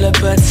mat, ça n'a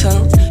pas de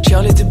sens.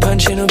 J'surle du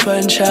punch in ou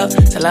punch out.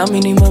 Salaire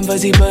minimum,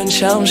 vas-y, bonne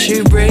chance.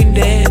 J'suis brain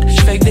dead,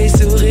 j'fais que des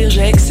sourires,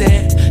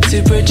 j'excède.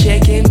 Tu peux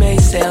checker mes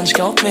scènes,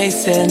 j'compte mes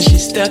scènes. J'suis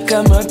stuck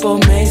comme un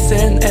pauvre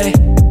Mason, hey.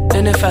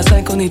 De 9 à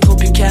 5, on est trop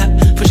plus cap.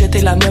 Faut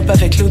jeter la mop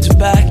avec l'eau du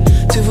bac.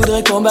 Tu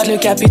voudrais combattre le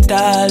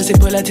capital. C'est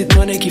pas la petite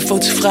monnaie qu'il faut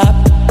que tu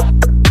frappes.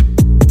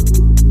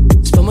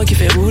 C'est pas moi qui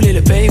fais rouler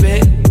le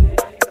baby.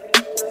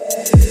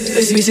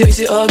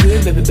 C'est all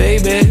good, baby,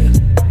 baby.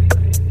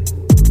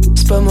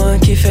 C'est pas moi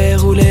qui fais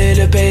rouler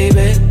le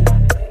baby.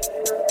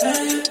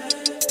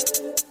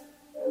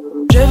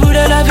 Je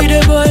voulais la vie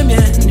de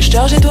bohémienne. Je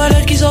charge les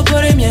toilettes qui sont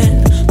pas les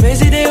miennes. Mes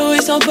idéaux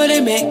ils sont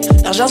polémiques.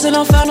 L'argent c'est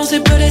l'enfer, non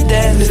c'est pas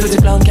l'Éden. Les petits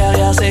plans de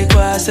carrière c'est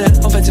quoi ça?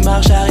 On fait du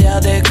marche arrière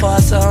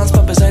décroissance. Pas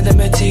besoin de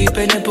me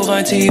typer, né pour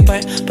un type.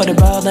 Pas de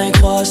beurre d'un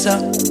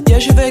croissant. Yeah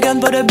j'suis vegan,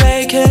 pas de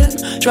bacon.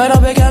 J'ride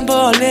en bacon,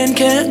 pas en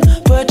Lincoln.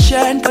 Pas de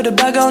chaîne, pas de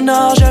bague en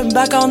or. J'ai un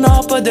bac en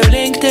or, pas de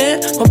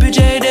LinkedIn. Mon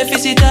budget est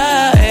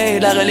déficitaire. Hey,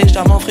 la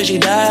religion dans mon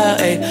frigidaire.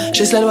 Hey,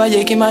 j'ai le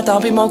loyer qui m'attend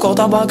pis mon compte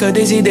en banque a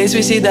des idées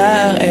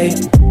suicidaires. Hey.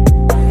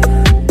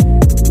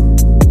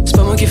 C'est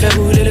pas moi qui fais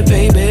rouler le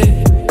baby.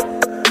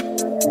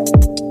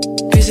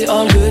 Puis c'est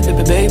all good,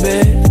 baby, baby.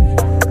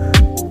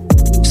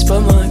 C'est pas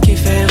moi qui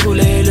fais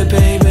rouler le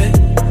baby.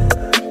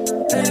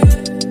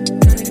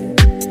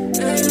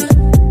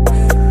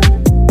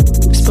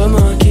 C'est pas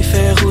moi qui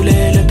fais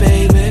rouler le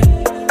baby.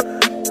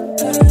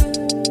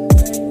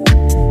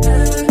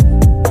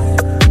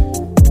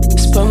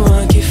 C'est pas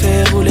moi qui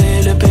fais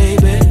rouler le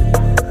baby.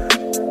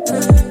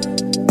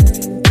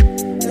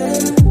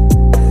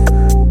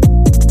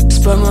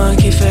 C'est pas moi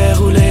qui fais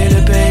rouler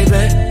le baby.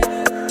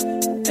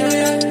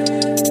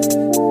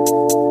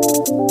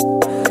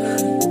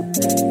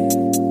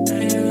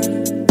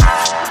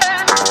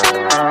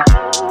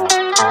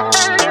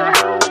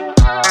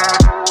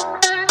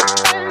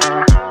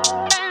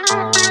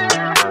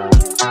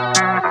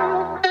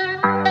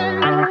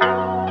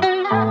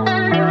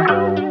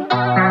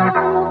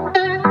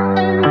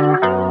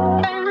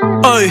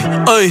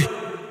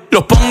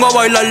 Los pongo a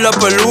bailar la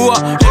pelúa.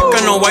 Y el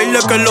que no baile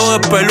que lo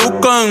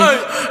despelucan.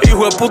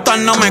 Hijo de puta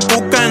no me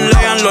cuquen.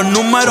 Lean los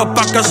números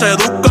pa' que se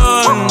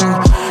eduquen.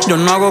 Yo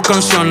no hago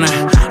canciones,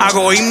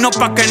 hago himnos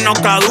pa' que no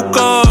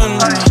caduquen.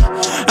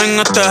 En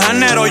este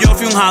género yo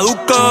fui un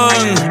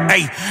Hadouken.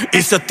 Ey,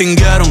 y se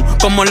extinguieron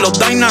como los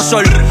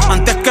dinosaurs.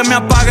 Antes que me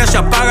apague se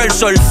apaga el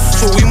sol.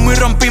 Subimos y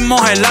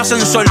rompimos el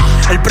ascensor.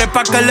 El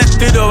prepa que les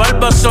tiro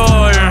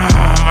Barbasol.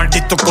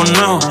 Maldito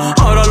conejo,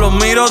 ahora los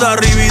miro de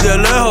arriba y de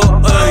lejos.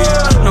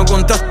 Ey, no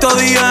contesto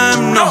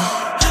DM, no.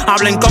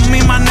 Hablen con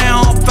mi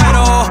manejo,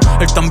 pero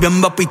él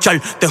también va a pichar.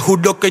 Te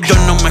juro que yo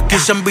no me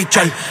quise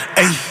embichar.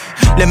 Ey,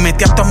 le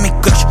metí hasta mis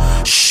crush.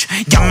 Shh,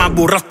 ya me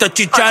aburraste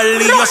chichar.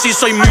 Y yo así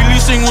soy Milly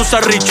sin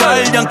usar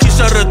Richard. Yankee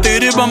se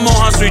retira y vamos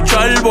a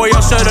switchar. Voy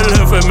a ser el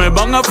jefe, me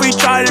van a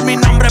fichar. Mi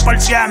nombre por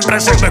siempre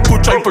se me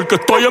escucha. Porque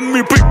estoy en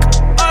mi pick.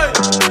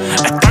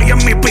 Estoy en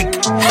mi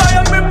pick.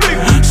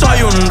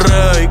 Soy un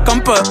rey,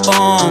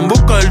 campeón,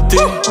 busca el ti.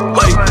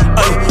 Ey,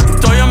 ey,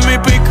 estoy en mi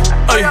pick.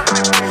 Ey,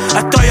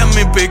 estoy en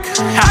mi pick.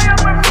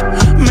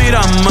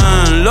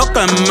 Mírame lo que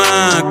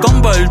me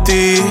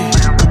convertí.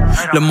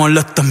 Le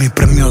molesta mi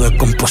premio de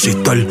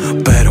compositor,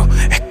 pero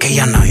es que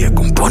ya nadie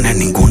compone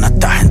ninguna.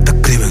 Esta gente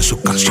escribe en sus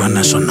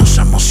canciones, eso no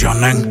se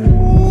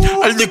emocionen.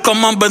 El disco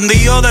más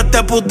vendido de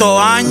este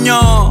puto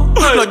año.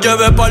 Lo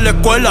llevé para la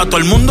escuela, todo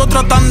el mundo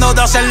tratando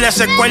de hacerle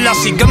secuela.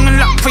 Siguen en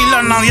la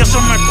fila, nadie se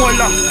me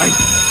cuela. Ay.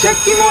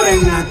 Chequi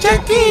morena,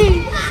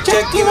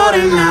 chequi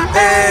morena,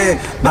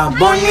 Bad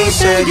Bunny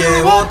se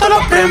llevó todos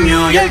los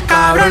premios y el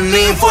cabrón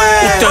ni fue.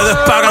 Ustedes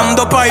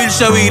pagando pa'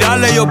 irse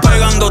virales, yo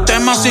pegando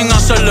temas sin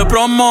hacerle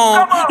promo.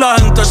 La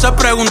gente se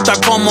pregunta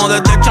cómo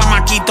desde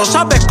chamaquito,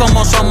 ¿sabes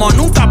cómo somos?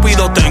 Nunca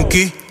pido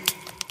tenki.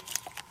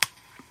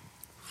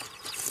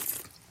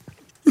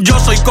 Yo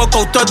soy Coco,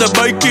 usted es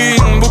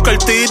Baking. Busca el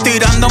T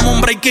tirándome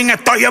un breaking.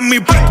 Estoy en mi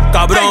pick,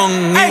 cabrón.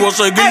 Y voy a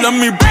seguir en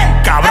mi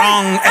pick,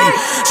 cabrón. Ey.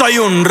 Soy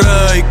un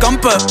rey,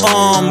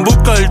 campeón.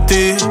 Busca el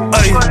T,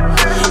 ey.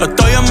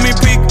 Estoy en mi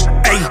pick,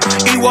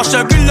 ey. Y voy a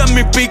seguir en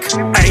mi pick,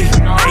 ey.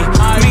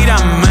 Ey.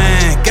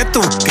 Mírame, que tú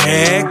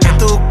qué,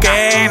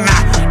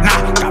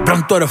 nah,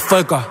 cabrón, tú eres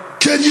feca.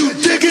 Can you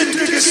dig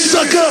it,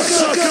 sucker?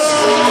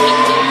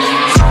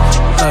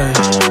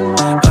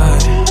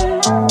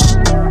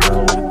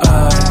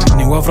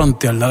 Voy a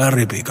frontear la de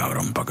Rippy,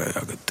 cabrón, pa' que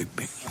vea que estoy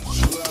bien.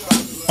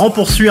 On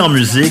poursuit en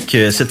musique,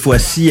 cette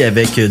fois-ci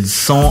avec du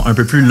son un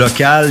peu plus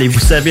local. Et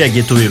vous savez, à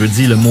Ghetto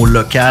Erudit, le mot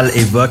local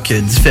évoque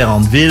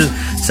différentes villes.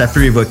 Ça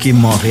peut évoquer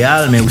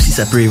Montréal, mais aussi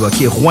ça peut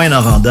évoquer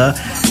Rouyn-Noranda.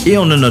 Et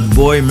on a notre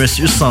boy,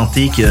 Monsieur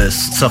Santé, qui a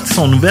sorti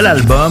son nouvel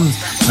album,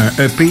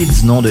 un EP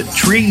du nom de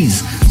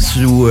Trees,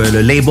 sous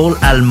le label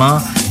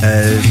allemand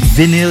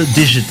Vinyl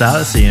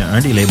Digital. C'est un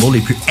des labels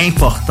les plus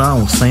importants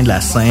au sein de la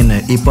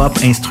scène hip-hop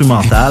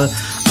instrumentale.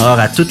 Alors,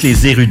 à toutes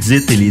les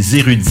érudites et les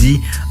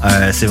érudits,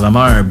 c'est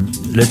vraiment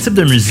le type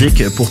de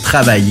musique pour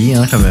travailler,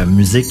 hein, comme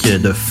musique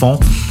de fond.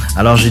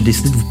 Alors j'ai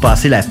décidé de vous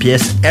passer la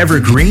pièce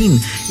Evergreen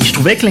et je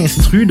trouvais que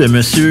l'instru de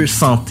Monsieur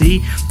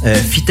Santé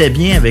fitait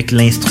bien avec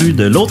l'instru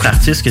de l'autre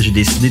artiste que j'ai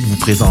décidé de vous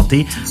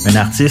présenter, un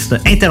artiste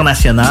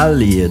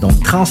international et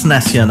donc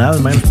transnational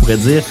même, je pourrais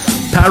dire,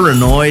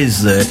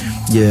 Paranoise.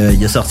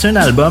 Il a sorti un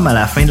album à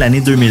la fin de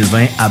l'année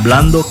 2020,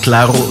 Hablando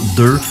Claro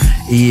 2,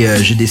 et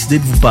j'ai décidé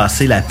de vous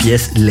passer la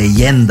pièce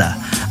Leyenda.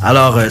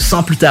 Alors,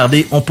 sans plus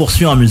tarder, on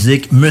poursuit en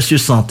musique Monsieur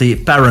Santé,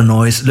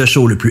 Paranoise, le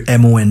show le plus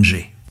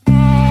MONG.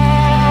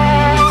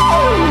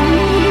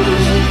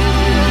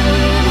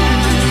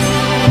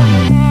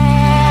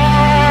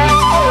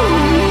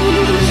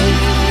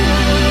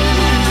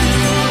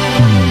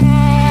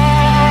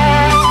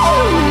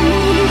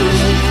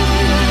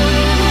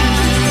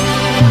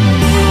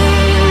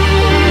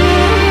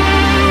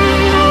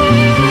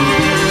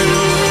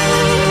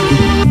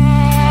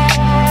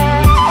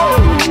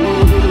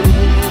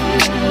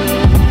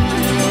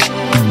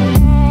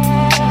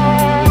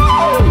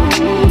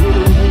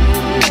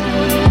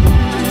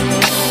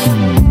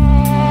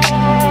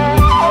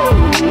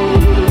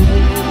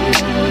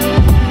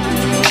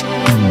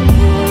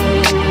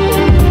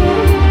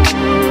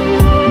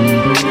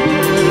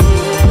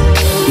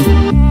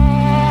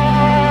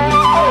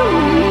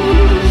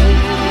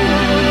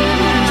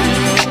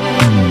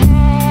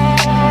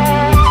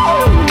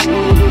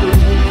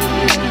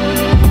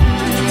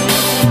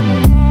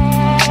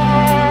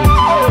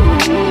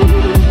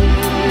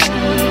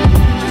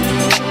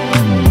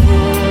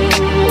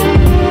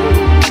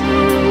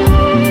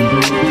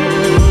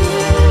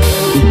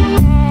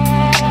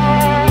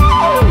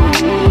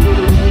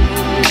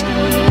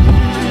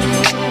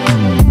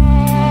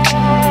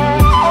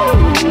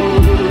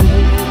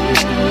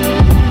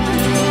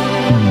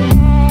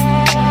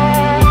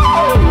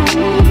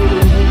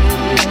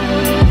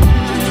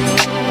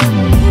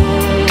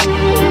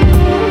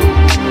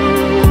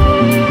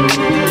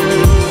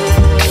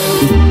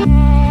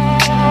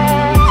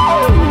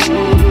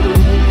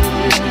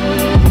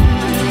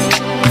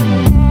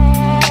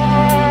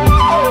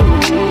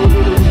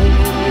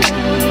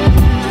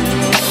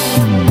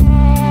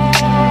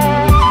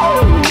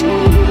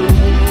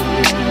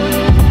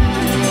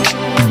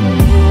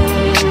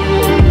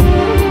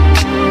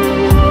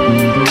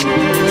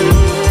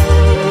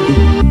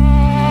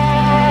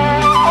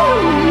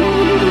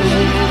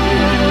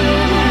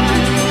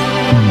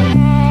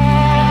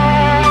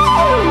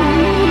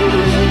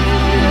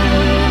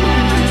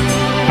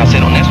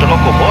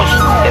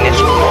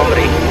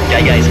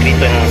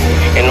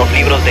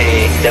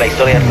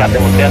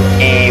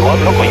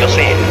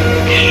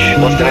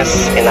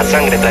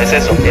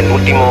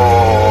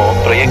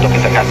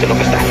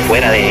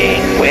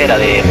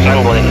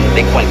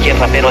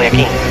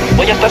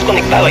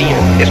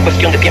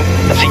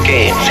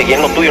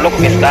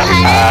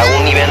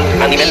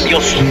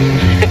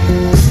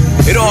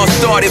 It all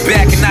started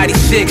back in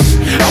 96.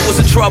 I was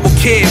a troubled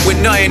kid with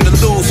nothing to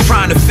lose,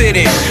 trying to fit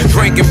in,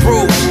 drinking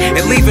brews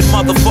and leaving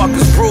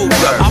motherfuckers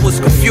bruised up. I was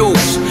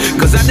confused,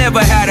 cause I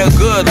never had a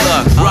good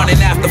luck, running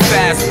after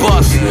fast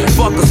bucks,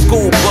 fuck a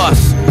school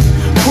bus.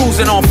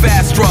 Cruising on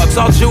fast drugs,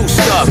 all juiced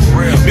up.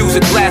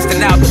 Music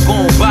blasting out the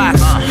boombox.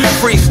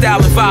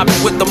 Freestyling,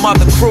 vibing with the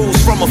mother crews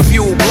from a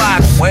few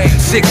blocks.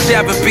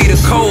 6'7" be the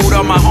code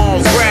on my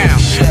home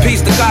ground.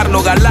 Peace to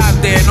Carlo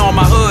Galante and all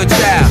my hood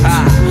child.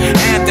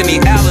 Anthony,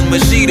 Allen,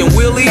 Majid, and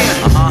Willie.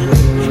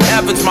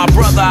 Evans, my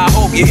brother, I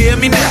hope you hear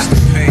me now.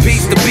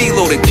 Peace to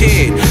B-Lo the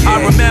kid. I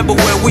remember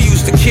when we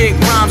used to kick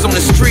rhymes on the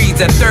streets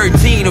at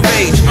 13 of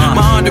age.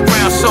 My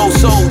underground soul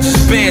soldiers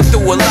been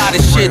through a lot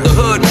of shit. The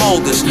hood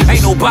mold us,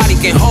 ain't nobody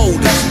can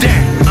hold us.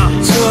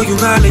 Damn. Soy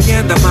una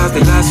leyenda más de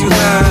la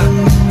ciudad.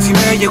 Si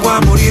me llego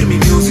a morir mi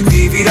music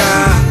vivirá.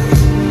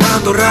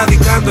 Ando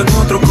radicando en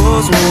otro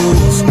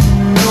cosmos.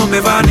 No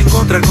me van a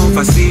encontrar con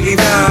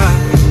facilidad.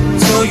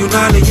 Soy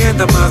una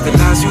leyenda más de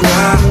la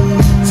ciudad.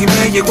 Si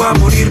me llego a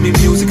morir mi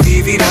music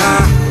vivirá.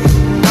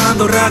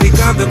 Ando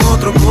radicando en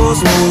otro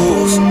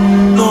cosmos.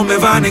 No me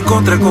van a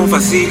encontrar con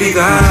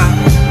facilidad.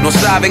 No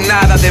saben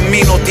nada de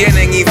mí, no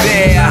tienen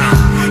idea.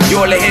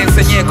 Yo les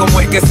enseñé cómo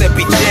es que se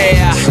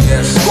pichea,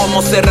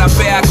 cómo se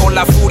rapea con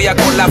la furia,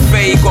 con la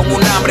fe y con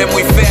un hambre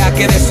muy fea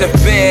que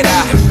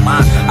desespera.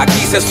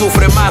 Aquí se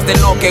sufre más de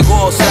lo que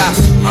gozas.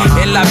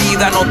 En la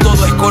vida no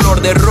todo es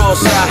color de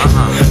rosa.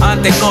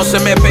 Antes no se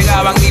me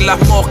pegaban ni las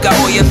moscas.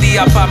 Hoy en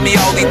día pa' mi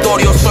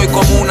auditorio soy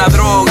como una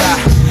droga.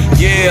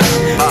 Yeah,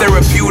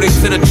 therapeutic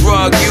to the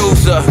drug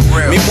user.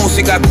 Mi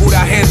música cura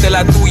gente,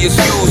 la tuya es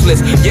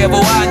useless.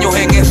 Llevo años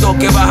en esto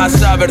que vas a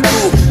saber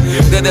tú.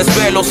 De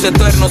desvelos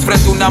eternos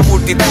frente a una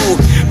multitud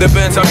de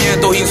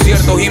pensamientos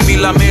inciertos y mis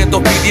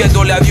lamentos,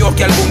 pidiéndole a Dios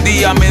que algún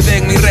día me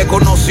den mi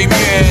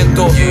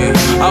reconocimiento.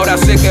 Ahora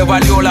sé que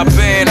valió la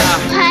pena.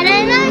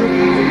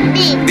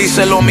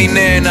 Díselo mi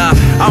nena,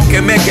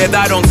 aunque me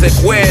quedaron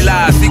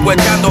secuelas. Sigo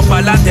echando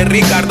pa'lante,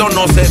 Ricardo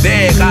no se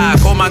deja.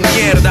 Coman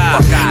mierda,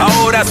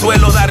 ahora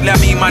suelo darle a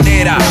mi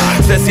manera.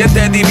 Se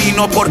siente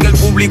divino porque el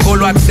público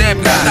lo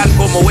acepta tal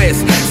como es,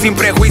 sin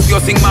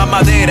prejuicios, sin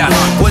mamadera.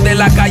 Pues de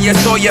la calle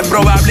soy, es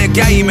probable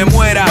que ahí me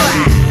muera.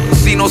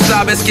 Si no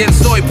sabes quién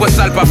soy, pues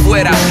sal pa'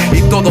 afuera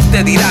y todos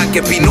te dirán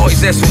que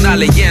Pinois es una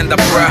leyenda,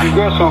 bruh. Les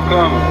gars sont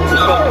comme, ils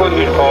sortent pas de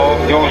nulle part,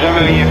 ils ont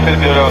jamais rien fait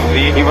de leur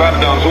vie, ils rappent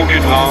dans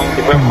aucune langue,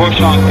 ils peuvent pas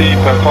chanter,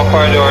 ils peuvent pas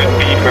faire de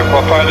R&B, ils peuvent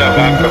pas faire de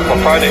rap, ils peuvent pas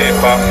faire de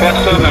hip-hop.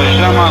 Personne n'a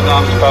jamais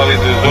entendu parler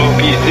d'eux autres,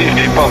 pis ils disent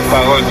les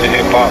porte-paroles du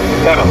hip-hop.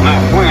 Tabarnak.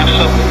 Moi, quand je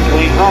suis sorti de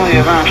prison, il y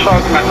avait un char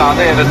qui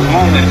m'attendait, il y avait du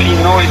monde, mais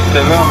Pinois,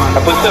 c'était là, man.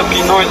 Après ça,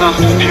 Pinois dans le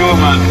studio,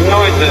 man.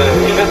 Pinois,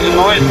 il fait du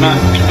noise, man.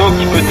 Pis d'autres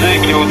qui peut dire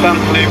qu'il y a autant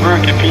de flavor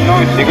que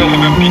Pinois. Les gars, c'est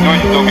même Pinois,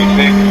 ils doivent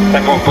mixer. Ça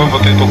compte pas,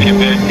 peut-être au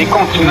Québec. Les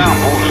continents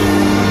bougent.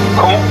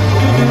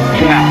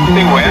 Continent.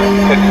 C'est ouais,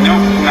 c'est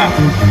continent.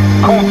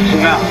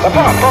 Continent. Ça n'a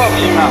pas rapport,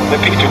 man.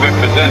 Depuis que tu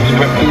représentes, tu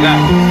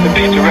représentes.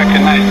 Depuis que tu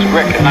recognize, tu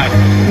recognize.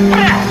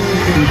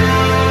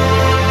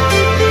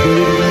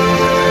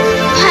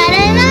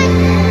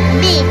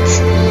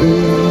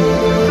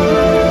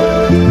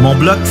 Mon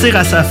bloc tire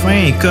à sa fin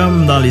et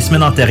comme dans les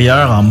semaines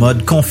antérieures en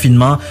mode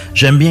confinement,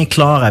 j'aime bien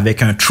clore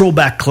avec un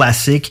throwback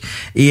classique.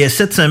 Et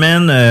cette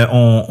semaine,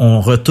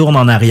 on retourne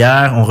en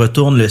arrière, on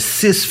retourne le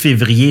 6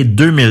 février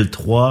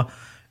 2003.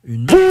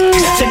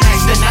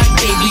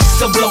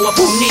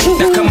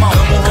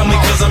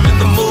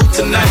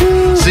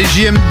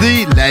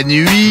 CJMD, la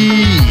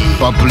nuit,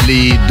 pop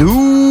les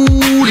doux,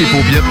 les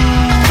paupiètes.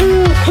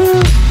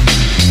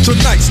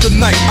 Tonight's the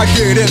night, I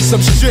get in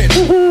some shit.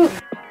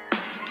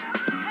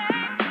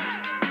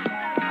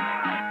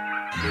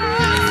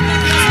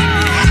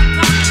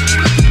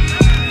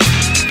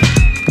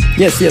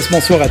 Yes,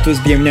 bonsoir à tous,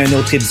 bienvenue à une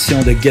autre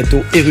édition de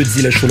Ghetto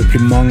Erudit, le show le plus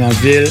mong en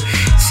ville.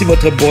 Ici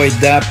votre boy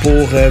Da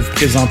pour vous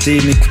présenter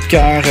mes coups de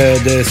cœur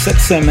de cette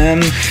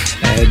semaine.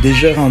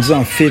 Déjà rendu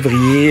en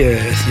février,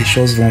 les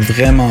choses vont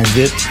vraiment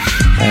vite.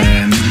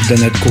 De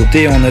notre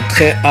côté, on a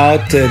très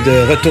hâte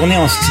de retourner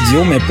en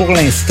studio, mais pour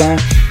l'instant,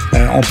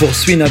 on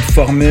poursuit notre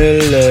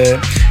formule.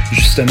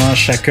 Justement,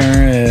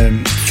 chacun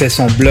fait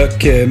son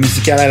bloc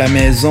musical à la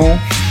maison.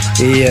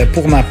 Et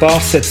pour ma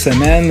part, cette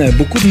semaine,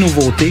 beaucoup de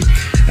nouveautés.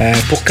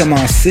 Pour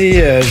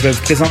commencer, je vais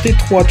vous présenter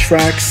 3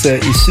 tracks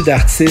issus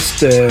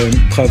d'artistes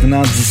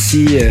provenant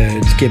d'ici,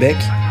 du Québec.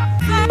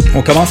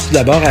 On commence tout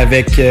d'abord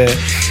avec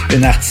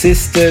une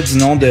artiste du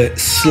nom de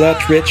Slut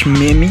Rich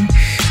Mimi.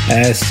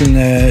 C'est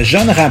une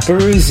jeune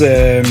rappeuse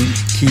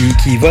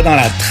qui va dans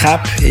la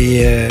trap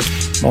et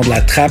de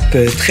la trap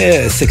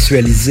très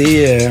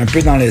sexualisée, un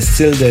peu dans le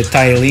style de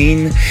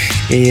Tylene.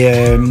 Et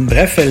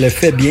bref, elle le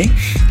fait bien.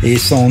 Et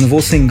son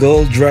nouveau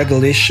single,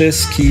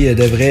 Druglicious, qui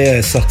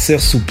devrait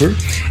sortir sous peu.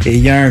 Et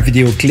il y a un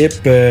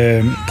vidéoclip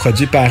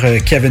produit par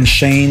Kevin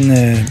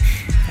Shane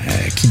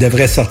qui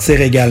devrait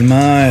sortir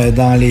également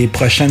dans les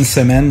prochaines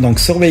semaines. Donc,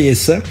 surveillez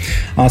ça.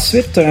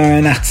 Ensuite,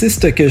 un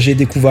artiste que j'ai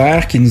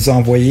découvert qui nous a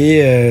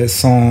envoyé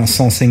son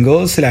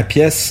single, c'est la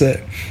pièce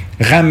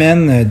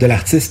Ramen de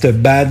l'artiste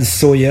Bad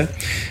Soya,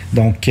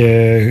 donc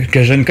que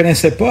je ne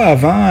connaissais pas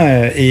avant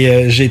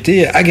et j'ai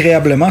été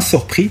agréablement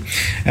surpris.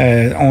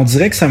 On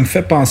dirait que ça me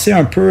fait penser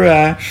un peu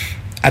à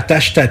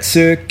Attache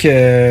Tatuk,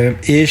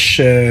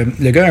 Ish,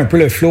 le gars a un peu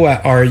le flow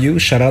à Are You,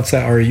 shout out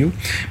à Are You.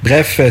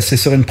 Bref, c'est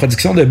sur une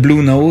production de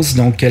Blue Nose,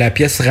 donc la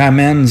pièce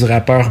Ramen du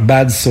rappeur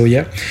Bad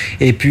Soya.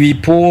 Et puis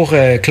pour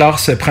clore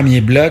ce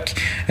premier bloc,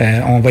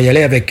 on va y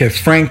aller avec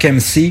Frank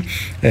MC,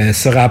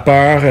 ce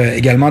rappeur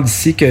également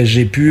d'ici que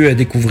j'ai pu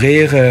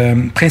découvrir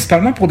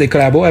principalement pour des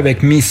collabos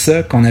avec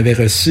Misa qu'on avait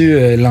reçu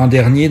l'an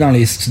dernier dans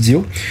les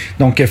studios.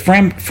 Donc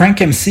Frank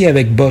MC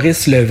avec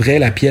Boris Levray,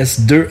 la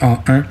pièce 2 en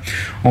 1.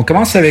 On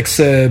commence avec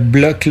ce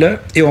bloc-là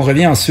et on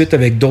revient ensuite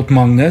avec d'autres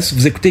Magnus.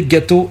 Vous écoutez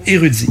Ghetto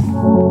Erudit.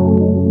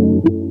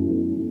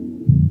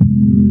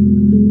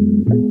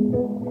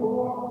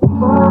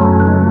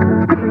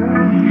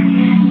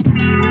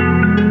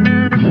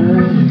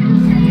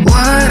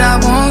 What I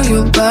want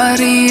your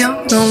body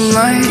up, don't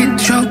like it,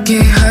 drunk,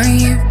 get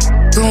high,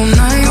 go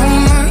night,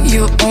 on my,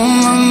 you on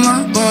my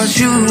mind, want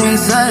you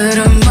inside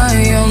of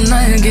my own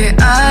night,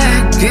 get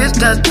I get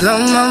that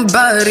on my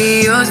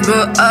body, yours,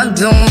 but I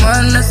don't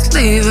wanna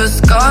leave a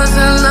scars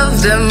and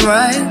love them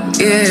right,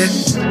 yeah,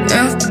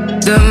 and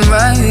them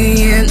right,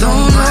 yeah, no,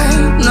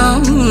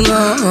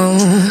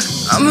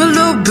 I'm a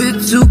little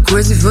bit too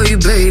crazy for you,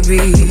 baby,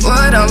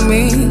 what I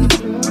mean,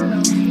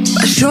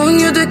 by showing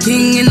you the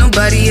king and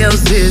nobody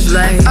else is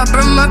like, I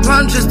burn my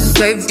crown just to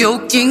save your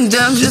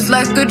kingdom, just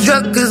like a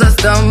drug cause I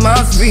stole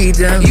my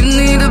freedom, you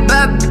need a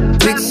bad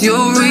fix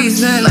your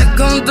reason, like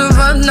on the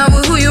run now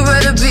with who you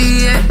rather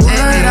be, yeah,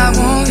 what I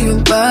want your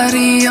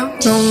body up,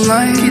 don't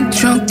like it,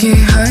 drunk, get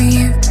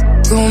high,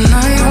 go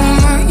night on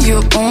my, you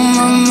on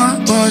my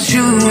mind, want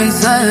you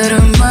inside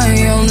of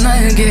my own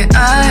night, get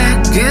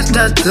I get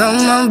that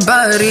on my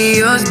body,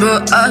 yours,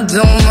 but I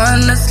don't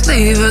wanna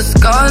leave a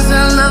scars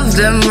and love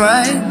them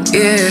right,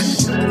 yeah,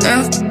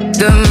 and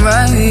them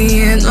right,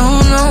 yeah,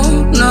 no,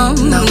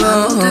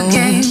 the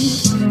game.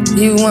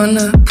 You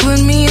wanna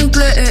put me in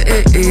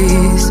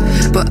place,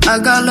 but I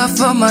got love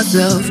for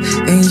myself,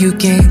 and you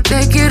can't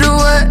take it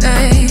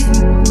away.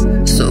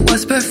 So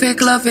what's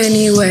perfect love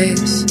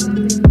anyways?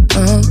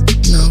 Oh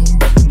no,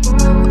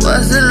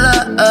 was it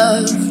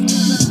love?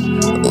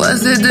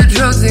 Was it the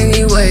drugs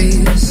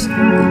anyways?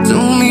 do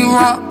me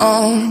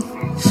wrong.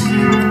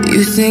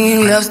 You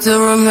think love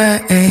still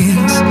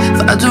remains.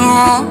 If I do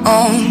wrong,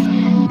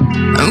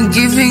 I'm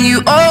giving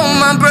you all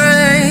my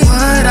brain.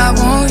 What I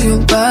want your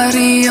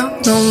body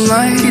up, no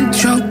mind. Get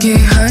drunk, get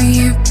high,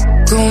 you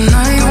go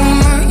night. Oh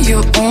my,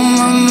 you're on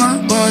my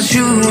mind. Want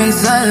you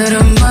inside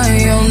of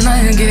my all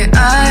night. Get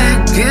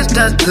high, get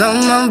that on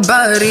my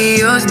body,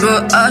 yours,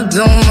 but I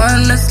don't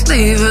mind. Let's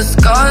leave the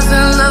scars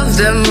and love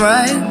them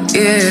right,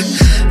 yeah,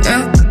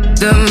 yeah.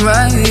 Them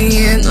right,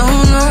 yeah, no,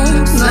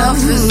 self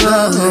is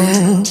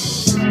love.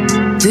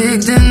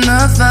 Digged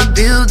enough, I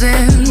build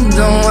it,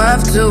 don't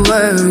have to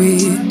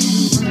worry.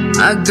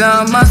 I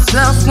got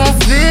myself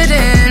won't fit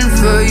in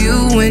for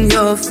you and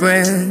your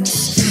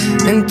friends.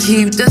 And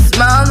keep the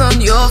smile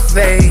on your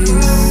face,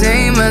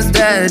 same as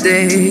that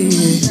day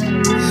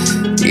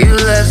you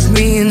left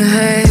me in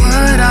hate.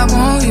 But I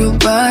want your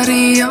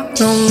body up,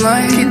 don't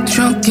like it,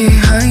 drunk, get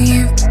high,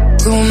 you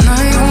go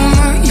night. Oh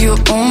my, you're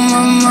on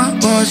my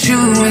mind. Want you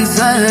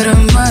inside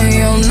of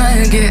my all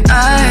night. Get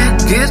high,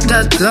 get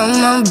that on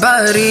my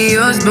body,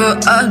 yours,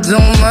 but I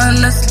don't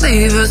mind. Let's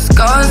leave the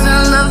scars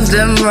and love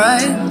them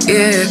right,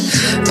 yeah,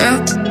 yeah,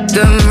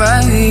 them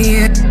right,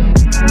 yeah.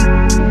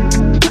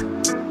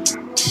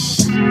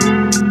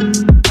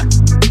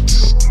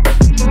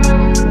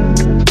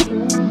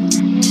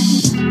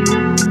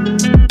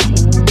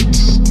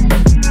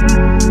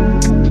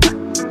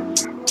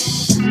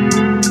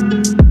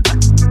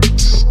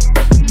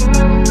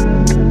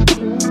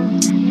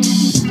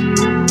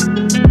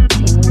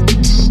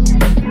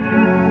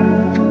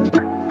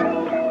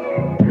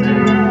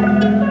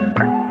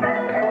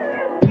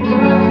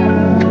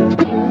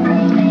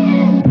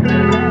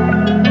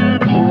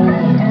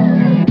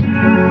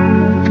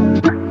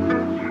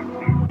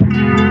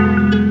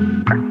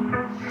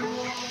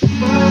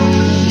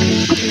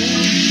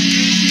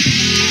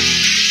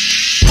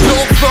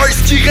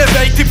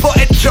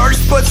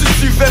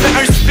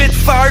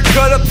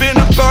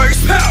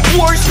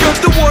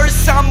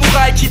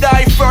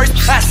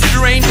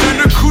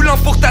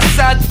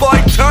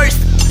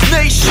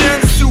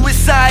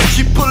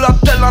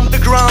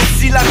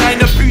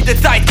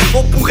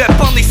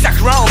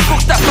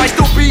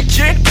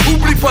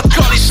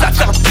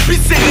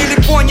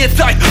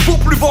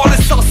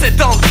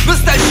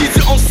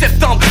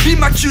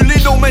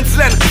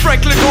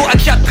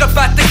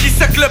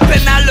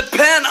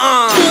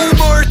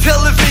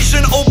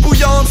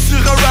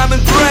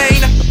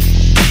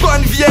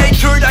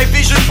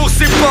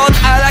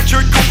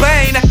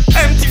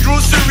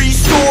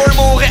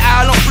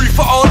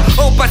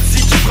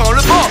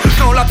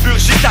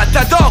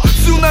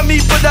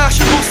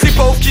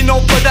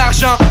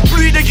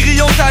 Pluie de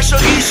grillons-taches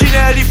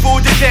originelles, il faut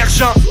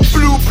détergent.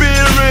 Blue pill,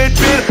 red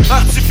pill,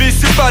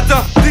 artifice et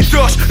patin. Des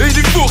torches et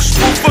des fourches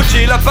pour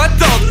fucker la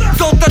patente.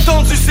 Tant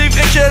attendu, c'est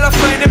vrai que la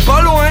fin n'est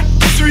pas loin.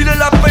 Suis le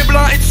lapin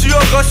blanc et tu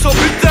auras son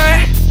butin.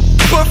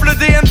 Puff le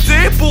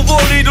DMT pour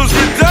voler nos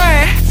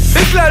bulletins.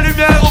 Et que la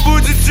lumière au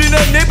bout du tunnel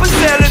n'est pas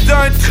celle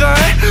d'un train.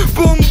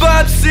 Boom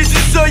bap, c'est du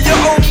soya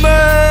au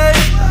mail.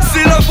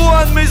 C'est la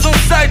voix de mes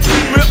ancêtres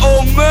qui me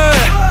home.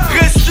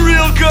 Reste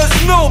real cause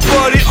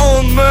nobody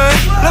on me.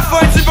 La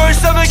fin du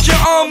verse avec un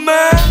en main.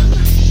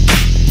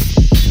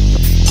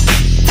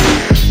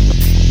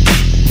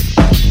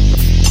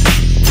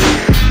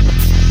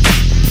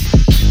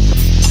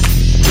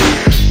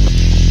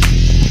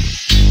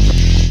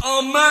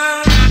 Oh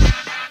man.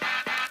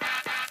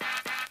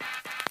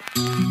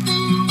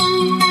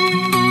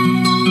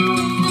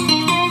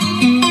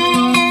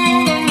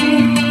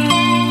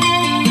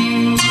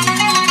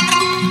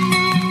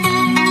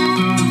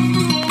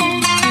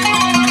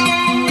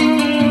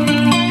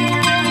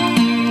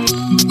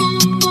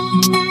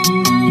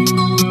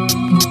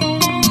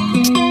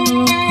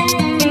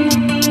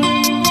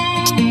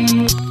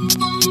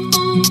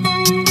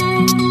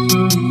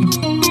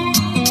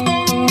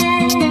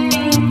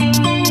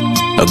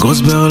 La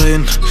grosse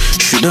berline,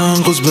 j'suis dans la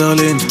grosse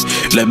berline.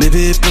 La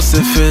bébé pour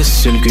ses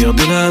fesses, y'a le cuir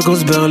de la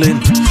grosse berline.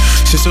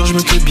 Ce soir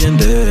j'm'occupe bien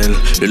d'elle,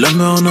 le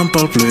lendemain on n'en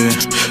parle plus.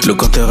 Le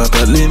compteur a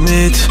pas de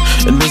limite,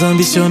 et mes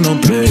ambitions non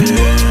plus.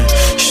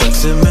 Chaque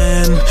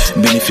semaine,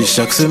 bénéfice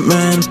chaque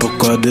semaine.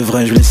 Pourquoi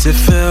devrais-je laisser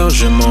faire?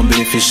 Je m'en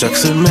bénéficie chaque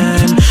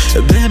semaine.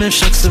 Bénéfice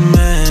chaque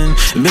semaine,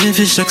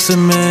 bénéfice chaque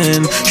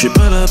semaine. J'suis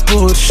pas là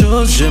pour autre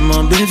chose, je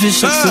m'en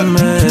bénéficie chaque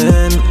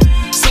semaine.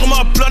 Sur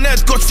ma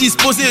planète, coccyx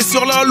posé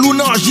sur la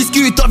luna,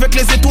 j'discute avec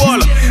les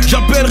étoiles.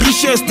 J'appelle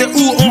richesse, t'es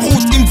où en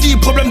route? Il me dit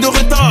problème de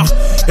retard.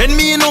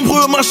 Ennemis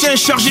nombreux, machin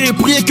chargé,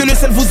 priez que le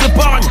sel vous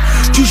épargne.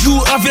 Tu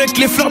joues avec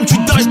les flammes, tu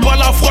tailles pas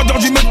la froideur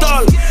du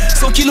métal.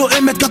 100 kilos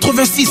et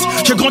 1m86,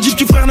 j'ai grandi,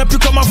 petit frère n'est plus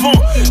comme avant.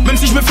 Même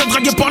si je me fais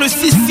draguer par le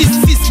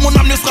 666, mon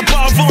âme ne sera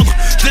pas à vendre.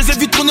 Je les ai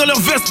vus tourner leur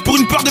veste pour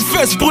une paire de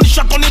fesses, pour une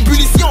chatte en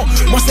ébullition.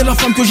 Moi c'est la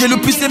femme que j'ai le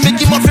plus aimée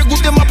qui m'a fait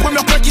goûter ma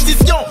première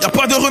perquisition. Y'a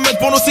pas de remède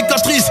pour nos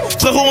cicatrices,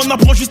 frérot on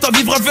apprend juste à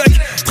vivre avec.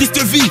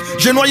 Triste vie,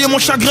 J'ai noyé mon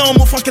chagrin en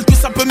m'offrant quelques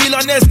sapes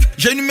milanesques.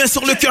 J'ai une main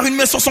sur le cœur, une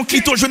main sur son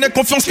clito. Je n'ai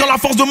confiance qu'en la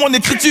force de mon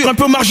écriture. Un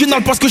peu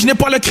marginal parce que je n'ai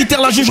pas les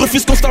critères. La juge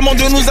refuse constamment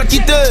de nous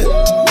acquitter.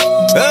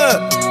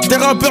 Tes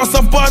rappeurs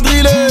savent pas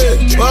driller.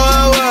 Ouais.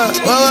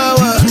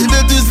 Ils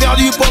veulent tous faire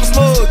du pop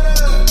smoke.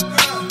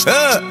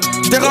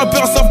 Tes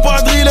rappeurs savent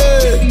pas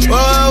driller. Ouais.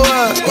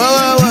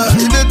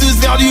 Ils veulent tous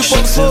faire du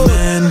pop smoke.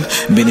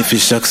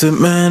 Bénéfice chaque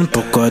semaine,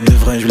 pourquoi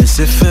devrais-je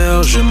laisser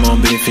faire? Je m'en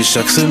bénéficie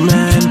chaque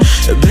semaine.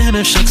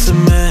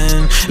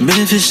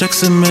 Bénéfice chaque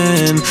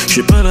semaine. Je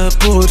suis pas là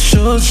pour autre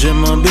chose, je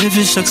m'en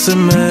bénéficie chaque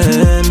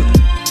semaine.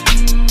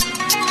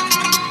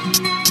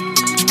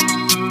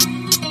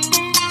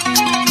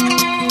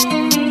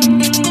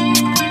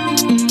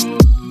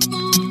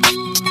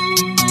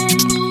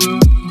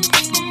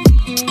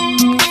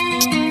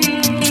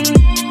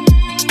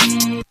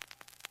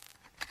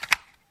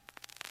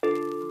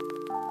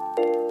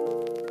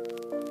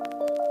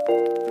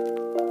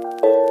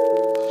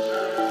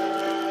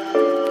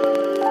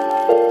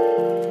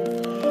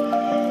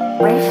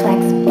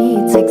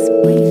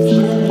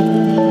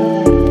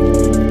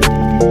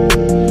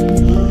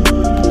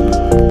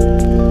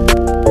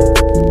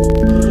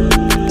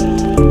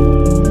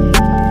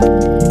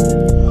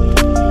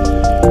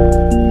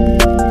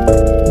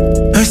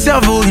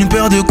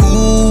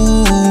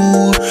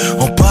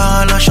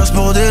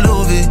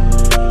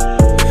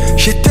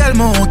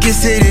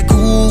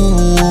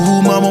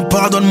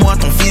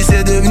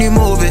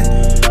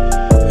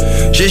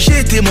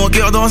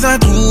 Dans un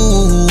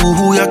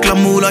trou, y'a que la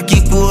moula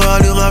qui pourra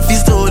le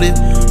rafistoler.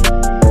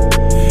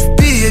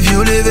 Billets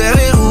violets, verts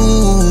et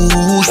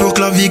rouges, pour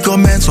que la vie qu'on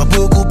mène soit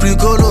beaucoup plus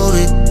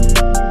colorée.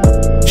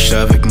 Je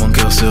savais que mon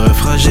cœur serait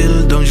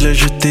fragile, donc je l'ai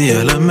jeté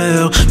à la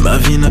mer. Ma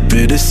vie n'a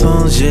plus de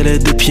sens, j'ai les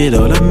deux pieds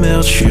dans la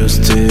merde. Je suis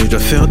hostile, je dois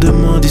faire de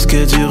mon disque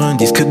dur un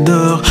disque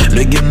d'or.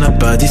 Le game n'a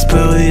pas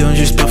disparu, on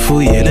juste pas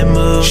fouillé les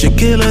morts. Je sais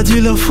qu'elle a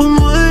dû leur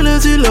foutre moi, elle a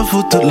dû leur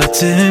foutre toute la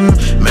team.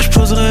 Mais je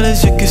poserai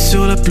les yeux que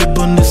sur la plus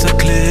bonne de sa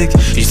clique.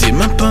 Je dis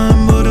même pas un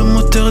mot, de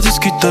moteur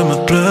discute à ma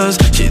place.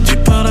 J'ai dû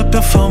par la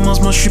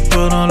performance, moi je suis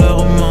pas dans la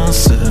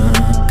romance.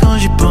 Quand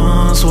j'y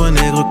pense, ouais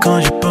nègre,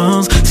 quand j'y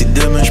pense. Si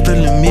demain je pète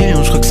le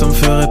million, je crois que ça me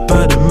ferait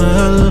pas de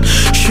mal.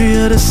 Je suis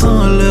à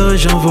 200 à l'heure et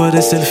j'envoie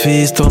des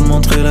selfies histoire de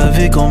montrer la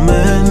vie qu'on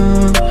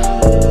mène.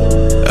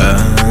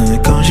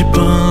 Quand j'y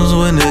pense,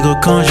 ouais nègre,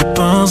 quand j'y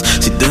pense.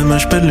 Si demain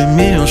je pète le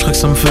million, je crois que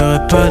ça me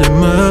ferait pas de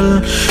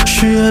mal. Je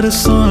suis à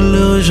 200 à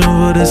l'heure et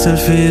j'envoie des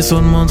selfies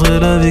histoire de montrer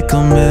la vie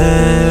qu'on mène.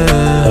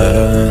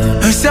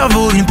 Un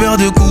cerveau, une paire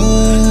de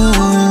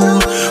coups.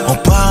 On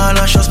part à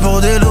la chasse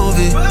pour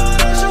délover.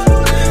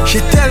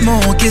 J'ai tellement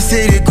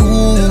encaissé les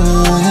coups.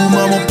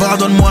 Maman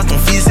pardonne-moi, ton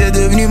fils est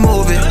devenu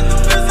mauvais.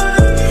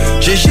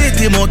 J'ai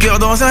jeté mon cœur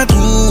dans un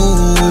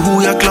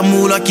trou. Y'a que la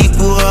moula qui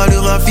pourra le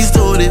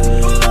rafistoler.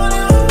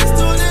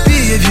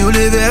 Billets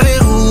violets, verts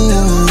et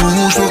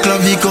rouges, pour que la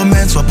vie qu'on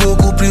mène soit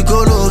beaucoup plus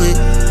colorée.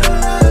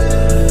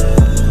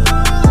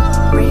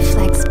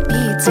 Reflex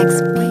Beats.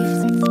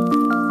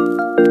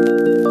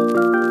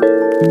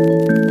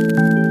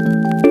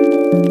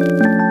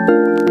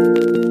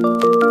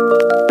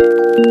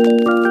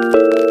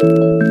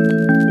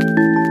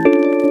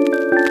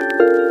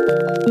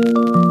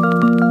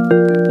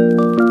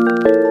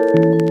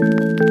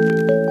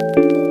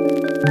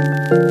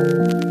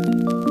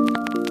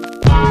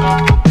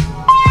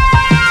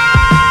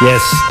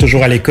 Yes,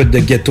 toujours à l'écoute de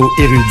Ghetto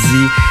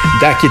Erudit.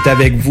 Dak est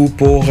avec vous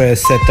pour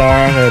cette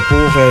heure,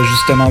 pour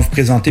justement vous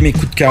présenter mes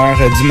coups de cœur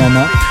du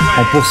moment.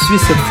 On poursuit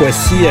cette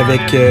fois-ci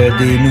avec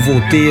des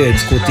nouveautés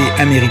du côté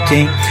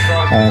américain.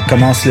 On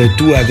commence le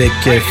tout avec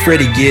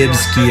Freddie Gibbs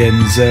qui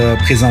nous a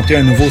présenté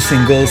un nouveau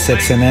single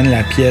cette semaine,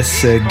 la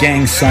pièce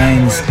Gang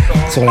Signs,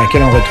 sur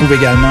laquelle on retrouve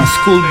également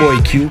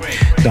Schoolboy Q.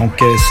 Donc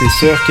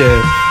c'est sûr que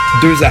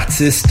deux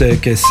artistes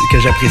que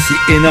j'apprécie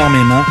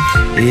énormément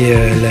et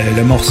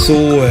le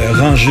morceau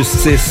rend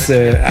justice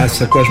à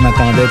ce quoi je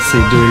m'attendais de ces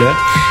deux-là.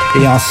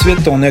 Et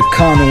ensuite, on a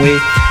Conway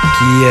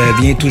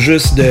qui vient tout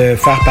juste de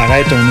faire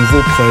paraître un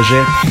nouveau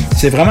projet.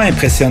 C'est vraiment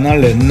impressionnant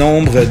le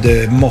nombre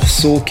de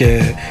morceaux que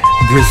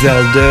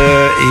Griselda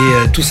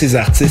et tous ces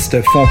artistes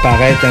font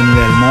paraître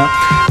annuellement.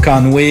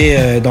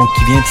 Conway, donc,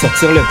 qui vient de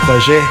sortir le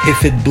projet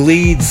If It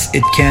Bleeds,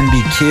 It Can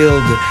Be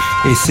Killed.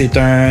 Et c'est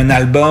un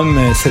album,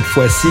 cette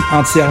fois-ci,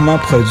 entièrement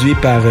produit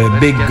par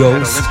Big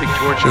Ghost.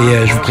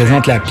 Et je vous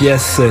présente la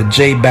pièce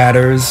J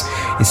Batters.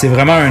 Et c'est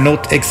vraiment un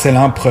autre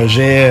excellent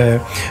projet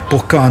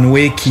pour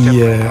Conway qui,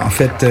 en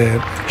fait,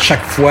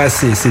 chaque fois,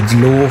 c'est du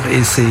lourd.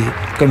 Et c'est,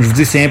 comme je vous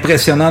dis, c'est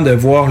impressionnant de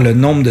voir le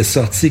nombre de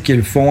sorties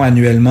qu'ils font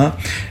annuellement,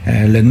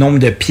 le nombre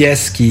de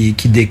pièces qui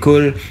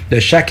découlent de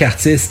chaque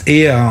artiste.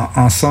 Et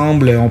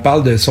ensemble, on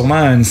parle de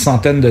sûrement une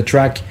centaine de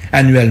tracks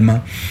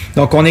annuellement.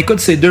 Donc, on écoute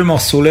ces deux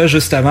morceaux-là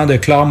juste avant de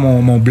clore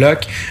mon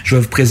bloc. Je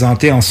vais vous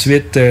présenter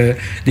ensuite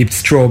des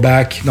petits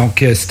throwbacks.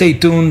 Donc, stay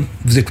tuned.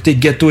 Vous écoutez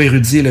Ghetto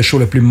Erudit, le show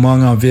le plus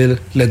mong en ville.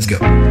 Let's go.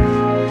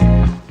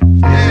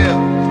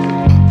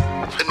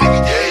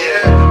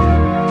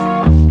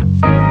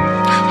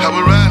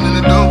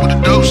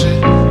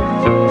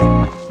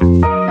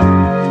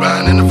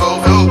 Riding in the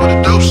Volvo with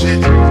the dope shit.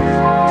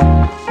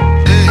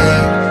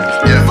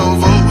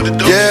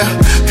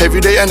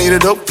 Every day I need a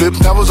dope flip.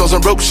 I was on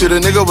some broke shit, a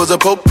nigga was a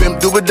pope pimp,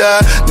 do or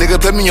die.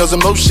 Nigga put me on some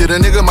more shit, a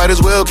nigga might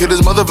as well kill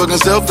his motherfucking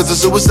self, it's a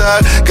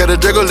suicide. Got a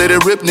Draco, let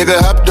it rip, nigga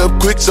hopped up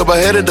quick, so I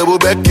had to double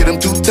back, hit him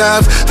 2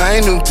 times.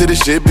 I ain't new to this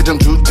shit, bitch, I'm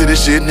true to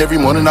this shit. And every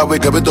morning I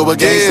wake up and throw a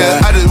gang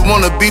sign. I just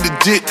wanna be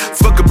legit,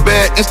 fuck a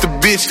bad insta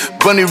bitch.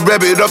 Bunny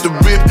rabbit off the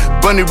rip,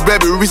 bunny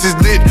rabbit wrist is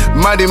lit.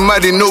 Mighty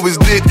know it's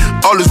lit,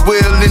 all is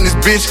well in this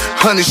bitch.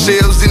 100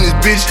 shells in this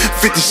bitch,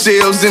 50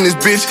 shells in this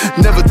bitch.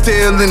 Never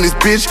tell in this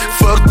bitch,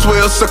 fuck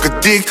 12, suck a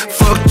dick.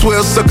 Fuck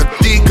 12, suck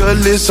a dick.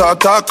 Let's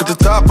hard talk with the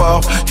top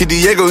off. Hit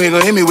Diego, he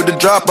gon' hit me with the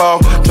drop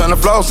off. Tryna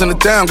floss in the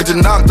town, get you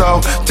knocked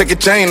off. Take your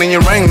chain and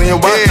your ring and your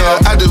watch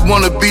off. I just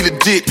wanna be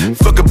legit,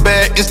 fuck a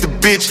bad insta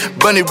bitch.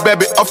 Bunny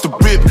rabbit off the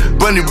rip,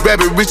 bunny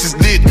rabbit wrist is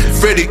lit.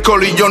 Freddie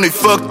Corleone,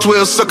 fuck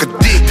 12, suck a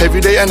dick. Every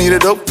day I need a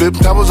dope flip.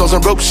 I was on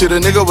some broke shit, a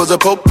nigga was a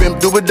pope pimp,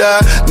 do or die.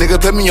 Nigga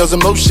put me on some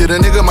more shit, a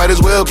nigga might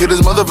as well kill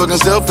his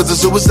motherfucking self, it's a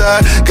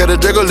suicide. Got a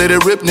Draco, let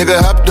it rip,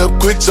 nigga hopped up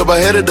quick, so I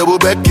had to double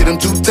back, hit him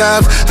 2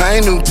 times. I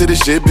ain't new to this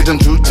shit, bitch, I'm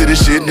true to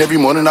this shit. And every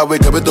morning I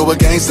wake up and throw a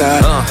gang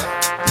sign.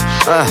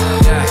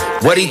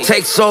 What he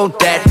takes so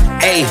that,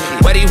 ayy,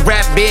 what he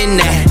rap in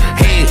that,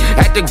 hey,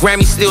 at the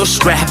Grammy still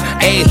strapped,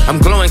 ayy, I'm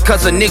glowing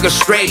cause a nigga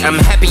straight, I'm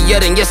happier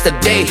than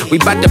yesterday, we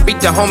bout to beat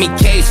the homie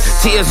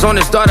case, tears on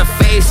his daughter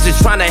face,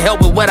 just trying to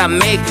help with what I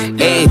make,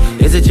 ayy,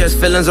 is it just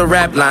feelings or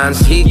rap lines,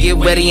 he get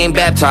wet, he ain't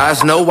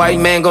baptized, no white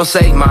man gon'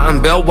 save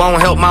mine, belt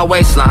won't help my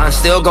waistline,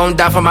 still gon'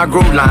 die for my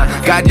groove line,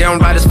 goddamn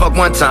right as fuck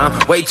one time,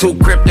 way too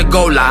crip to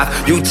go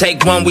live, you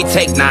take 1, we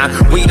take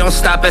 9, we don't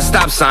stop at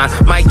stop sign,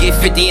 might get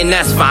 50 and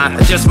that's fine,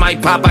 I just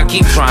might pop, I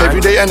keep trying.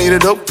 Every day I need a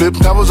dope flip.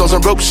 I was on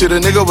some broke shit, a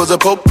nigga was a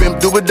pope pimp,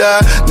 do or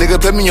die.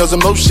 Nigga put me on some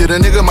more shit, a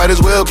nigga might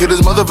as well kill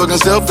his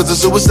motherfucking self, it's a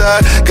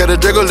suicide. Got a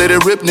Draco, let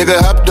it rip, nigga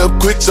hopped up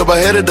quick, so I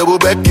had to double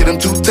back, hit him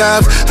 2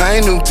 times. I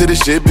ain't new to this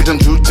shit, bitch, I'm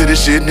true to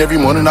this shit. And every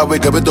morning I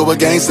wake up and throw a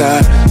gang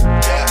sign.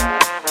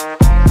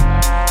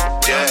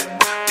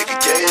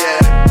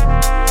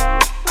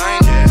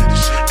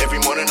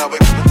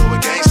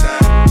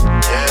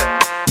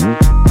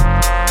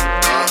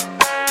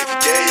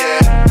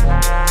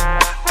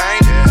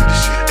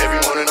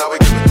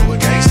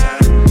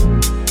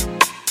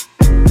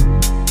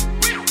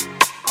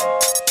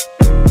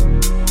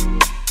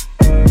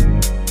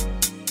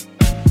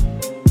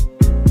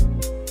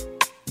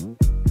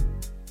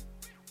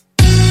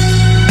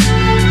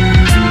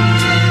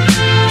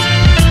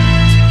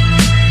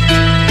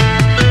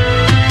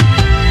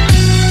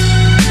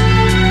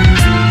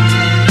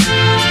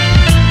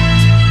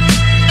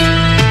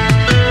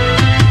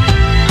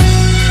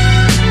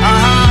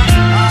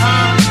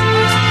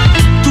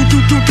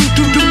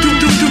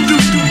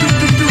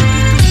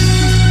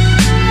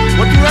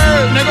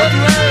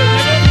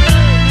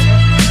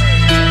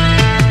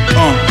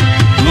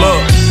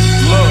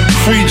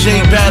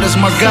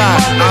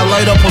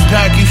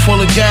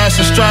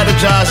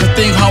 Strategize and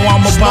think how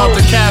I'm about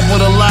to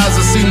capitalize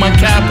and see my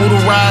capital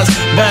rise.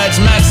 Bags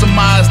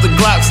maximize, the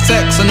Glock's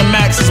text and the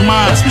Max is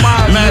mine.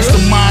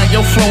 Mastermind,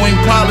 your flow ain't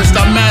polished,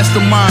 I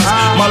mastermind.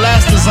 My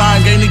last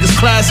design gave niggas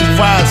classic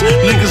vibes.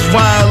 Niggas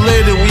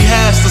violated, we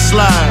has to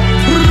slide.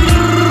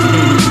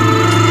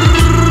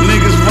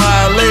 Niggas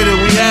violated,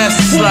 we has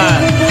to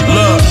slide.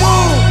 Look,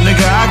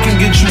 nigga, I can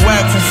get you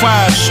whacked for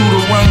 5. Shoot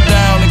a run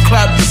down and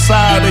clap the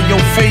side of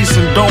your face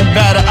and don't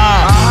bat an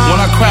eye. When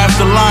I craft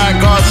the line,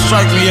 God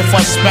strike me if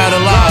I spat a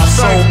lie.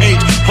 So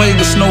H, play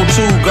the snow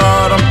too,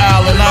 God, I'm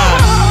Allen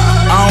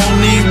I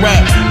don't need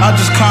rap, I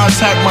just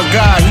contact my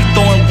guy. He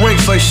throwing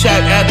bricks like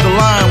Shaq at the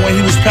line when he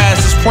was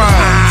past his prime.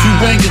 Few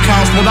bank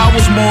accounts, but I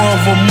was more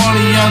of a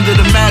money under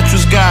the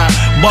mattress guy.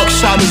 Buck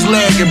shot his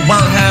leg and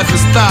burnt half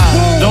his thigh.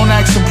 Don't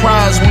act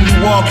surprised when you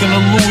walk in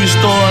a Louis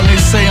store and they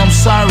say I'm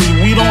sorry,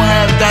 we don't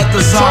have that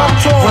design.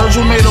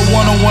 Virgil made a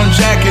one-on-one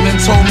jacket and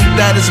told me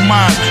that is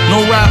mine.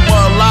 No rapper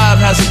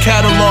alive has a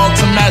catalog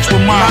to match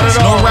with mine.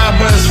 No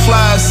rapper is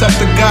fly except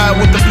the guy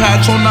with the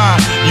patch on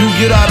 9. You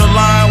get out of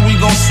line, we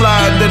gon'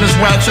 slide, then it's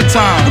ratchet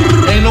time.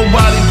 Ain't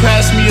nobody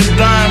pass me a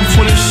dime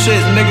for this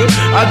shit, nigga.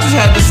 I just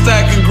had to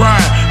stack and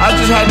grind. I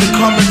just had to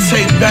come and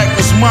take back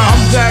what's mine.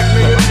 I'm back,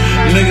 nigga.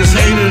 Niggas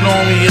hated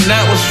on me and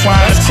that was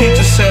fine.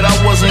 Teacher said I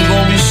wasn't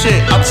gonna be shit.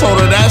 I told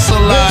her that's a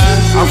lie.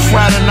 I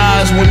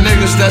fraternize with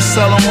niggas that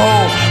sell them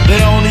whole.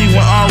 They don't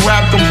even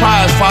unwrap them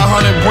pies.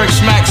 500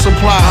 bricks max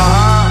supply.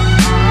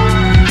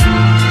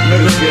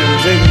 Niggas getting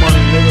big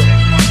money, nigga.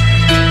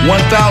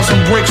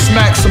 1,000 brick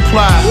smack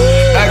supply.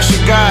 Ask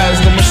your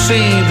guys, the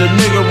machine, the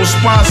nigga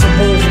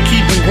responsible for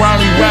keeping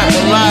grimy rap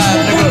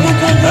alive, nigga.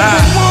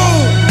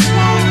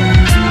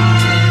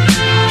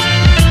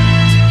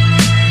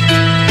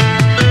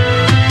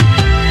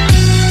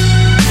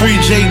 Free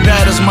J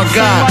Bad is my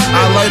guy.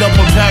 I light up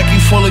a packy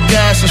full of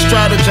gas and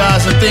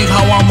strategize and think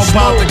how I'm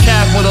about to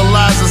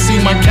capitalize and see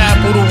my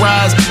capital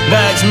rise.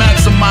 Bags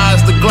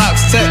maximize, the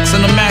Glock's text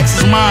and the Max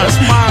is mine.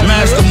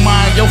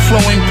 Mastermind, your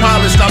flow ain't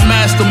polished, I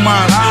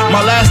mastermind.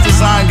 My last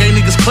design gave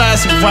niggas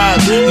classic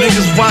vibes.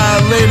 Niggas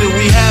violated,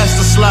 we has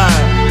to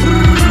slide.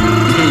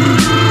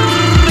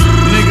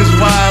 Niggas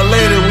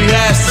violated, we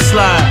has to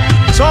slide.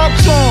 Talk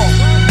song.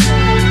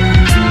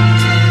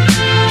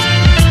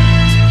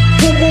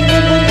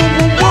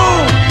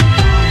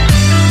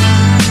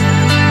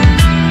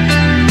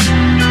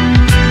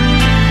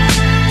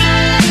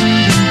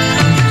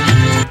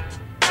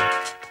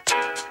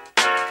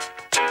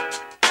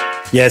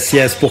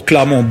 Yes, pour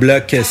clore mon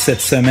bloc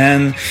cette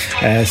semaine,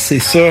 c'est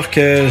sûr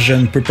que je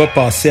ne peux pas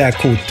passer à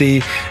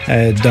côté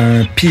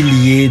d'un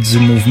pilier du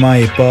mouvement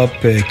hip-hop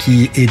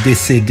qui est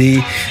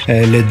décédé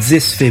le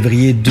 10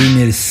 février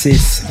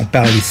 2006. On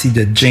parle ici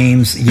de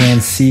James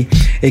Yancey,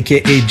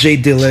 a.k.a. J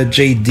Dilla,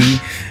 JD.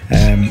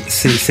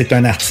 C'est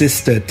un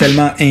artiste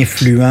tellement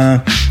influent,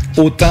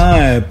 autant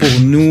pour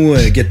nous,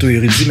 Ghetto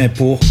Erudit, mais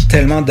pour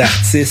tellement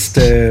d'artistes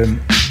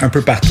un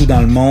peu partout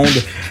dans le monde.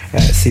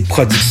 Ses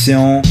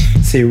productions,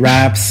 ses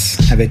raps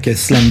avec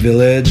Slum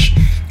Village.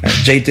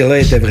 J Dilla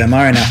était vraiment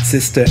un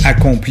artiste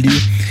accompli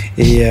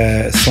et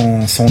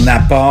son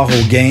apport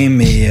au game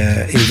est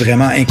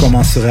vraiment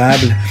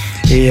incommensurable.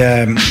 Et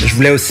je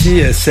voulais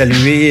aussi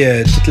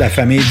saluer toute la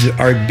famille du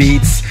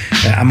Heartbeats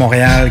à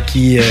Montréal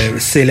qui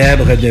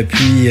célèbre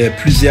depuis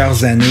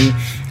plusieurs années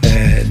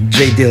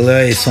J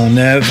Dilla et son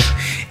œuvre.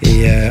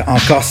 Et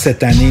encore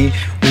cette année,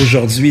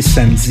 aujourd'hui,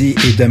 samedi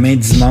et demain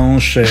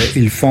dimanche,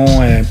 ils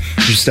font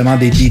justement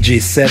des DJ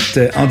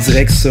sets en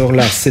direct sur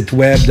leur site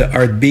web de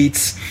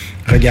Heartbeats.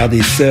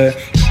 Regardez ça.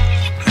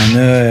 On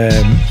a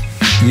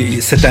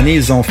cette année,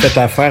 ils ont fait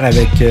affaire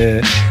avec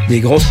des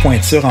grosses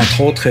pointures,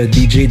 entre autres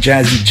DJ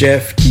Jazzy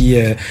Jeff qui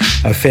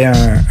a fait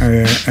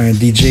un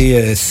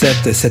DJ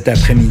set cet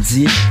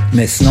après-midi.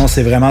 Mais sinon,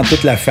 c'est vraiment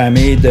toute la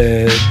famille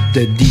de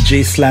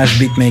DJ /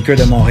 beatmaker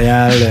de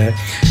Montréal,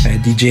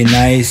 DJ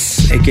Nice,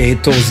 a.k.a.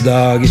 Toast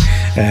Dog,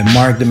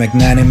 Mark the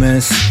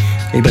Magnanimous.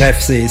 Et bref,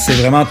 c'est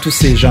vraiment tous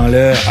ces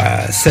gens-là,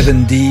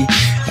 7D,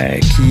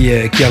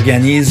 qui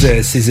organisent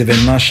ces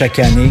événements chaque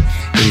année.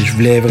 Et je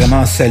voulais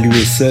vraiment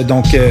saluer ça.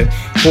 Donc,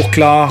 pour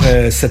clore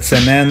cette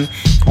semaine,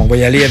 on va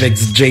y aller avec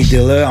du J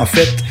Dilla. En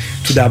fait,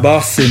 tout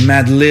d'abord, c'est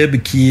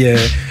Madlib qui,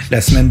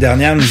 la semaine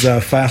dernière, nous a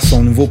offert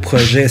son nouveau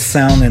projet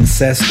Sound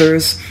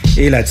Ancestors.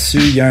 Et là-dessus,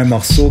 il y a un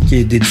morceau qui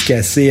est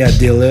dédicacé à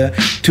Dilla,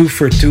 2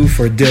 for 2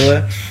 for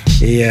Dilla.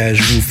 Et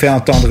je vous fais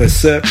entendre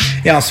ça.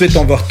 Et ensuite,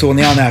 on va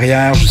retourner en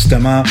arrière,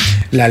 justement,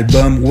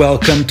 l'album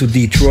Welcome to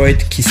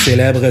Detroit qui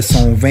célèbre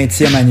son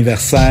 20e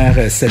anniversaire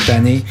cette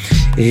année.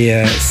 Et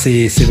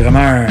c'est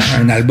vraiment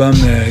un album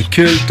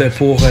culte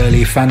pour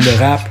les fans de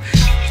rap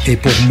et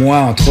pour moi,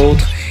 entre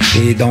autres.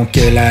 Et donc,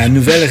 la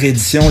nouvelle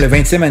réédition, le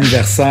 20e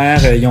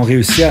anniversaire, ils ont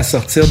réussi à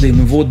sortir des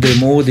nouveaux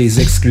démos, des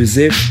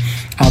exclusifs.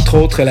 Entre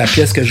autres, la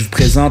pièce que je vous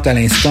présente à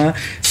l'instant,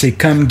 c'est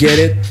Come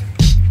Get It.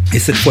 Et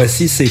cette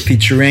fois-ci, c'est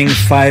featuring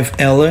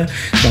 5Ella.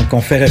 Donc,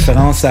 on fait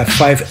référence à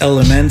 5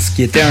 Elements,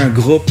 qui était un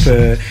groupe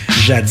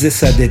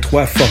jadis à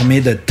Détroit formé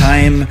de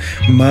Time,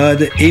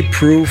 Mud et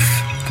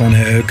Proof, qu'on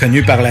a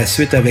connu par la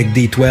suite avec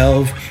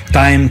D12.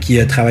 Time, qui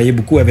a travaillé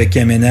beaucoup avec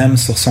Eminem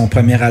sur son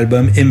premier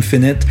album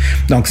Infinite.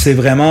 Donc, c'est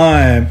vraiment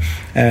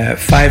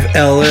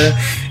 5Ella,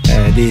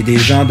 des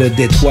gens de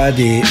Détroit,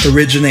 des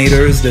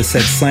originators de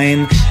cette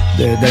scène,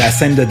 de la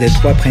scène de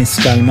Détroit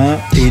principalement,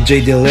 et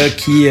J Dilla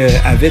qui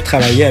avait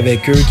travaillé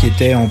avec eux, qui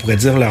était, on pourrait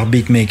dire, leur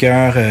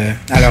beatmaker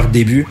à leur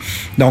début.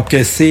 Donc,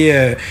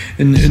 c'est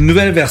une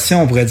nouvelle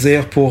version, on pourrait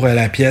dire, pour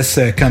la pièce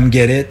Come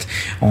Get It.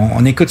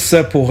 On écoute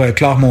ça pour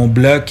clore mon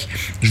bloc.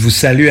 Je vous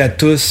salue à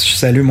tous. Je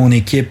salue mon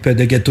équipe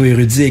de Ghetto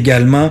Erudit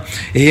également.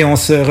 Et on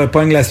se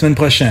repogne la semaine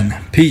prochaine.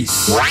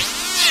 Peace!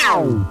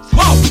 Wow!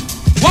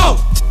 Wow!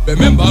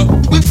 Remember.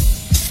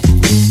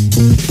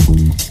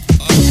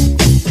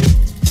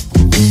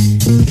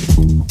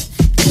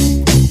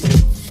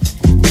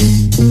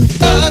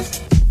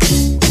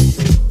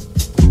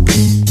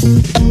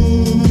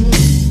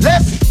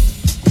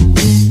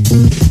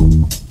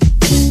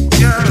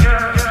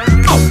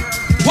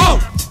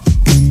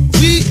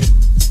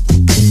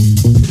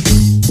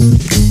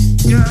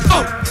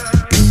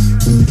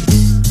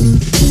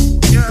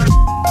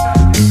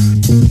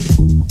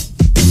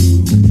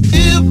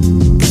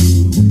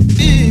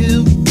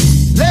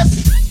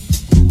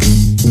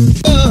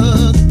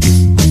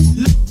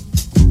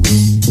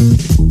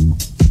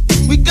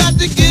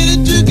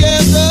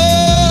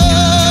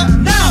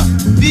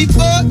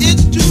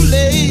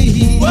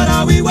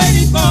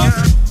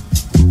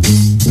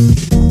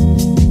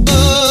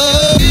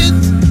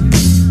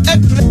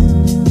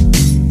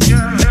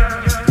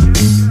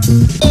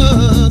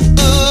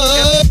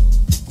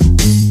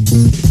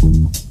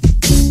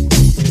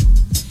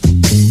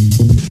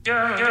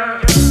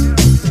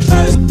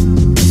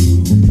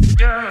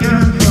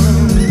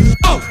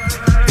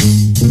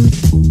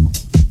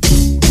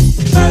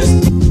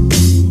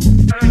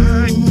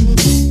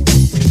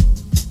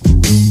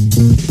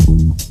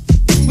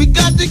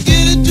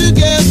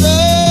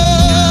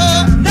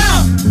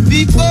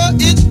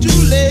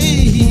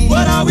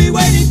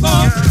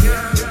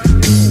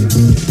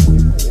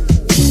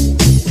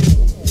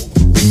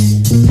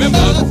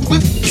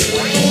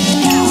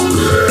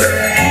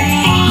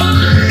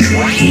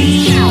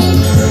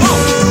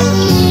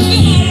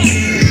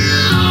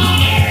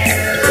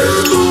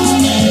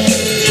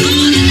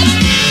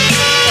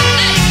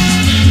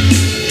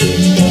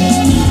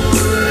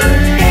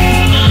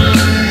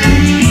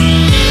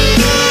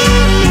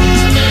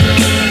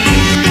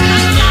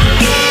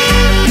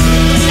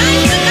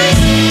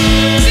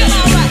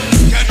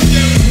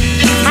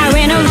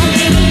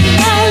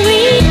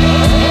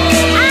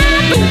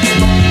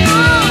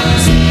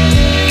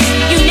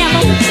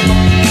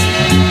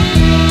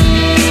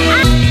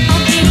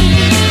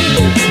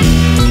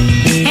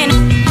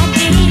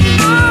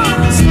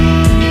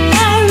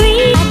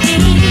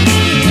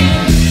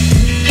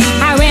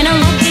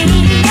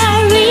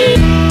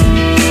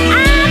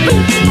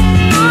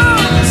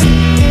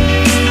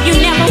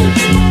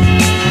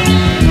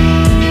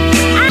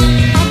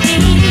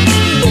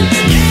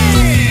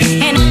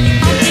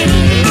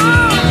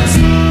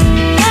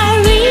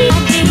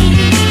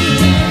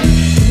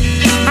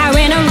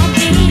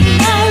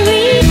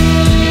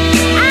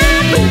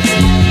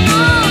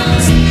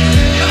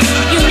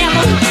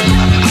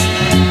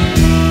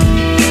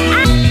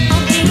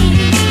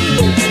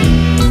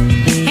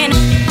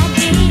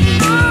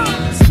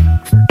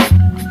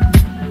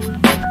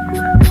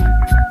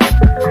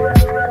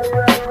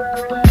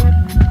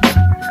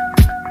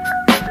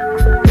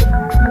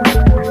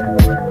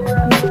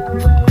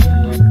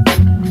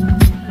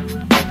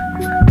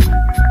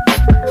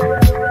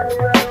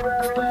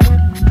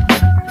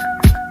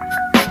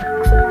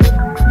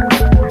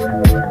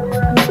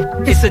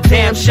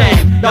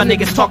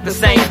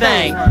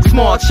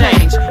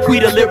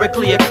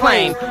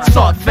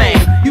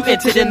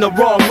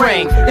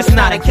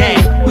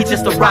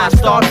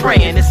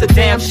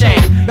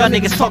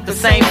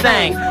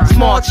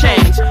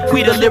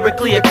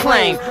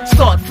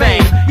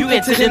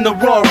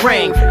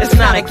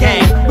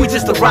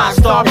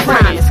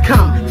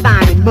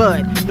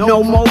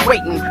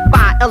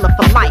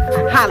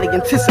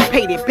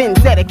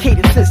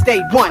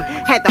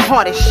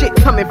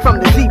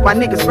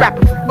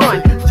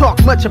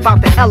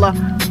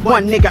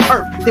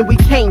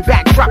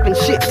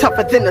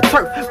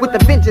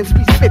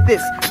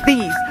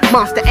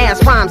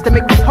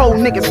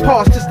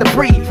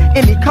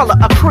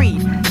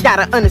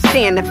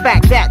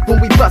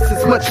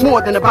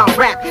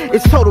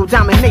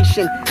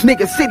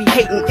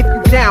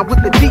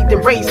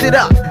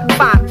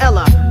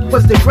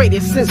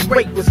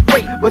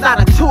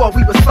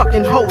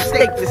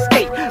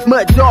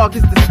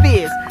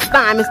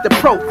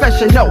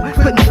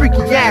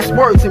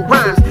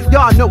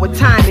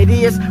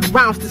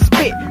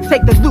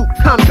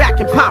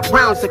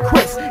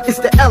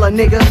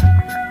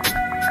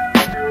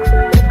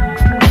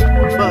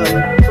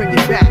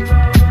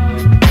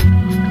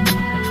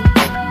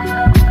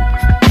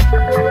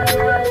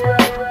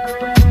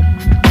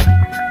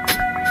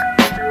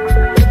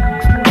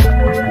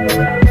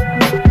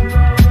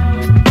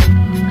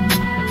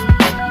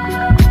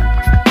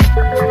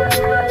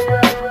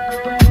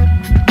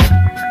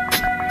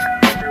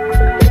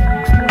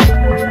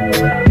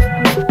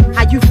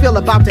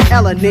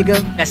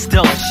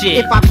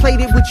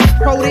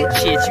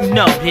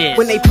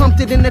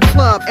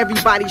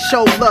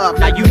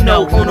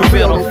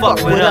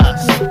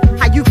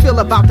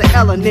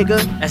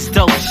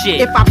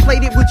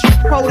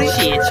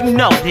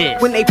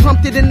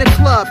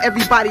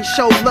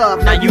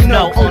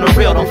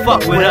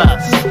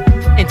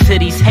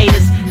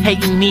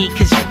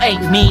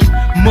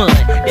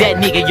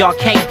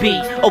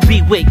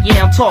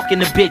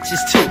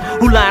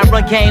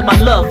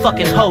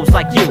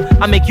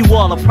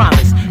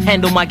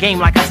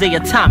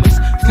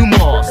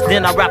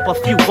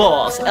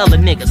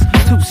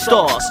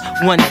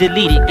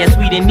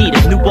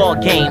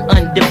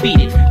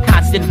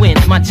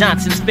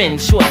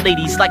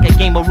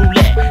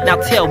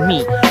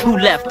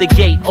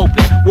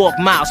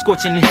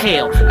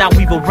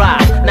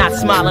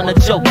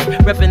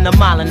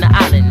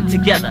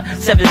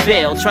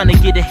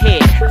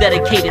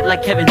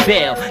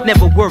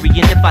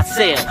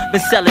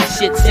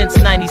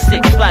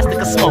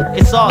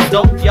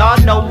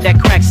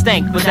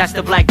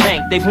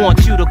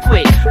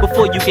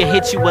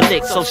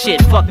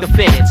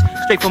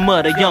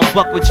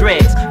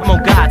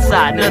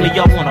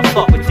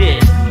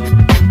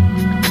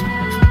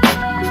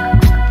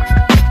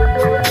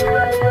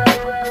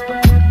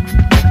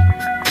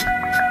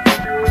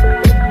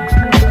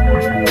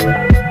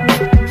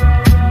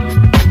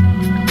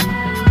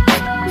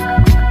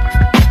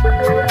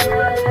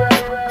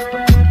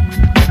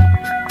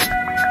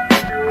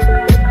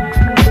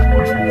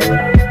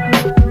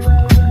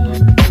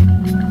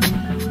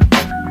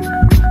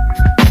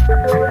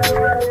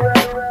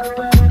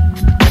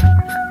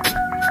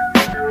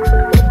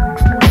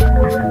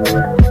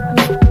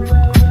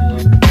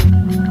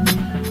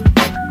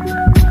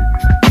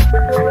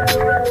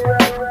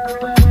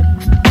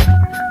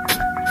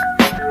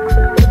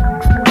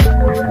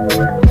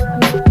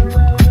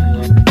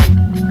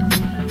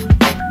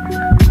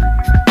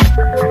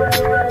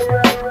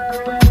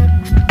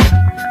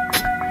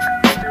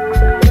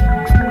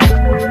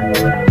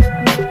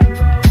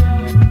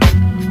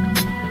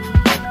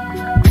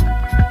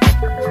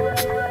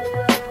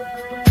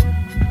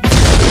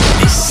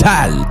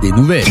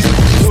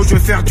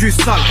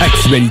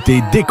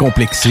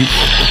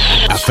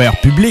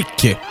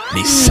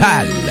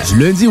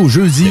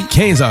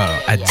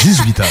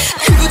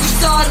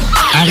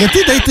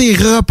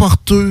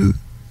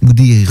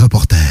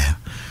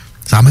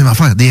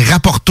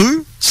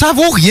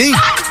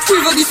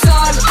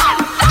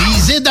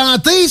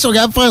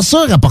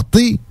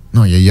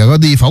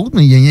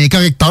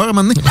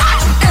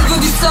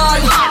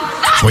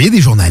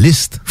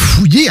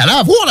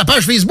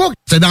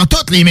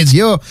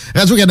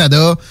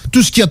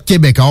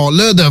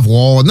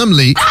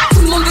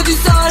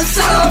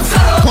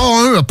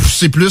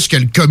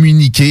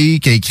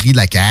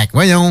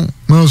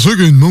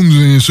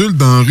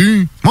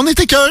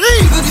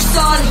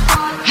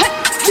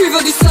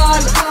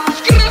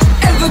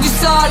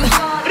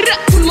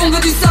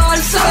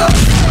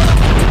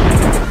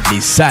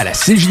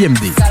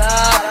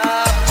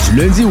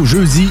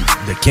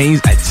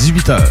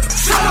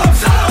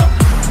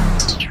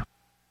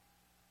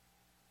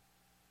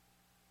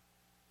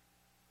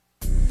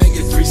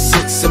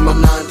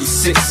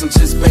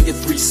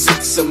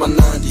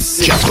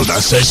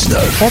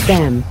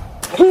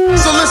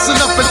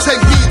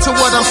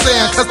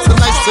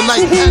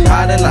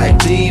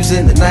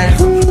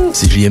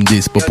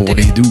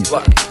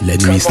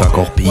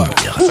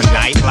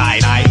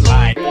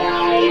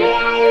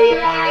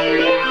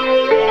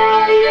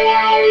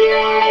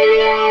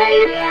 Bye.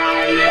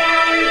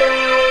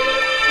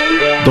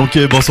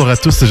 Donc, bonsoir à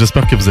tous,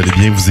 j'espère que vous allez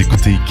bien. Vous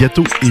écoutez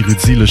Ghetto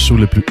Erudit, le show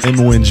le plus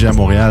MONG à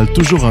Montréal,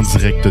 toujours en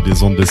direct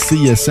des ondes de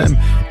CISM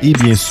et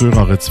bien sûr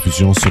en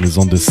rediffusion sur les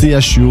ondes de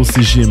CHUO,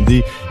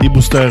 CJMD et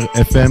Booster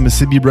FM.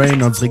 C'est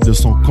B-Brain en direct de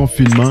son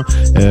confinement.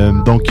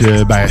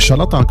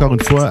 Charlotte encore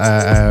une fois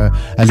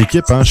à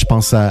l'équipe. Hein. Je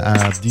pense à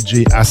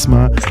DJ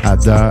Asma, à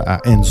Da,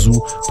 à Enzu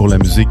pour la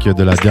musique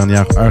de la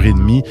dernière heure et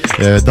demie.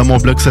 Dans mon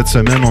blog cette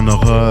semaine, on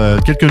aura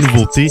quelques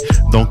nouveautés.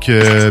 Donc,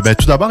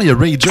 tout d'abord, il y a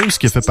Ray James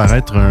qui a fait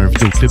paraître un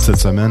vidéoclip cette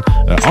semaine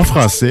en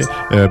français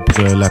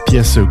pour la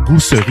pièce Goût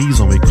Cerise.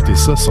 On va écouter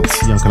ça,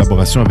 sorti en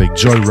collaboration avec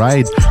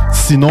Joyride.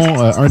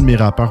 Sinon, un de mes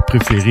rappeurs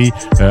préférés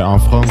en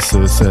France,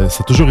 ça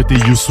a toujours été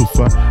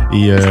Youssoupha.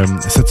 Et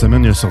cette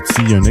semaine, il a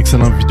sorti un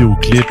excellent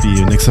vidéoclip et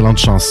une excellente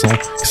chanson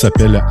qui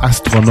s'appelle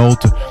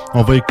Astronaute.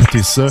 On va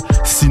écouter ça.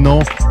 Sinon,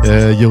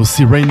 il y a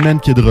aussi Rain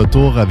Man qui est de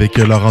retour avec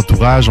leur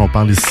entourage. On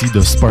parle ici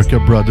de Sparker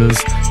Brothers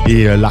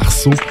et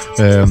Larceau.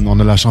 On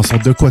a la chanson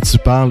De quoi tu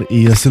parles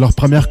et c'est leur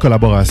première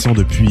collaboration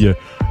depuis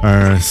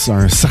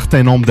un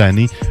certain nombre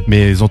d'années,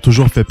 mais ils ont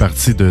toujours fait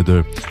partie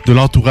de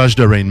l'entourage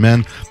de Rain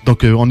Man.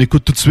 Donc, on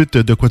écoute tout de suite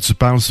De quoi tu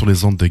parles sur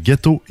les ondes de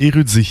Ghetto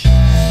Erudit.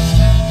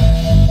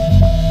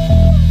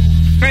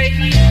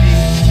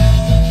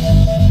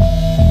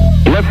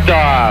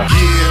 Liftoff.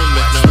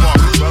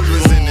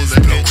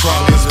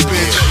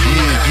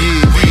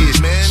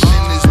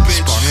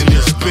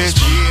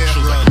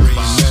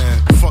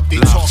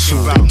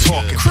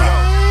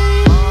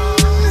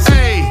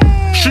 Hey,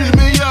 j'suis le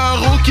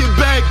meilleur au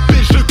Québec,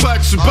 bitch, de quoi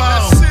tu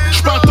parles?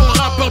 J'parle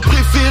ton rappeur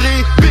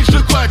préféré, bitch, de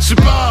quoi tu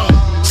parles?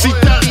 Si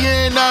t'as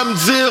rien à me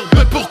dire,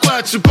 ben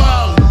pourquoi tu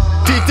parles?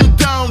 T'étais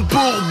down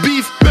pour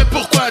beef, ben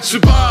pourquoi tu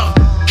parles?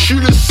 J'suis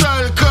le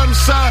seul comme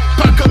ça,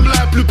 pas comme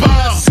la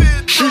plupart.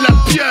 J'suis la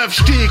pieuvre,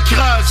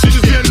 j't'écrase, tu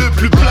deviens le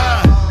plus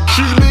plat.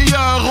 J'suis le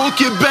meilleur au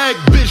Québec,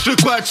 bitch,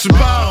 de quoi tu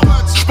parles?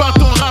 J'parle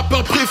ton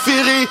rappeur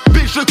préféré,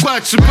 bitch, de quoi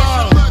tu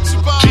parles?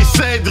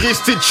 J'essaie de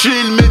rester chill,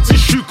 mais dis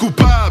j'suis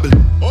coupable.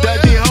 T'as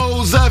des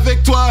hoes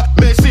avec toi,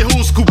 mais c'est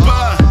hoes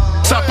coupables.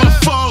 Ça part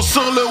fort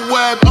sur le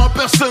web, en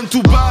personne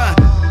tout bas.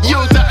 Yo,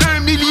 t'as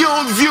 1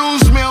 million de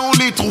views, mais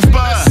on les trouve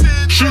pas.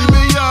 J'suis le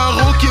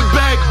meilleur au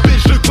Québec,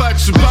 bitch, de quoi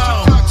tu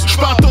parles?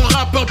 J'parle ton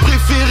rappeur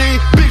préféré,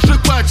 bitch, de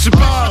quoi tu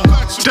parles?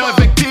 J'étais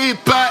avec tes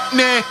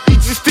partenaires, ils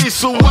disent t'es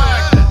so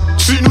wack.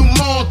 Tu nous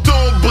montes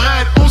ton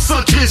bread, on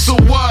s'en crée so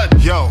what?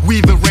 Yo,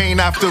 we the rain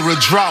after a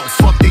drought,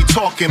 fuck they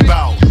talking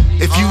about.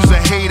 If you's a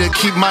hater,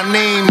 keep my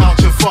name out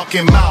your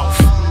fucking mouth.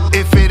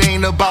 If it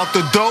ain't about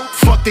the dope,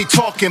 fuck they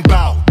talking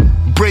about.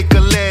 Break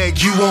a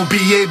leg, you won't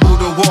be able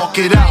to walk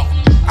it out.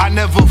 I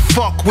never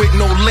fuck with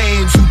no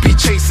lames who be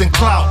chasing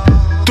clout.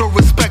 Throw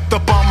respect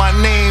up on my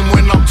name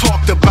when I'm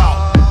talked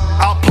about.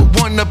 I'll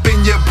put one up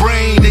in your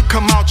brain, it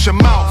come out your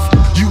mouth.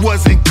 You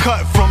wasn't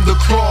cut from the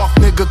cloth,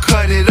 nigga,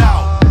 cut it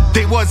out.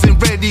 They wasn't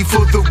ready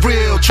for the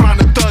real,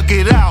 tryna thug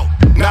it out.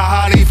 Now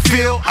how they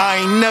feel, I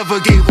ain't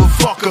never gave a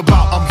fuck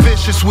about. I'm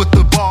vicious with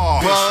the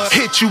bars,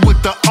 hit you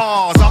with the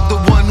R's. I'm the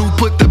one who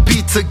put the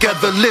beat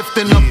together,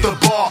 lifting up the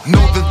bar.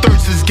 Know the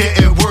thirst is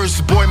getting worse,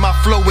 boy, my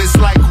flow is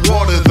like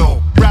water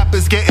though.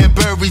 Rappers getting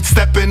buried,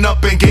 stepping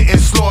up and getting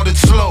slaughtered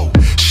slow.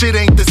 Shit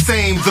ain't the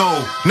same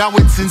though, now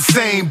it's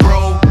insane,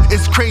 bro.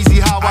 It's crazy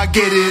how I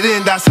get it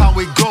in, that's how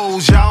it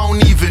goes. Y'all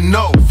don't even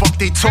know, fuck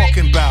they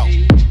talking about.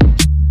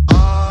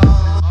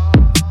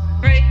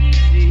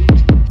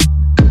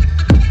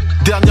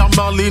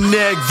 Dernièrement les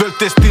nègres veulent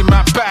tester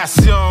ma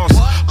patience.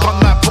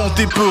 Prendre ma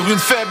bonté pour une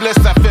faiblesse,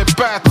 ça fait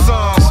pas de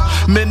sens.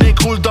 Mes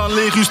nègres roulent dans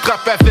les rues,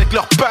 strappent avec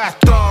leurs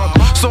patentes.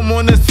 Sur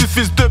mon esti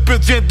fils de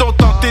pute, viens donc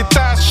tenter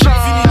ta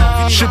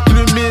chance. J'suis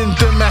plus mine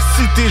de ma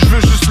cité,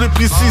 j'veux juste le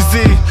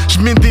préciser.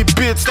 J'mine des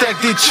bits, stack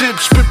des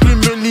chips, j'peux plus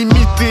me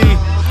limiter.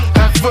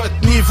 À votre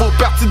niveau,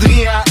 parti de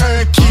rien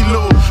à 1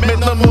 kilo.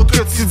 Maintenant mon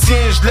quotidien,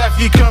 j'la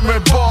vis comme un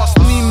boss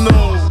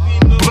Nino.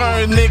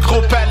 Brun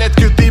négro, palette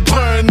que des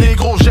bruns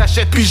négro.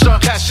 J'achète puis j'en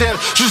rachète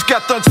jusqu'à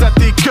temps que ça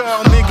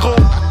t'écœure négro.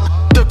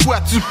 De quoi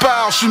tu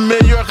parles, j'suis le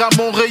meilleur à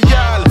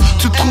Montréal.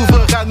 Tu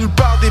trouveras nulle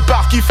part des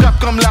bars qui frappent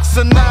comme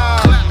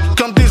l'Arsenal.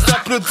 Comme des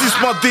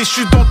applaudissements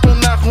déchus dans ton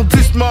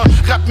arrondissement.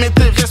 Rap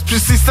m'intéresse plus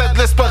si ça te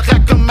laisse pas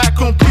rap comme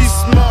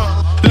accomplissement.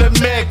 Le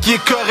mec il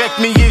est correct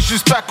mais il est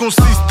juste pas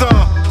consistant.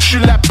 J'suis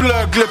la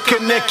plug, le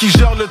connect qui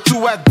gère le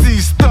tout à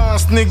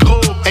distance,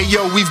 négro. Hey yo,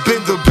 we've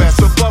been the best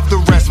above the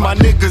rest. My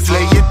niggas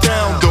lay it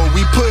down though.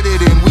 We put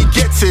it in, we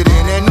gets it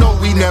in. And no,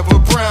 we never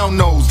brown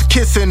nosed.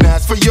 Kissing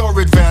ass for your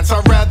advance.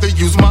 I'd rather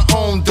use my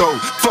own dough.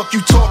 Fuck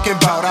you talking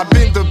about, I've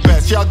been the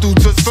best. Y'all do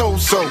just so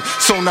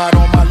not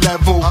on my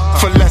level.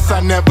 For less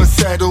I never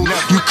settle.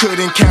 You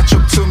couldn't catch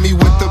up to me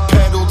with the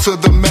pedal to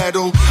the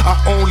metal. I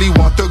only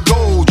want the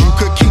gold, you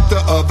could keep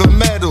the other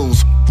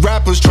medals.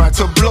 Rappers tried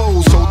to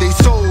blow, so they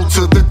sold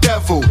to the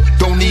devil.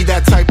 Don't need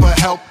that type of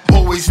help,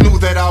 always knew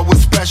that I was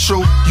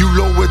special. You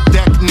lower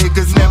deck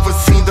niggas never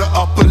seen the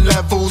upper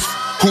levels.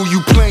 Who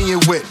you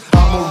playing with?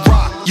 I'm a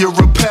rock, you're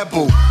a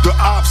pebble. The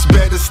ops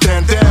better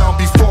stand down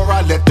before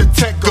I let the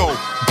tech go.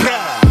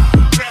 Blah.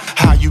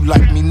 How you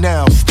like me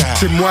now, style?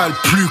 C'est moi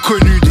le plus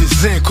connu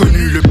des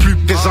inconnus, le plus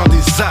présent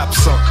des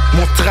absents.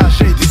 Mon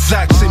trajet est des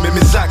accès, mais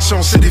mes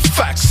actions c'est des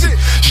fax.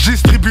 Je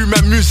distribue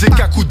ma musique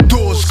à coups de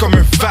dose comme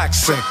un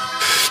vaccin.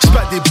 C'est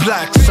pas des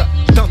blagues ça,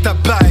 dans ta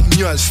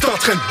bagnole, c'est en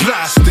train de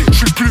blaster. Je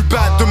suis le plus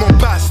bad de mon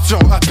bastion,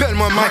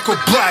 appelle-moi Michael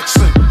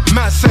Blackson.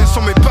 Massins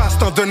sont mes passes,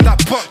 t'en donnes la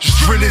poche,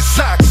 je veux les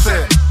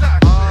accès.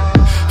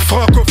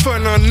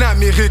 Francophone en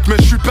Amérique, mais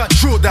je suis pas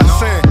Joe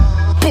Dassin.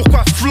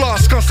 Pourquoi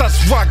floss quand ça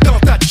se voit que dans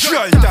ta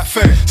gueule t'as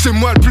faim? C'est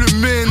moi le plus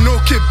mine au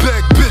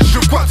Québec, bitch,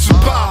 de quoi tu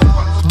parles?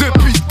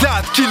 Depuis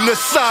date qu'ils le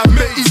savent,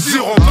 mais ils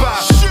iront pas.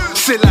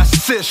 C'est la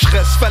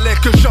sécheresse, fallait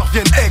que je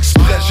revienne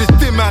exprès. J'ai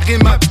démarré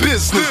ma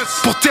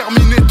business pour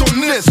terminer ton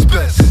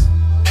espèce.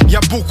 Y'a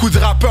beaucoup de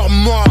rappeurs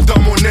morts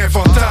dans mon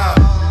inventaire.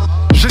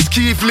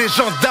 J'esquive les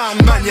gendarmes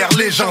de manière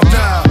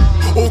légendaire.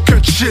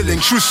 Aucun chilling,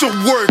 j'suis sur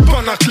work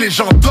pendant que les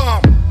gens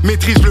dorment.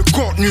 Maîtrise le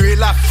contenu et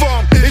la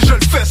forme, et je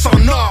le fais sans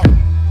norme.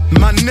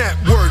 Ma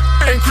network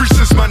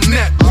increases my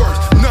net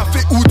worth. 9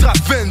 et Outre à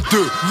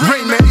 22,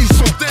 Rain Man ils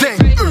sont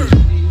dingues eux.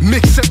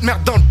 Mix cette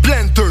merde dans le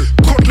blender,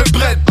 compte le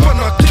bread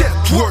pendant get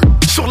work.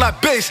 Sur la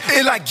bass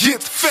et la git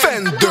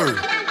Fender.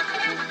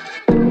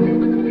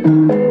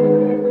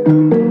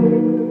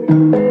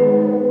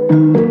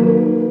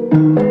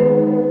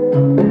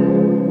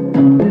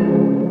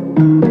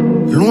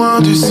 Loin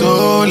du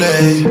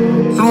soleil,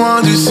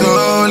 loin du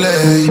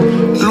soleil,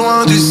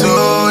 loin du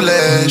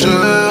soleil,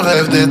 je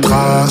rêve d'être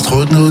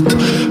astronaute.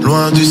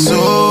 Loin du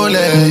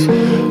soleil,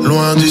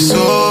 loin du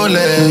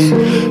soleil,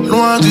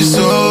 loin du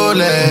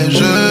soleil,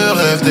 je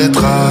rêve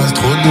d'être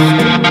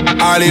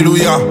astronaute.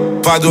 Alléluia,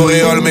 pas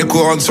d'auréole mais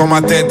couronne sur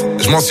ma tête.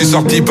 Je m'en suis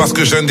sorti parce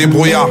que j'ai un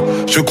débrouillard.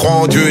 Je crois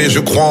en Dieu et je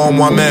crois en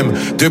moi-même.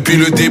 Depuis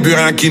le début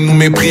rien qui nous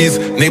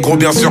méprise. Négro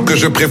bien sûr que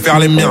je préfère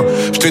les miens.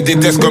 Je te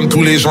déteste comme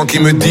tous les gens qui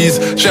me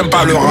disent j'aime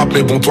pas le rap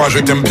mais bon toi je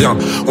t'aime bien.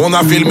 On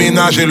a fait le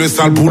ménage et le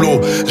sale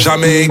boulot.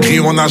 Jamais écrit,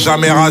 on n'a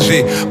jamais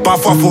ragé.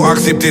 Parfois faut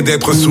accepter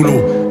d'être sous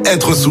l'eau.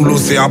 Être sous l'eau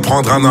c'est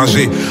apprendre à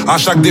nager. À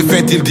chaque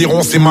défaite ils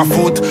diront c'est ma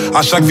faute.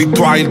 À chaque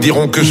victoire ils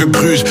diront que je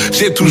cruche.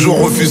 J'ai toujours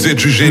refusé de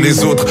juger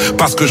les autres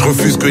parce que je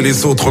refuse que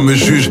les autres me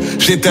jugent.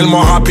 J'ai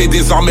tellement rappé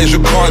désormais je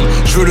grogne.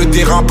 Je veux le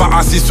terrain pas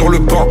assis sur le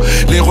banc.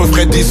 Les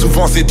refrains disent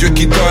souvent c'est Dieu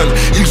qui donne.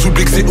 Ils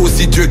oublient que c'est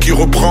aussi Dieu qui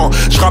reprend.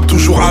 Je rappe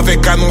toujours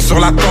avec canon sur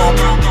la tempe.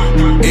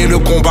 Et le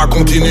combat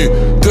continue.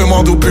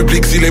 Demande au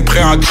public s'il est prêt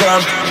à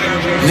jump.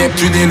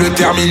 Neptune et le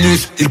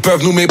terminus. Ils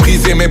peuvent nous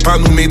mépriser mais pas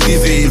nous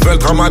maîtriser. Ils veulent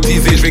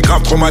dramatiser, je vais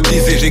grave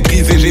traumatiser. J'ai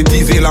grisé, j'ai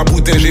teasé, la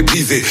bouteille j'ai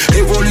brisé.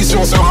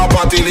 Révolution sera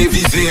pas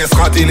télévisée. Elle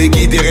sera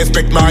téléguidée,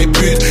 respecte ma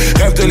répute.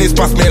 Rêve de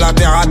l'espace mais la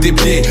terre à tes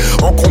pieds.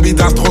 En combi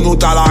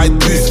d'astronaute à l'arrêt de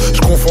bus.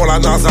 Je confonds la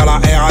NASA à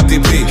la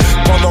RATP.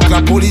 Pendant que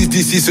la police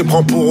d'ici se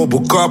prend pour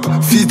Robocop.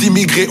 Fils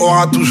d'immigré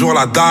aura toujours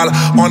la dalle.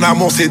 En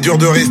amour c'est dur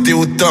de rester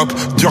au top.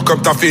 Dur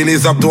comme t'as fait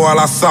les abdos à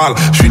la salle.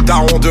 Je suis le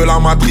daron de la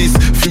matrice.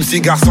 Fume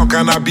cigare sans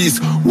cannabis.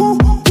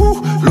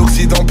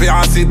 L'Occident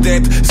paiera ses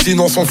dettes,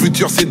 sinon son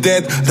futur c'est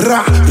dead.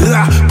 Ra,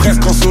 ra,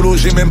 presque en solo,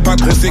 j'ai même pas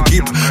de grosse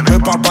équipe. Me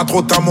parle pas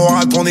trop ta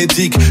morale, ton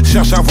éthique.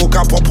 Cherche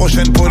avocat pour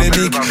prochaine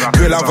polémique.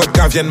 Que la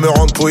vodka vienne me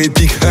rendre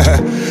poétique.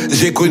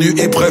 J'ai connu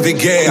épreuve et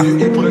guerre.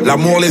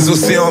 L'amour, les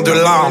océans de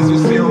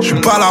larmes. Je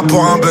suis pas là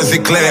pour un buzz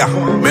éclair,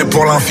 mais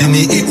pour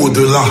l'infini et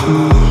au-delà.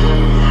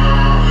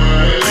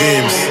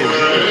 Prims.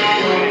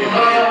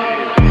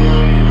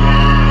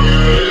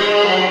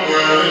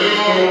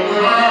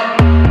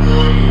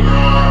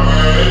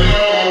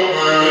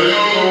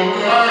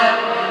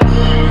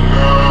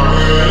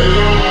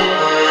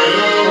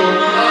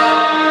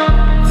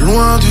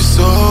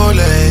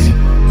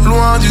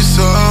 Loin du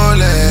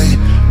soleil,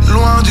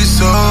 loin du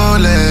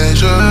soleil,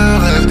 je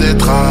rêve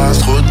d'être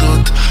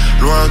astronaute.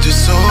 Loin du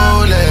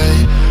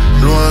soleil,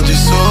 loin du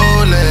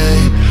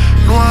soleil,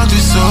 loin du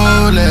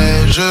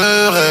soleil,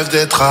 je rêve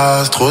d'être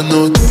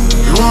astronaute.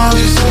 Loin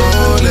du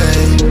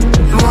soleil,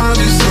 loin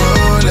du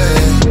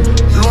soleil,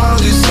 loin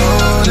du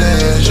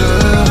soleil, je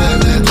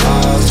rêve d'être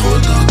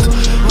astronaute.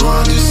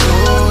 Loin du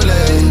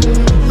soleil,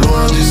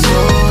 loin du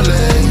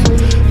soleil,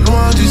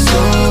 loin du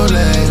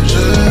soleil,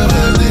 je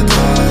rêve d'être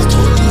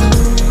astronaute.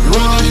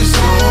 Loin du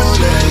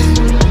soleil,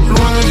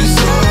 loin du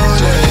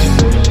soleil,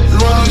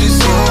 loin du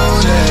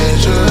soleil,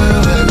 je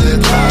rêve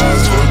d'être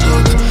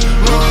astronaute.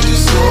 Loin du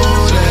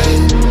soleil,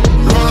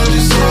 loin du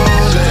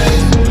soleil,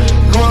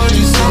 loin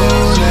du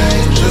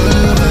soleil, je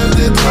rêve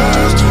d'être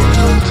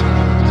astronaute.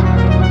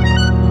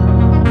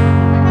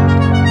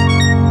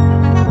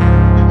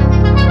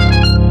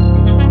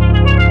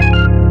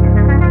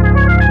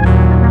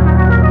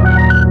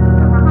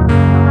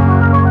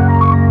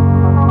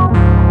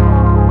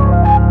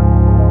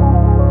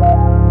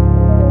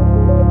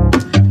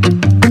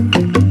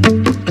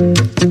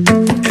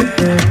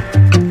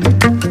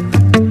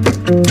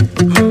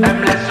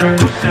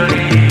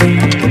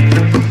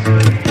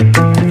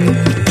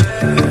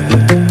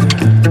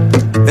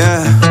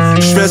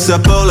 ça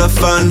pour le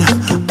fun,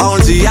 on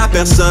le dit à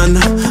personne.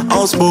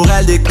 On se bourre,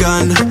 elle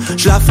déconne,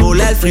 j'la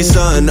frôle, elle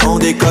frissonne. On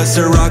décolle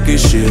ce rocket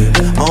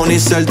shit, on est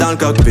seul dans le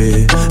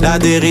cockpit. La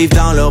dérive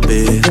dans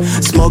l'orbite,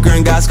 smoke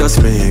un gaz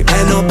cosmique.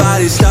 Ain't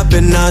nobody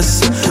stopping us,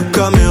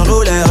 comme une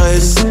roulette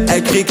russe.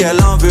 Elle crie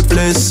qu'elle en veut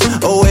plus,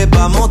 oh et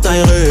pas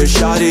montagne russe.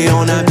 Shawty,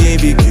 on a bien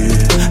vécu,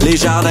 les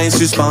jardins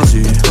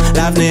suspendus.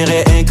 L'avenir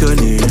est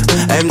inconnu,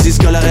 elle me dit ce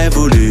qu'elle aurait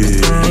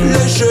voulu.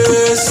 Le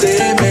jeu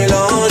s'est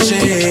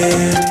mélangé,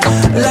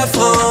 la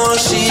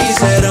franchise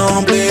est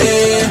d'emblée.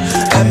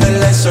 Elle me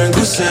laisse un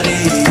goût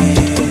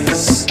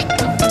cerise,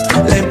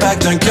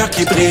 l'impact d'un cœur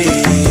qui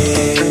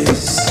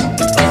brise.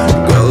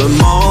 Quand le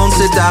monde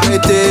s'est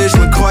arrêté, je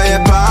me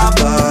croyais pas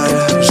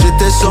bad.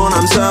 J'étais son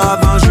âme sœur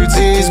avant je lui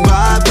dise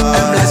bye bye.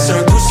 Elle me laisse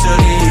un goût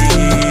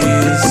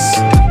cerise,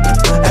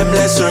 elle me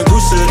laisse un goût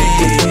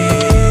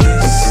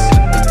cerise.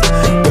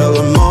 Quand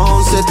le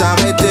monde s'est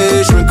arrêté,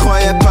 je me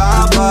croyais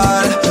pas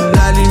bad.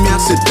 La lumière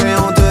s'éteint,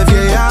 on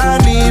devient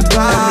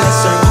Hannibal. Elle me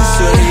laisse un goût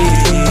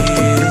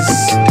cerise,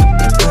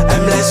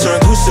 elle me laisse un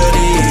goût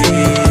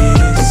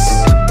cerise.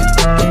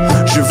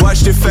 Je vois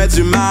je t'ai fait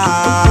du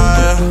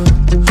mal,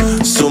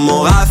 sur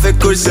mon rat fait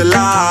couler ses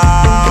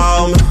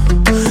larmes.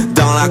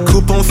 Dans la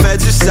coupe on fait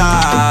du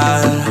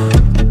sale,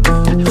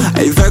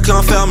 elle veut que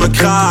l'enfer me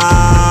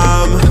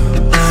crame.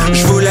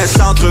 Je vous laisse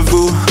entre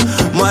vous,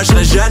 moi je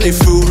serais jeune et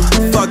fou.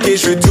 Fuck et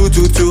je veux tout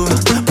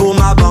pour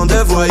ma bande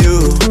de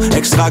voyous.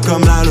 Extra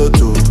comme la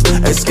loto,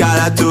 escale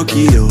à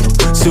Tokyo.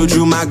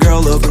 Soju ma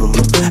girl loco,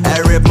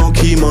 elle rip mon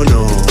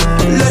kimono.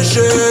 Le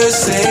jeu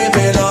s'est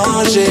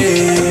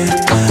mélangé,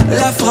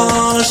 la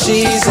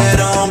franchise est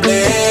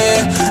d'emblée.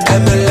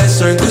 Elle me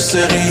laisse un goût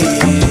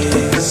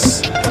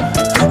cerise,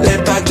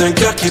 l'impact d'un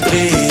cœur qui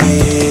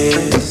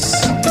brise.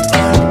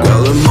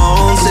 Quand le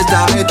monde s'est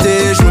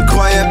arrêté, je me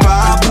croyais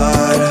pas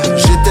bad.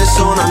 J'étais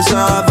son âme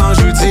sœur avant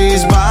je lui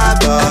dise bye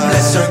bye. Elle me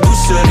laisse un goût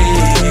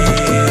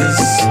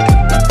cerise,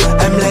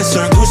 elle me laisse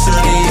un goût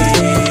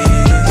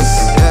cerise.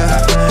 Yeah.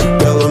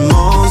 Quand le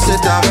monde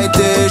s'est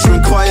arrêté, je me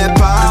croyais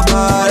pas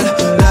bad.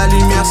 La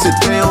lumière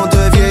s'éteint, on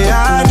devient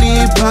Hannibal.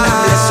 Elle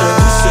me laisse un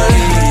goût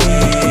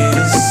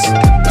cerise,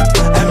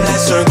 elle me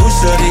laisse un goût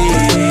cerise.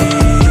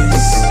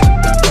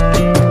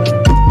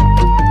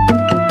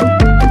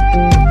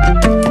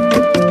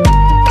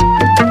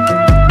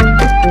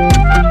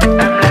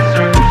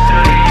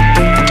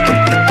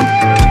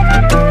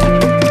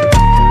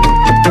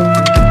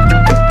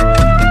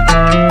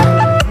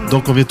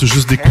 Donc, on vient tout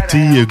juste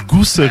d'écouter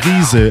Goût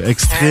Cerise,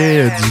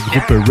 extrait du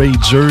groupe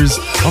Ragers,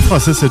 en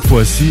français cette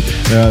fois-ci.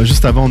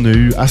 Juste avant, on a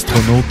eu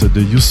Astronaute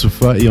de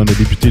Youssoupha et on a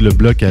débuté le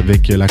bloc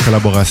avec la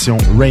collaboration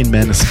Rain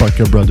Man,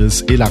 Sparker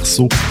Brothers et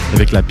Larceau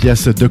avec la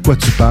pièce De quoi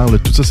tu parles.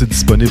 Tout ça, c'est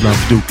disponible en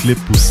vidéoclip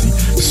aussi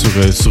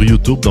sur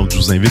YouTube, donc je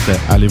vous invite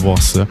à aller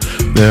voir ça.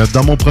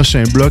 Dans mon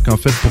prochain bloc, en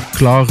fait, pour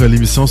clore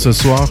l'émission ce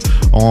soir,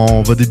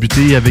 on va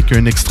débuter avec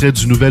un extrait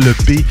du nouvel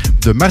EP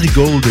de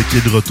Marigold qui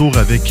est de retour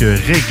avec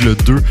Règle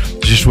 2.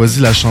 J'ai choisi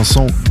la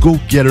chanson Go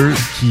Getter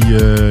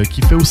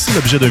qui fait aussi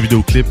l'objet d'un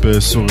vidéoclip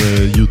sur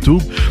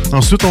YouTube.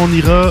 Ensuite, on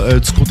ira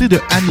du côté de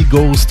Amy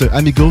Ghost.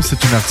 Amy Ghost,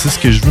 c'est une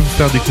artiste que je veux vous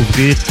faire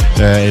découvrir.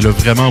 Elle a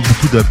vraiment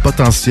beaucoup de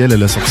potentiel.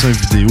 Elle a sorti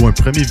un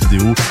premier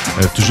vidéo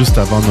tout juste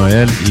avant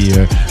Noël et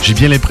j'ai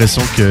bien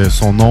l'impression que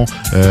son nom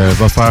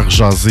va faire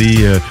jaser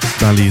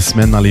dans les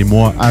semaines, dans les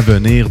mois à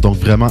venir. Donc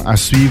vraiment à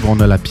suivre. On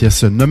a la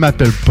pièce Ne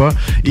m'appelle pas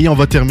et on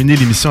va terminer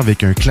l'émission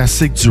avec un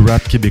classique du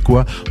rap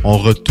québécois. On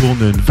retourne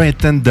une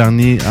vingtaine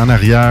d'années en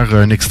arrière,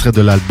 un extrait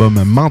de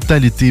l'album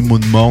Mentalité Moon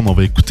Morne. On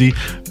va écouter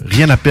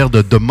Rien à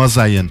perdre de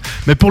Mosaïen.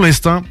 Mais pour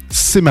l'instant,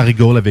 c'est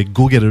Marigold avec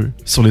Go Getter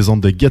sur les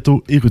ondes de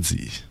Ghetto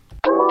Erudit.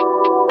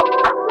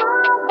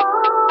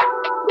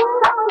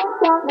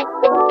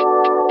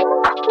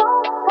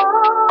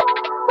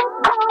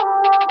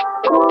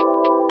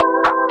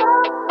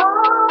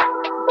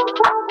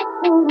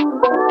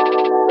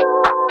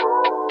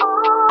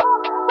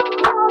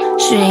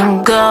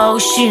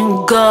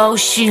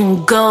 She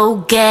can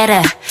go get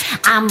it.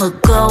 I'ma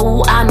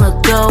go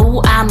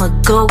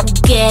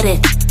get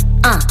it.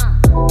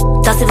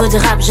 Dansez-vous du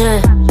rap,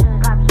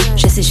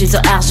 je sais, je suis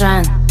sur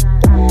argent.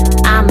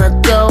 I'ma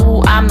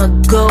go,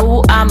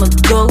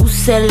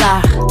 c'est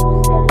l'heure.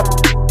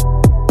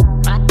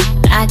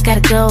 I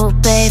gotta go,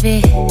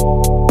 baby.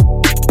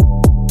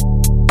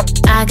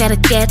 I gotta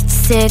get the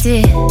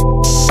city.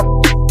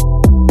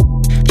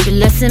 J'vais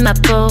laisser ma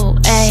peau,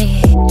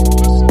 hey.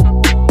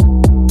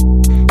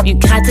 You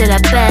gratte la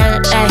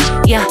belle, hey,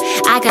 yeah.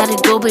 I gotta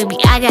go, baby,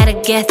 I gotta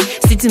get.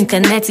 Si tu me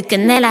connais, tu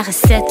connais la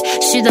recette.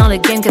 J'suis dans le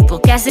game que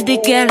pour casser des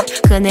gueules.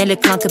 Connais le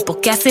clan que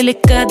pour casser les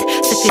codes.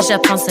 Ce que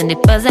j'apprends, ce n'est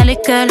pas à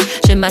l'école.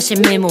 Je mâche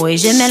mes mots et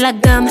je mets la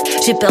gomme.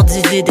 J'ai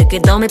perdu vide que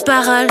dans mes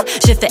paroles.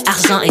 Je fais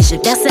argent et je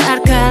verse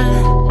alcool.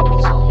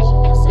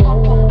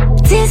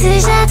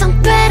 D'ici j'attends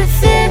pas de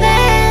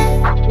fever,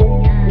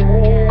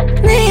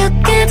 ni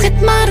aucun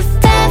traitement de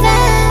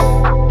faveur.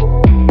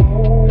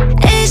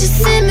 Et je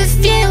sais me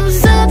fier aux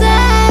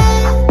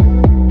odeurs.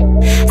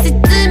 Si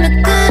tu me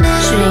connais,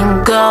 je suis une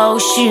go. go,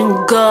 shoot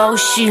and go,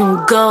 shoot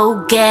and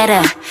go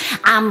getter.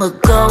 I'ma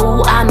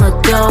go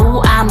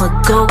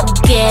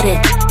get it.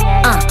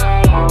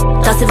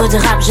 Dansez-vous du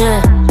rap,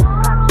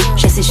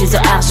 je sais, je suis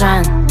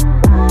argent.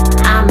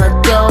 I'ma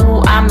go,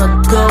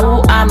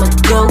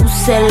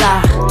 c'est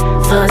l'heure.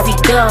 Vas-y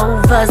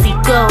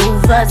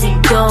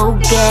go,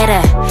 get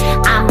it.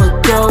 I'ma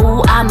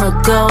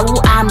go,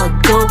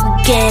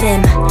 get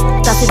him.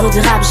 Dansez-vous du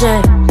rap,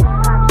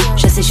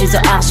 je sais, je suis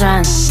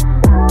argent.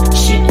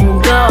 Shoot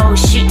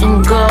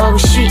and go,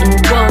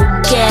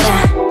 get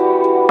it.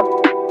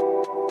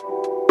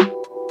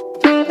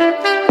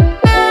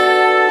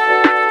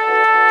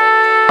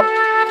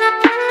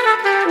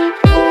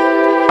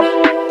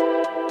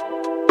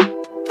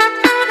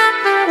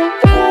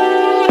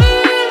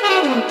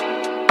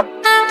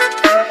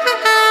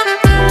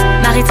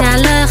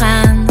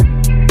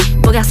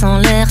 Garçon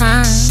le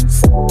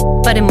rince,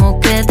 pas de mots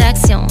que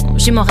d'action.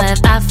 J'ai mon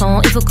rêve à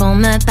fond, il faut qu'on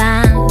me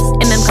passe.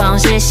 Et même quand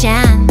je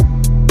chienne,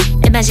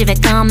 eh ben j'y vais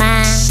quand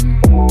même.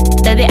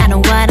 Baby, I know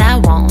what I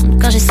want.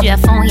 Quand je suis à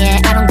fond, yeah,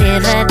 I don't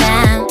give a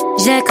damn.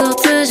 Je cours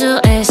toujours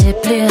et j'ai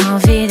plus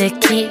envie de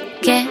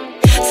kicker.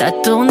 Ça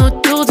tourne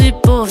autour du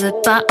pot, veux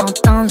pas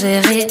entendre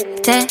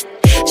vérité.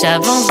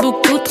 J'avance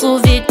beaucoup trop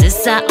vite,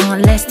 ça en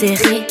laisse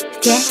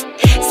hériter.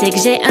 C'est que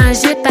j'ai un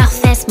jeu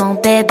parfait, c'est mon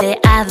bébé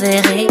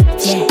avéré.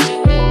 Yeah.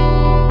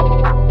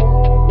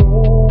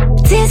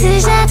 Si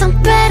j'ai un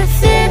peu de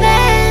fièvre,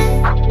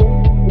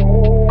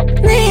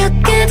 n'y a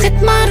aucun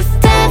traitement de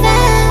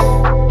faveur.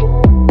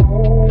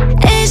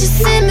 Et je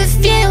sais me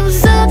fier aux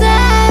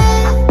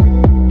odeurs.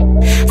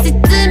 Si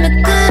tu me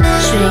connais,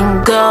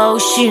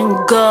 shoot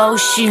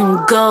and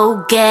go,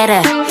 get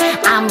it.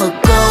 I'ma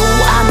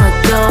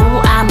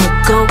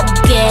go,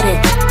 get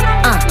it.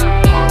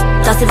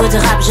 Dansez-vous du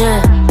rap,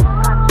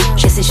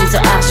 je sais, je suis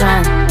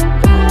argent.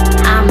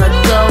 I'ma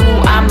go,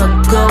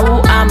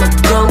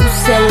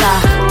 c'est là.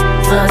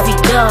 Vas-y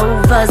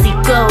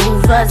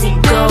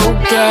go,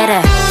 get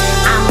it.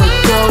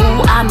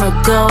 I'ma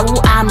go,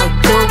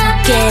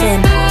 get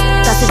him.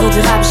 Dansez-vous du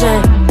rap,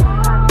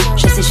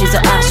 je sais, je suis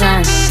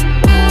argent.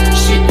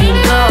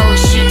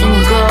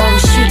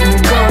 Shoot and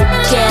go,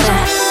 get it.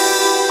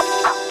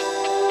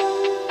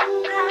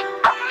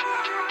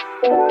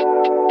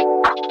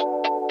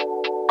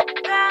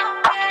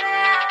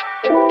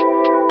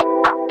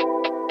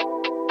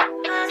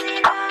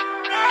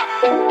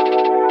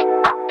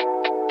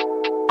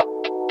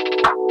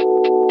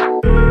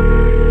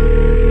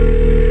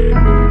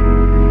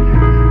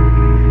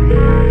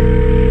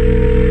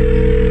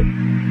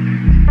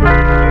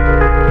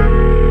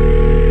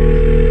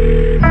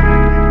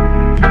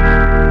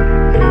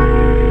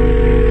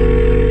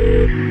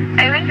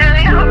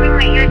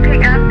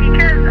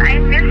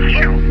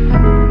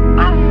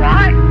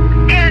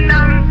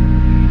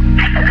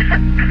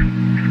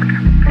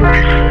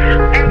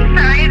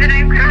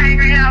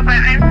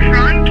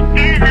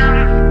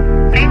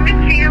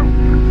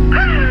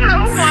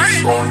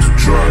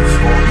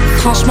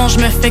 Franchement, je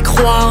me fais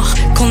croire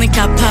qu'on est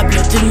capable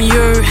de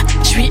mieux.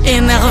 Je suis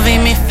énervé,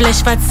 mes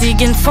flèches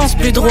fatiguent, ne fonce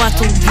plus droit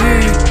au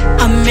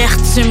but.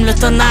 Amertume, le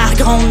tonnerre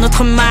gronde,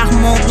 notre mère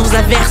monte, nous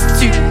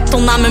avertis.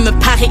 Ton âme me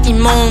paraît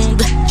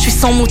immonde, je suis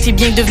sans mots, t'es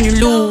bien devenu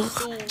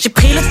lourd. J'ai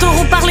pris le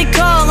taureau par les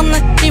cornes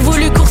et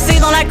voulu courser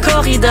dans la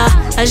corrida.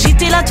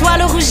 Agiter la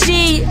toile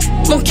rougie,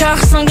 mon cœur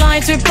sanglant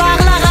est tué par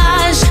la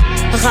rage.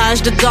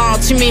 Rage dedans,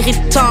 tu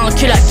mérites tant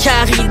que la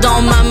carie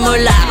dans ma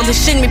molaire.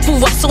 Déchaîne mes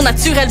pouvoirs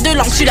surnaturels de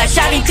l'ange, tu la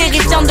carie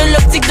terrifiante de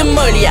l'optique de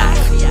Molière.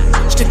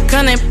 Je te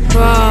connais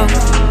pas,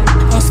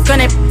 on se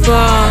connaît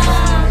pas.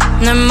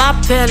 Ne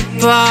m'appelle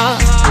pas,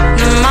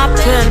 ne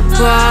m'appelle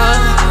pas.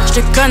 Je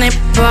te connais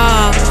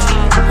pas,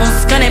 on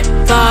se connaît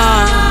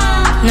pas.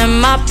 Ne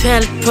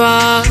m'appelle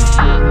pas.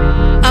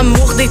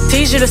 Amour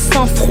d'été, j'ai le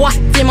sang froid.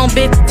 Viens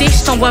m'embêter,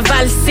 je t'envoie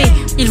valser.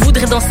 Il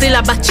voudrait danser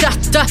la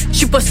bachata. Je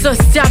suis pas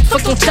sociable,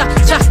 fuck ton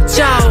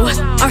ciao.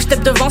 Un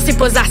step devant, c'est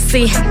pas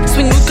assez.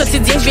 Swing mood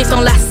quotidien, je vais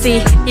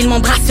t'enlacer. Il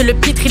m'embrasse, le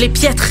pitre, il est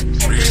piètre.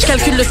 Je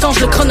calcule le temps, je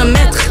le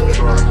chronomètre.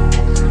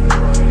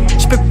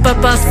 Je peux pas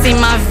passer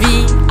ma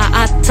vie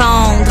à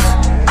attendre.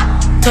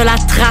 T'as la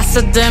trace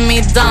de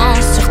mes dents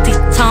sur tes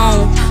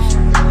tempes.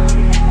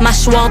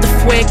 Mâchoire de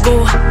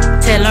fuego,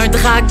 tel un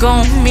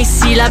dragon. Mes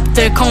syllabes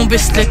te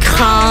combustent le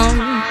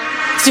crâne.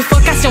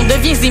 Suffocation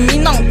devient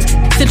imminente.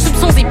 C'est le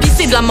soupçon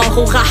épicé de la mort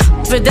au rat.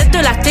 Vedette de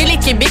la télé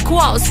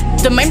québécoise.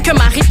 De même que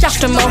Marie-Pierre, je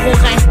te mords au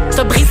rein.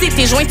 T'as brisé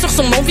tes jointures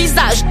sur mon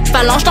visage.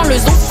 Phalange dans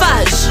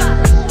l'œsophage.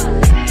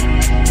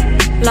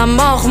 La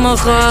mort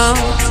m'aura.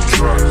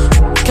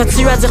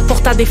 Qu'as-tu à dire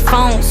pour ta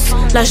défense?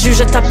 La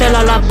juge t'appelle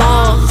à la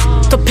barre.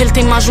 T'as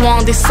pelleté ma joie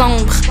en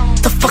décembre.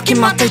 T'as fucké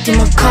ma tête et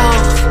mon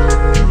corps.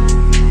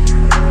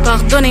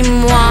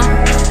 Pardonnez-moi,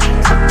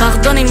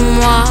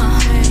 pardonnez-moi.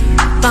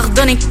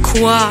 Pardonnez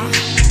quoi?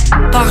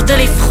 Pardonne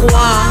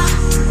l'effroi.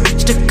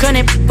 Je te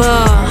connais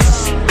pas,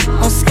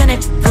 on se connaît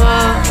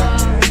pas.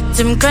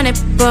 Tu me connais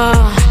pas,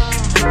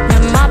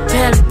 ne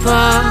m'appelle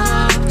pas.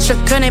 Je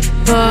connais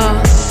pas,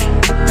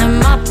 ne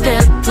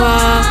m'appelle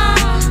pas.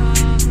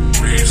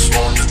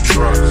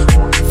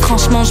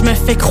 Franchement, je me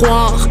fais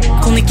croire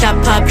qu'on est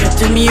capable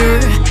de mieux.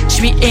 Je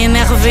suis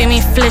énervé,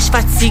 mes flèches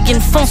fatiguées ne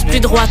foncent plus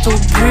droit au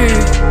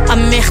but.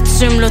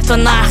 Amertume, le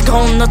tonnerre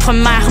gronde, notre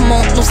mère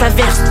monte, nos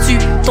avertus.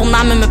 Ton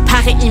âme me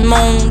paraît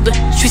immonde.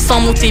 Je suis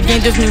sans mots, t'es bien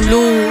devenu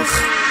lourd.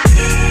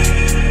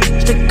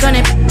 Je te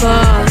connais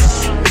pas,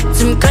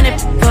 tu me connais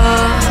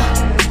pas.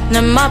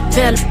 Ne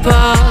m'appelle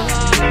pas,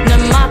 ne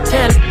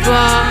m'appelle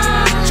pas.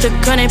 Je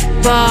te connais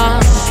pas,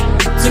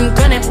 tu me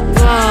connais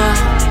pas.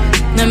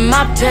 Ne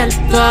m'appelle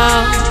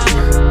pas.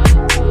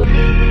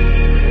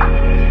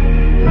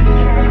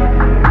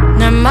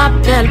 Ne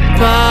m'appelle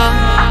pas.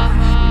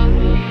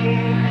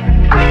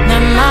 Ne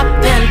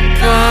m'appelle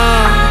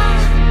pas.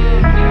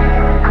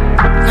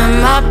 Ne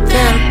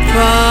m'appelle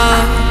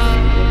pas.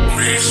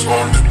 Please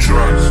on the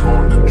drugs,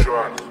 on the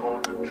drugs.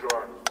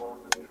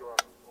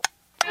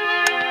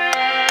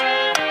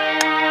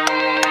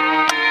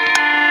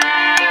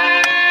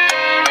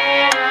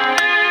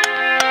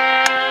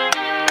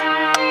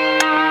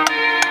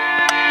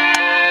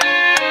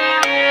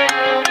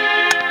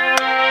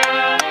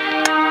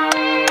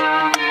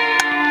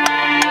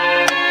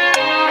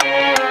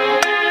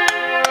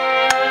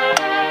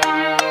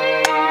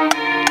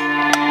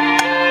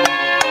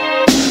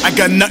 I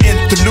got nothing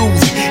to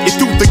lose. Et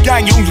tout de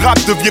gang, où le rap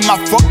devient ma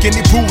fucking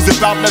épouse. Et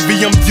par la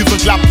vie, on me dit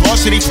que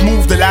l'approche et les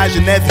smooths de la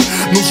Genève.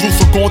 Nos jours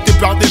sont comptés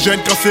par des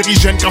jeunes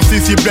cancérigènes. Quand c'est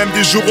si blême,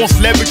 des jours on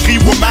se lève, crie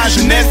ouais ma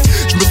jeunesse.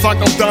 Je me sens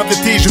comme dans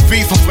l'été, je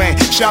vis sans fin.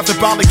 Chasse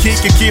par le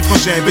kick et qui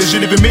frangin. Ben j'ai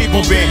levé mes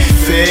bombins.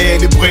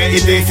 Célébrer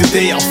et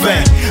décéder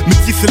enfin. Me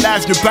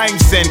tisselage ne pas une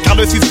scène. Car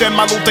le système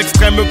à l'autre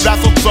extrême me place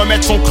au sommet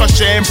de son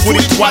crochet. Me fout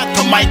les droites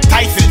comme Mike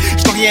Tyson.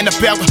 J'n'ai rien à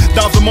perdre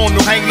dans un monde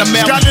où règne la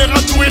merde. J'galère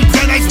à tout et le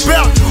plein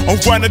iceberg. On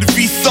voit notre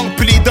vie sans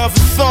les d'oeuvres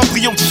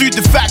cendrillons dessus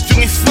de factures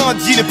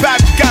incendiées. Les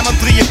pages du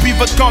calendrier, puis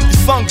votre compte du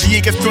sanglier.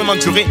 Question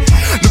d'endurer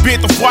le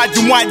béton froid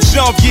du mois de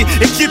janvier.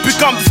 Équipé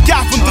comme du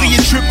scaphandrier,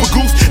 triple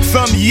goose.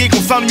 S'ennuyer,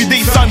 qu'on s'ennuie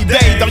des sunny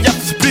days. Derrière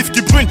ce spliff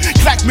qui brûle,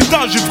 claque mes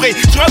dents, j'ai vrai.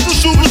 Je reste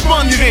toujours où je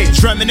m'en irai.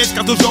 Je reminisce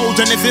quand toujours au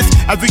Genesis.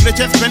 Avec le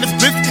chest plein de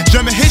spliff. Je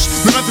me hiche,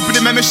 mais non c'est plus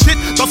les mêmes shit.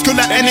 Parce que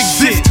la haine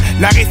existe.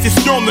 La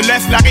récession me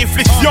laisse la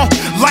réflexion.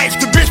 Life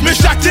the bitch, mais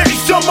chaque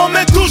érection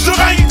m'emmène toujours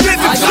à une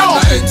déception.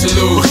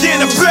 Rien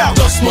à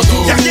perdre,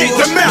 y'a rien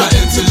de merde.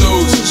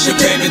 J'ai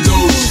payé mes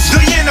douces. J'ai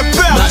rien à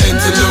perdre,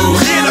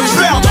 rien à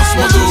perdre.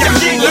 Y'a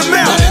rien de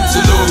merde.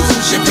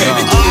 J'ai payé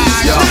mes douces.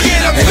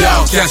 Rien à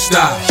perdre. Qu'est-ce que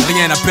t'as? J'ai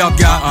rien à perdre,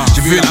 gars.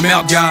 J'ai vu la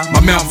merde, gars.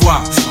 Ma mère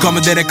voit comme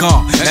un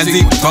délinquant. Elle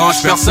dit, quand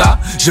je perds ça,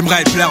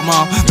 j'aimerais être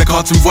clairement. Mais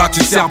quand tu me vois, tu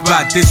te sers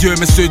pas tes yeux,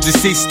 mais ceux du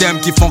système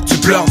qui font que tu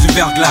pleures du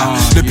verglas.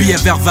 Le billet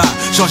vert va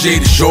changer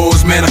les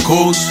choses, mais la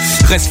cause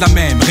reste la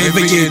même.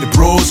 Réveiller les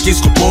bros qui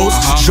se reposent.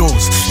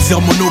 J'ose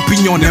dire mon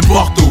opinion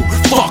n'importe où.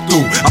 Fuck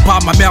tout. À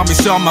part ma mère, mes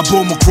soeurs, ma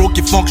beau, mon crew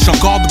qui font que j'suis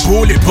encore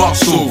debout, les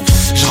portes s'ouvrent.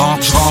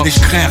 J'rentre et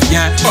j'crains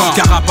rien.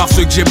 Car à part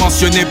ceux que j'ai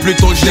mentionnés plus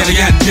tôt, j'n'ai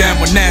rien de bien.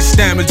 Mon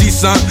instinct me dit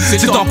ça,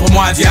 c'est temps pour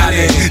moi d'y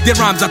aller. Des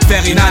rhymes à te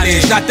faire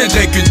inhaler,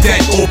 j'n'atteindrai qu'une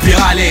tête au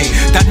pire aller.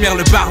 T'admires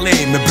le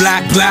parler, mais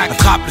black,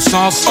 attrape le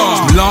sens.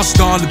 J'me lance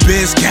dans le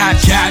biz, cat,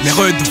 mes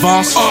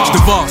redevances.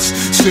 J'devance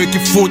ceux qui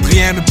foutent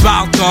rien me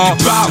parlent tant.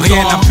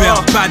 Rien à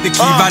perdre, pas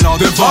d'équivalent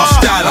devant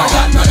talent.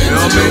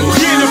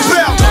 Rien à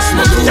perdre,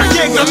 y'a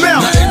rien que la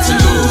merde.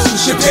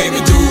 J'ai payé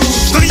mes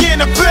douces. Rien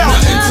à perdre,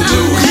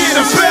 rien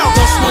à perdre.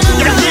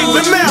 Y'a rien que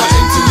la merde.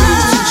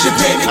 J'ai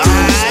payé mes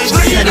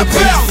douces. Rien à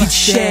perdre. De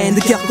chaîne,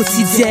 de guerre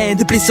quotidienne,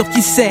 de blessures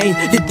qui saignent,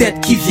 des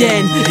dettes qui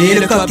viennent, et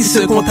le corps qui se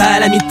compte à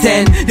la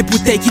mitaine, des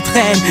bouteilles qui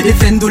traînent, les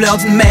vaines douleurs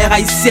d'une mère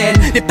haïtienne,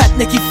 des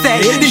patinets qui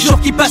fêlent, des jours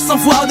qui passent sans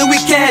voir de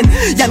week-end.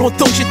 Y'a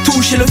longtemps que j'ai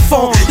touché le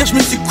fond, car je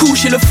me suis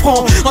couché le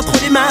front, entre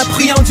les mains,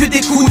 priant Dieu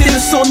d'écouter le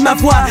son de ma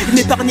voix, et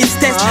m'épargner ce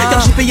test,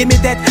 car j'ai payé mes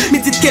dettes. Mais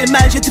dites quel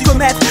mal j'ai dû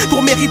commettre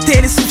pour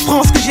mériter les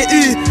souffrances que j'ai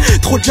eues.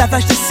 Trop de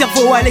lavage de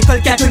cerveau à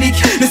l'école catholique,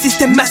 le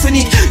système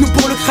maçonnique nous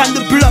bourre le crâne de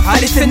bluff à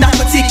l'effet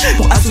narcotique,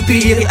 pour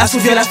assoupir et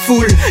assouvir la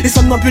foule. Les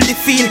somnambules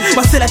défilent,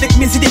 moi seul avec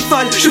mes idées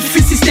folles. Je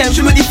fuis le système,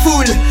 je me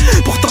défoule.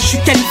 Pourtant je suis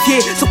qualifié,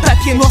 sur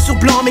papier noir sur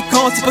blanc. Mais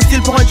quand c'est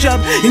postule pour un job,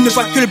 ils ne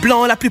voient que le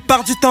blanc la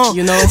plupart du temps.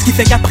 Ce qui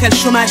fait qu'après le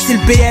chômage c'est le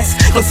BS.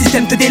 Quand le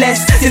système te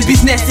délaisse, c'est le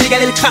business, c'est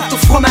l'égal et le craft au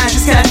fromage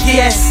jusqu'à la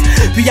vieillesse.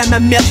 Puis y'a ma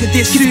mère, j'ai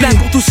déçu, qui se plaint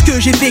pour tout ce que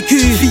j'ai vécu.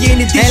 Fille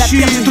aînée déchue,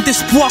 elle a perdu tout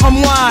espoir en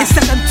moi, et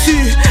ça me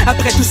tue.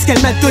 Après tout ce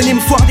qu'elle m'a donné,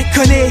 me voir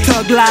déconner.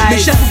 Mais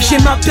j'avoue que j'ai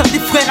ma peur des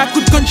frères à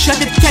coups de gunshot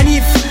et de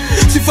canif.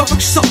 Tu vois, faut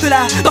que je sorte de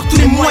là par tous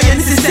les moyens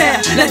nécessaires.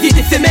 La vie est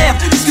éphémère,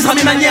 excusera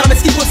mes manières, mais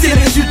ce qu'il faut c'est le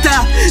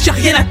résultat. J'ai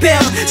rien à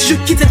perdre si je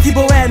quitte cette vie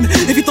bohème.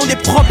 Évitons des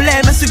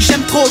problèmes à ceux que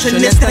j'aime trop, je ne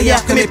laisse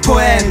derrière que mes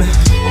poèmes.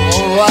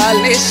 On voit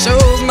les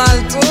choses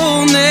mal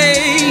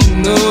tourner,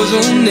 nos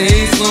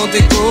journées sont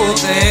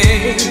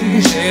écourtées.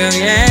 J'ai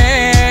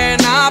rien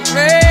à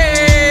faire.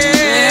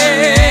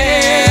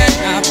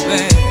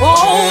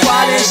 On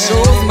voit les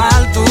choses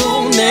mal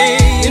tourner,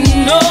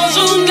 nos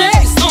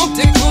journées sont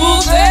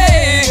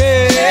écourtées.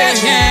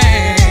 J'ai rien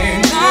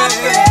à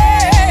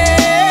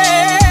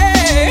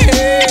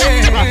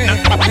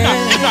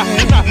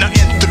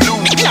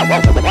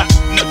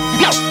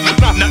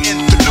Nothing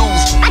to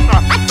lose.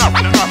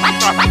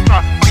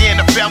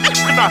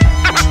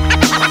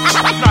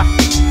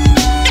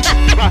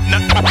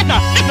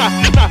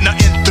 Nothing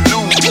to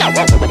lose.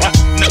 Nothing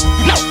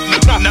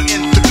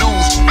to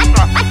lose.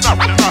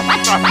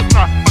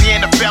 We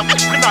in the belt.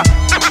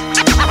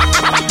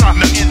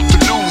 Nothing to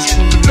lose.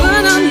 No,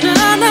 no, no,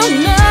 no,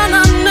 no,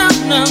 no,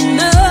 no,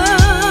 no.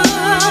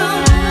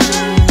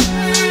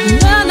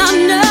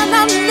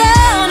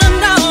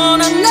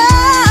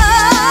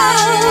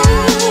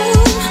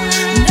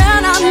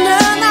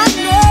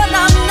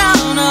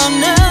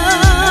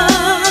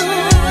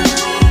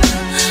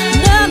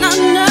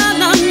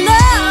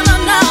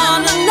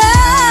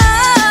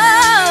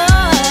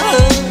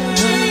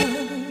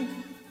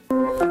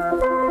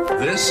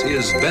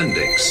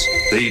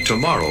 The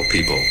Tomorrow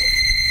People.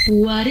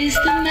 What is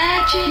the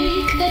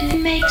magic that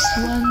makes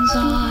one's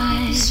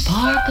eyes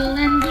sparkle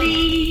and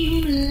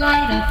gleam,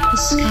 light up the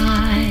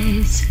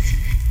skies?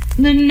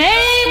 The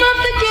name of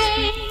the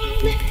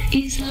game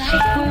is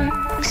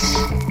Lightworks.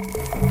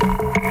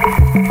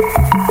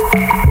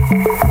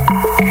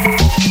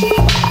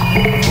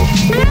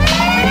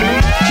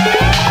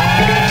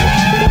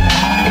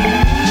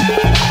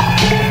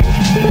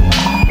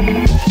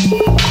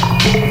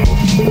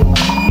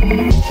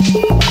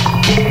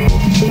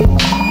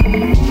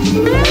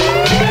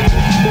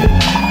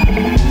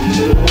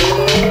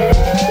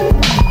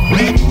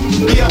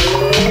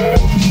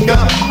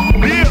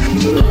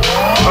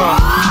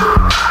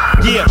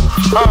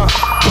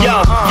 Yo,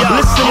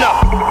 listen up.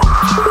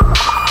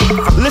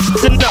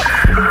 Listen up.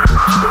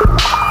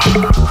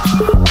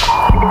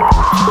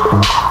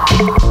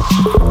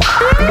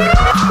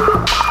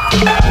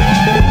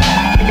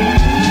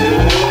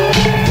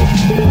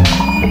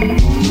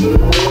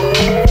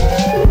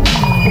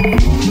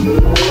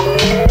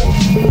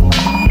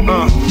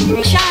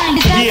 Shine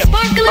is that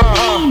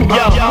sparkling beam.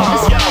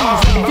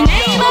 The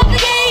name of the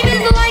game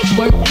is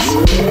Lightworks.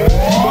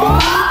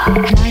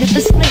 Light up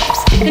the slips.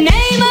 The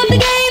name of the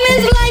game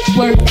is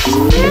Lightworks.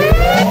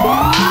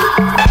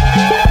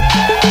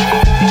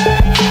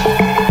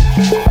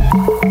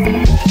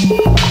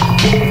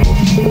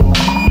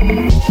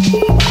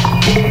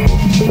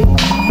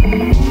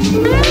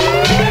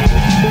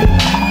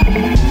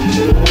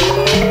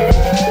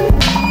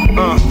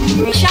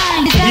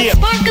 Shine is that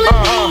sparkling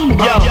beam.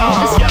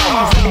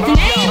 The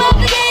name of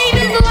the game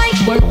is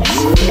Lightworks.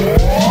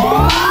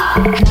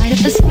 Light up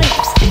the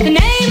slips. The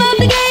name of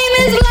the game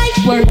is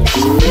Lightworks.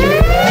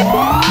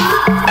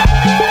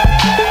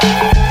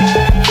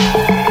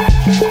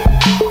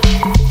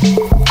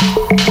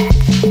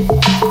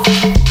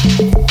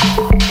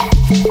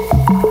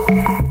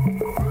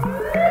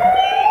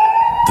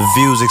 The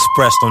views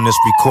expressed on this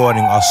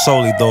recording are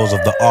solely those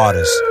of the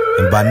artist,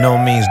 and by no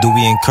means do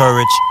we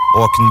encourage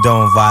or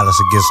condone violence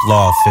against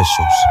law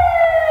officials.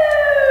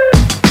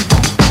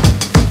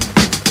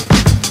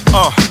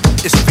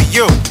 It's for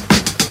you.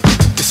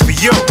 It's for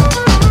you.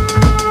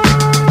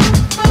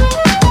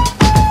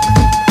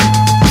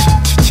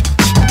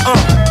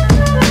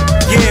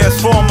 Yeah, it's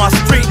for all my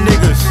street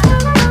niggas.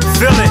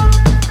 Feel it.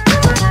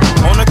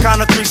 On the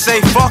count of three,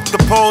 say fuck the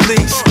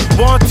police.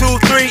 1, 2,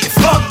 3,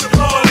 fuck the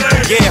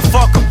police. Yeah,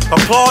 fuck them.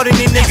 Applaud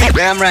any nigga.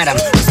 Damn right,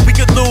 we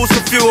could lose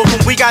a few of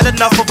them. We got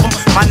enough of them.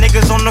 My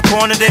niggas on the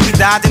corner, they be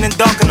dodging and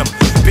dunking them.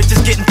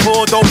 Bitches getting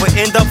pulled over,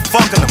 end up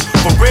fucking them.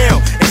 For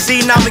real. And see,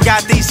 now we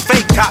got these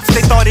fake cops.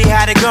 They thought he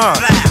had a gun.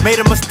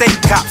 Made a mistake,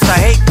 cops. I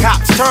hate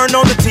cops. Turn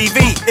on the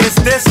TV. Is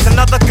this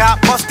another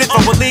cop busted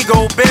for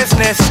illegal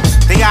business?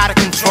 They out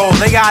of control.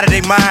 They out of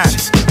their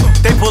minds.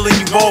 They pulling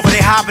you over.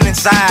 They hopping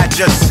inside.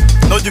 Just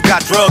know you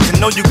got drugs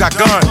and know you got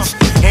guns.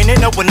 And they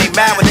know when they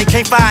mad when they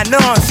can't find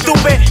none.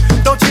 Stupid.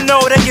 Don't you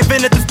know they give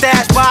in at the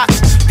stash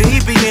box? The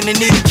he be in and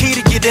need a key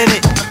to get in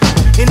it.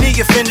 Any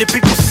offended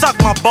people suck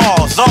my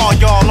balls. All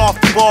y'all off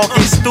the wall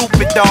get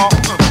stupid, dawg.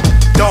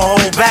 Don't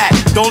hold back,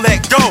 don't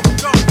let go.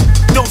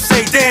 Don't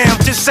say damn,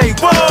 just say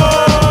whoa.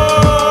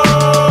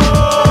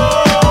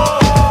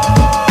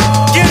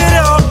 Get it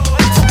up,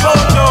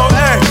 Mojo,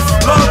 hey,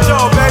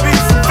 Mojo, baby,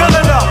 fill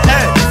it up,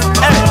 hey,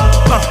 hey.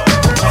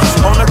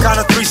 On the count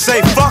of three,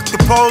 say fuck the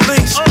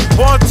police.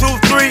 1, 2,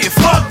 3,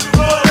 fuck the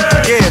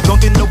police. Yeah,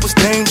 don't you know it's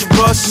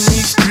dangerous in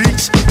these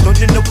streets? Don't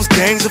you know it's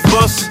gangs of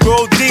us who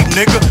grow deep,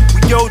 nigga?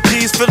 We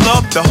OGs fill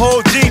up the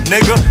whole Jeep,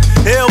 nigga.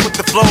 Ill with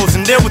the flows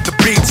and ill with the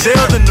beats.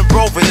 Ill in the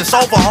Rover, it's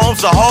over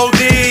homes to hold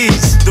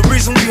these. The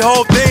reason we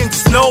hold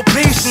things is no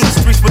peace in the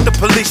streets with the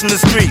police in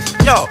the streets.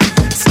 Yo,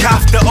 it's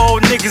cops the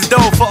old niggas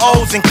though for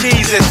O's and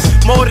keys. It's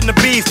more than the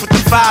beef with the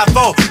 5-0.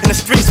 In the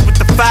streets with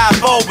the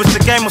 5-0, it's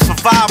a game of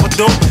survival,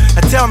 dude.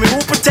 Now tell me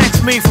who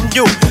protects me from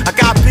you? I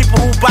got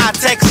people who buy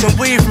texts and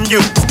weed from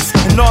you.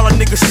 And all the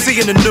niggas see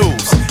in the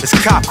news is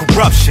cop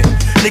corruption.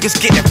 Niggas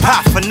getting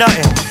popped for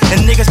nothing.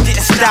 And niggas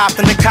getting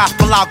stopped and the cops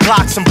pull out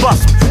Glocks and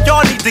bust them.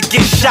 Y'all need to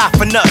get shot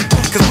for nothing.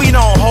 Cause we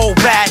don't hold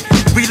back,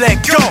 we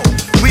let go.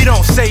 We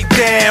don't say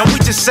damn, we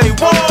just say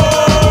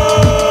whoa.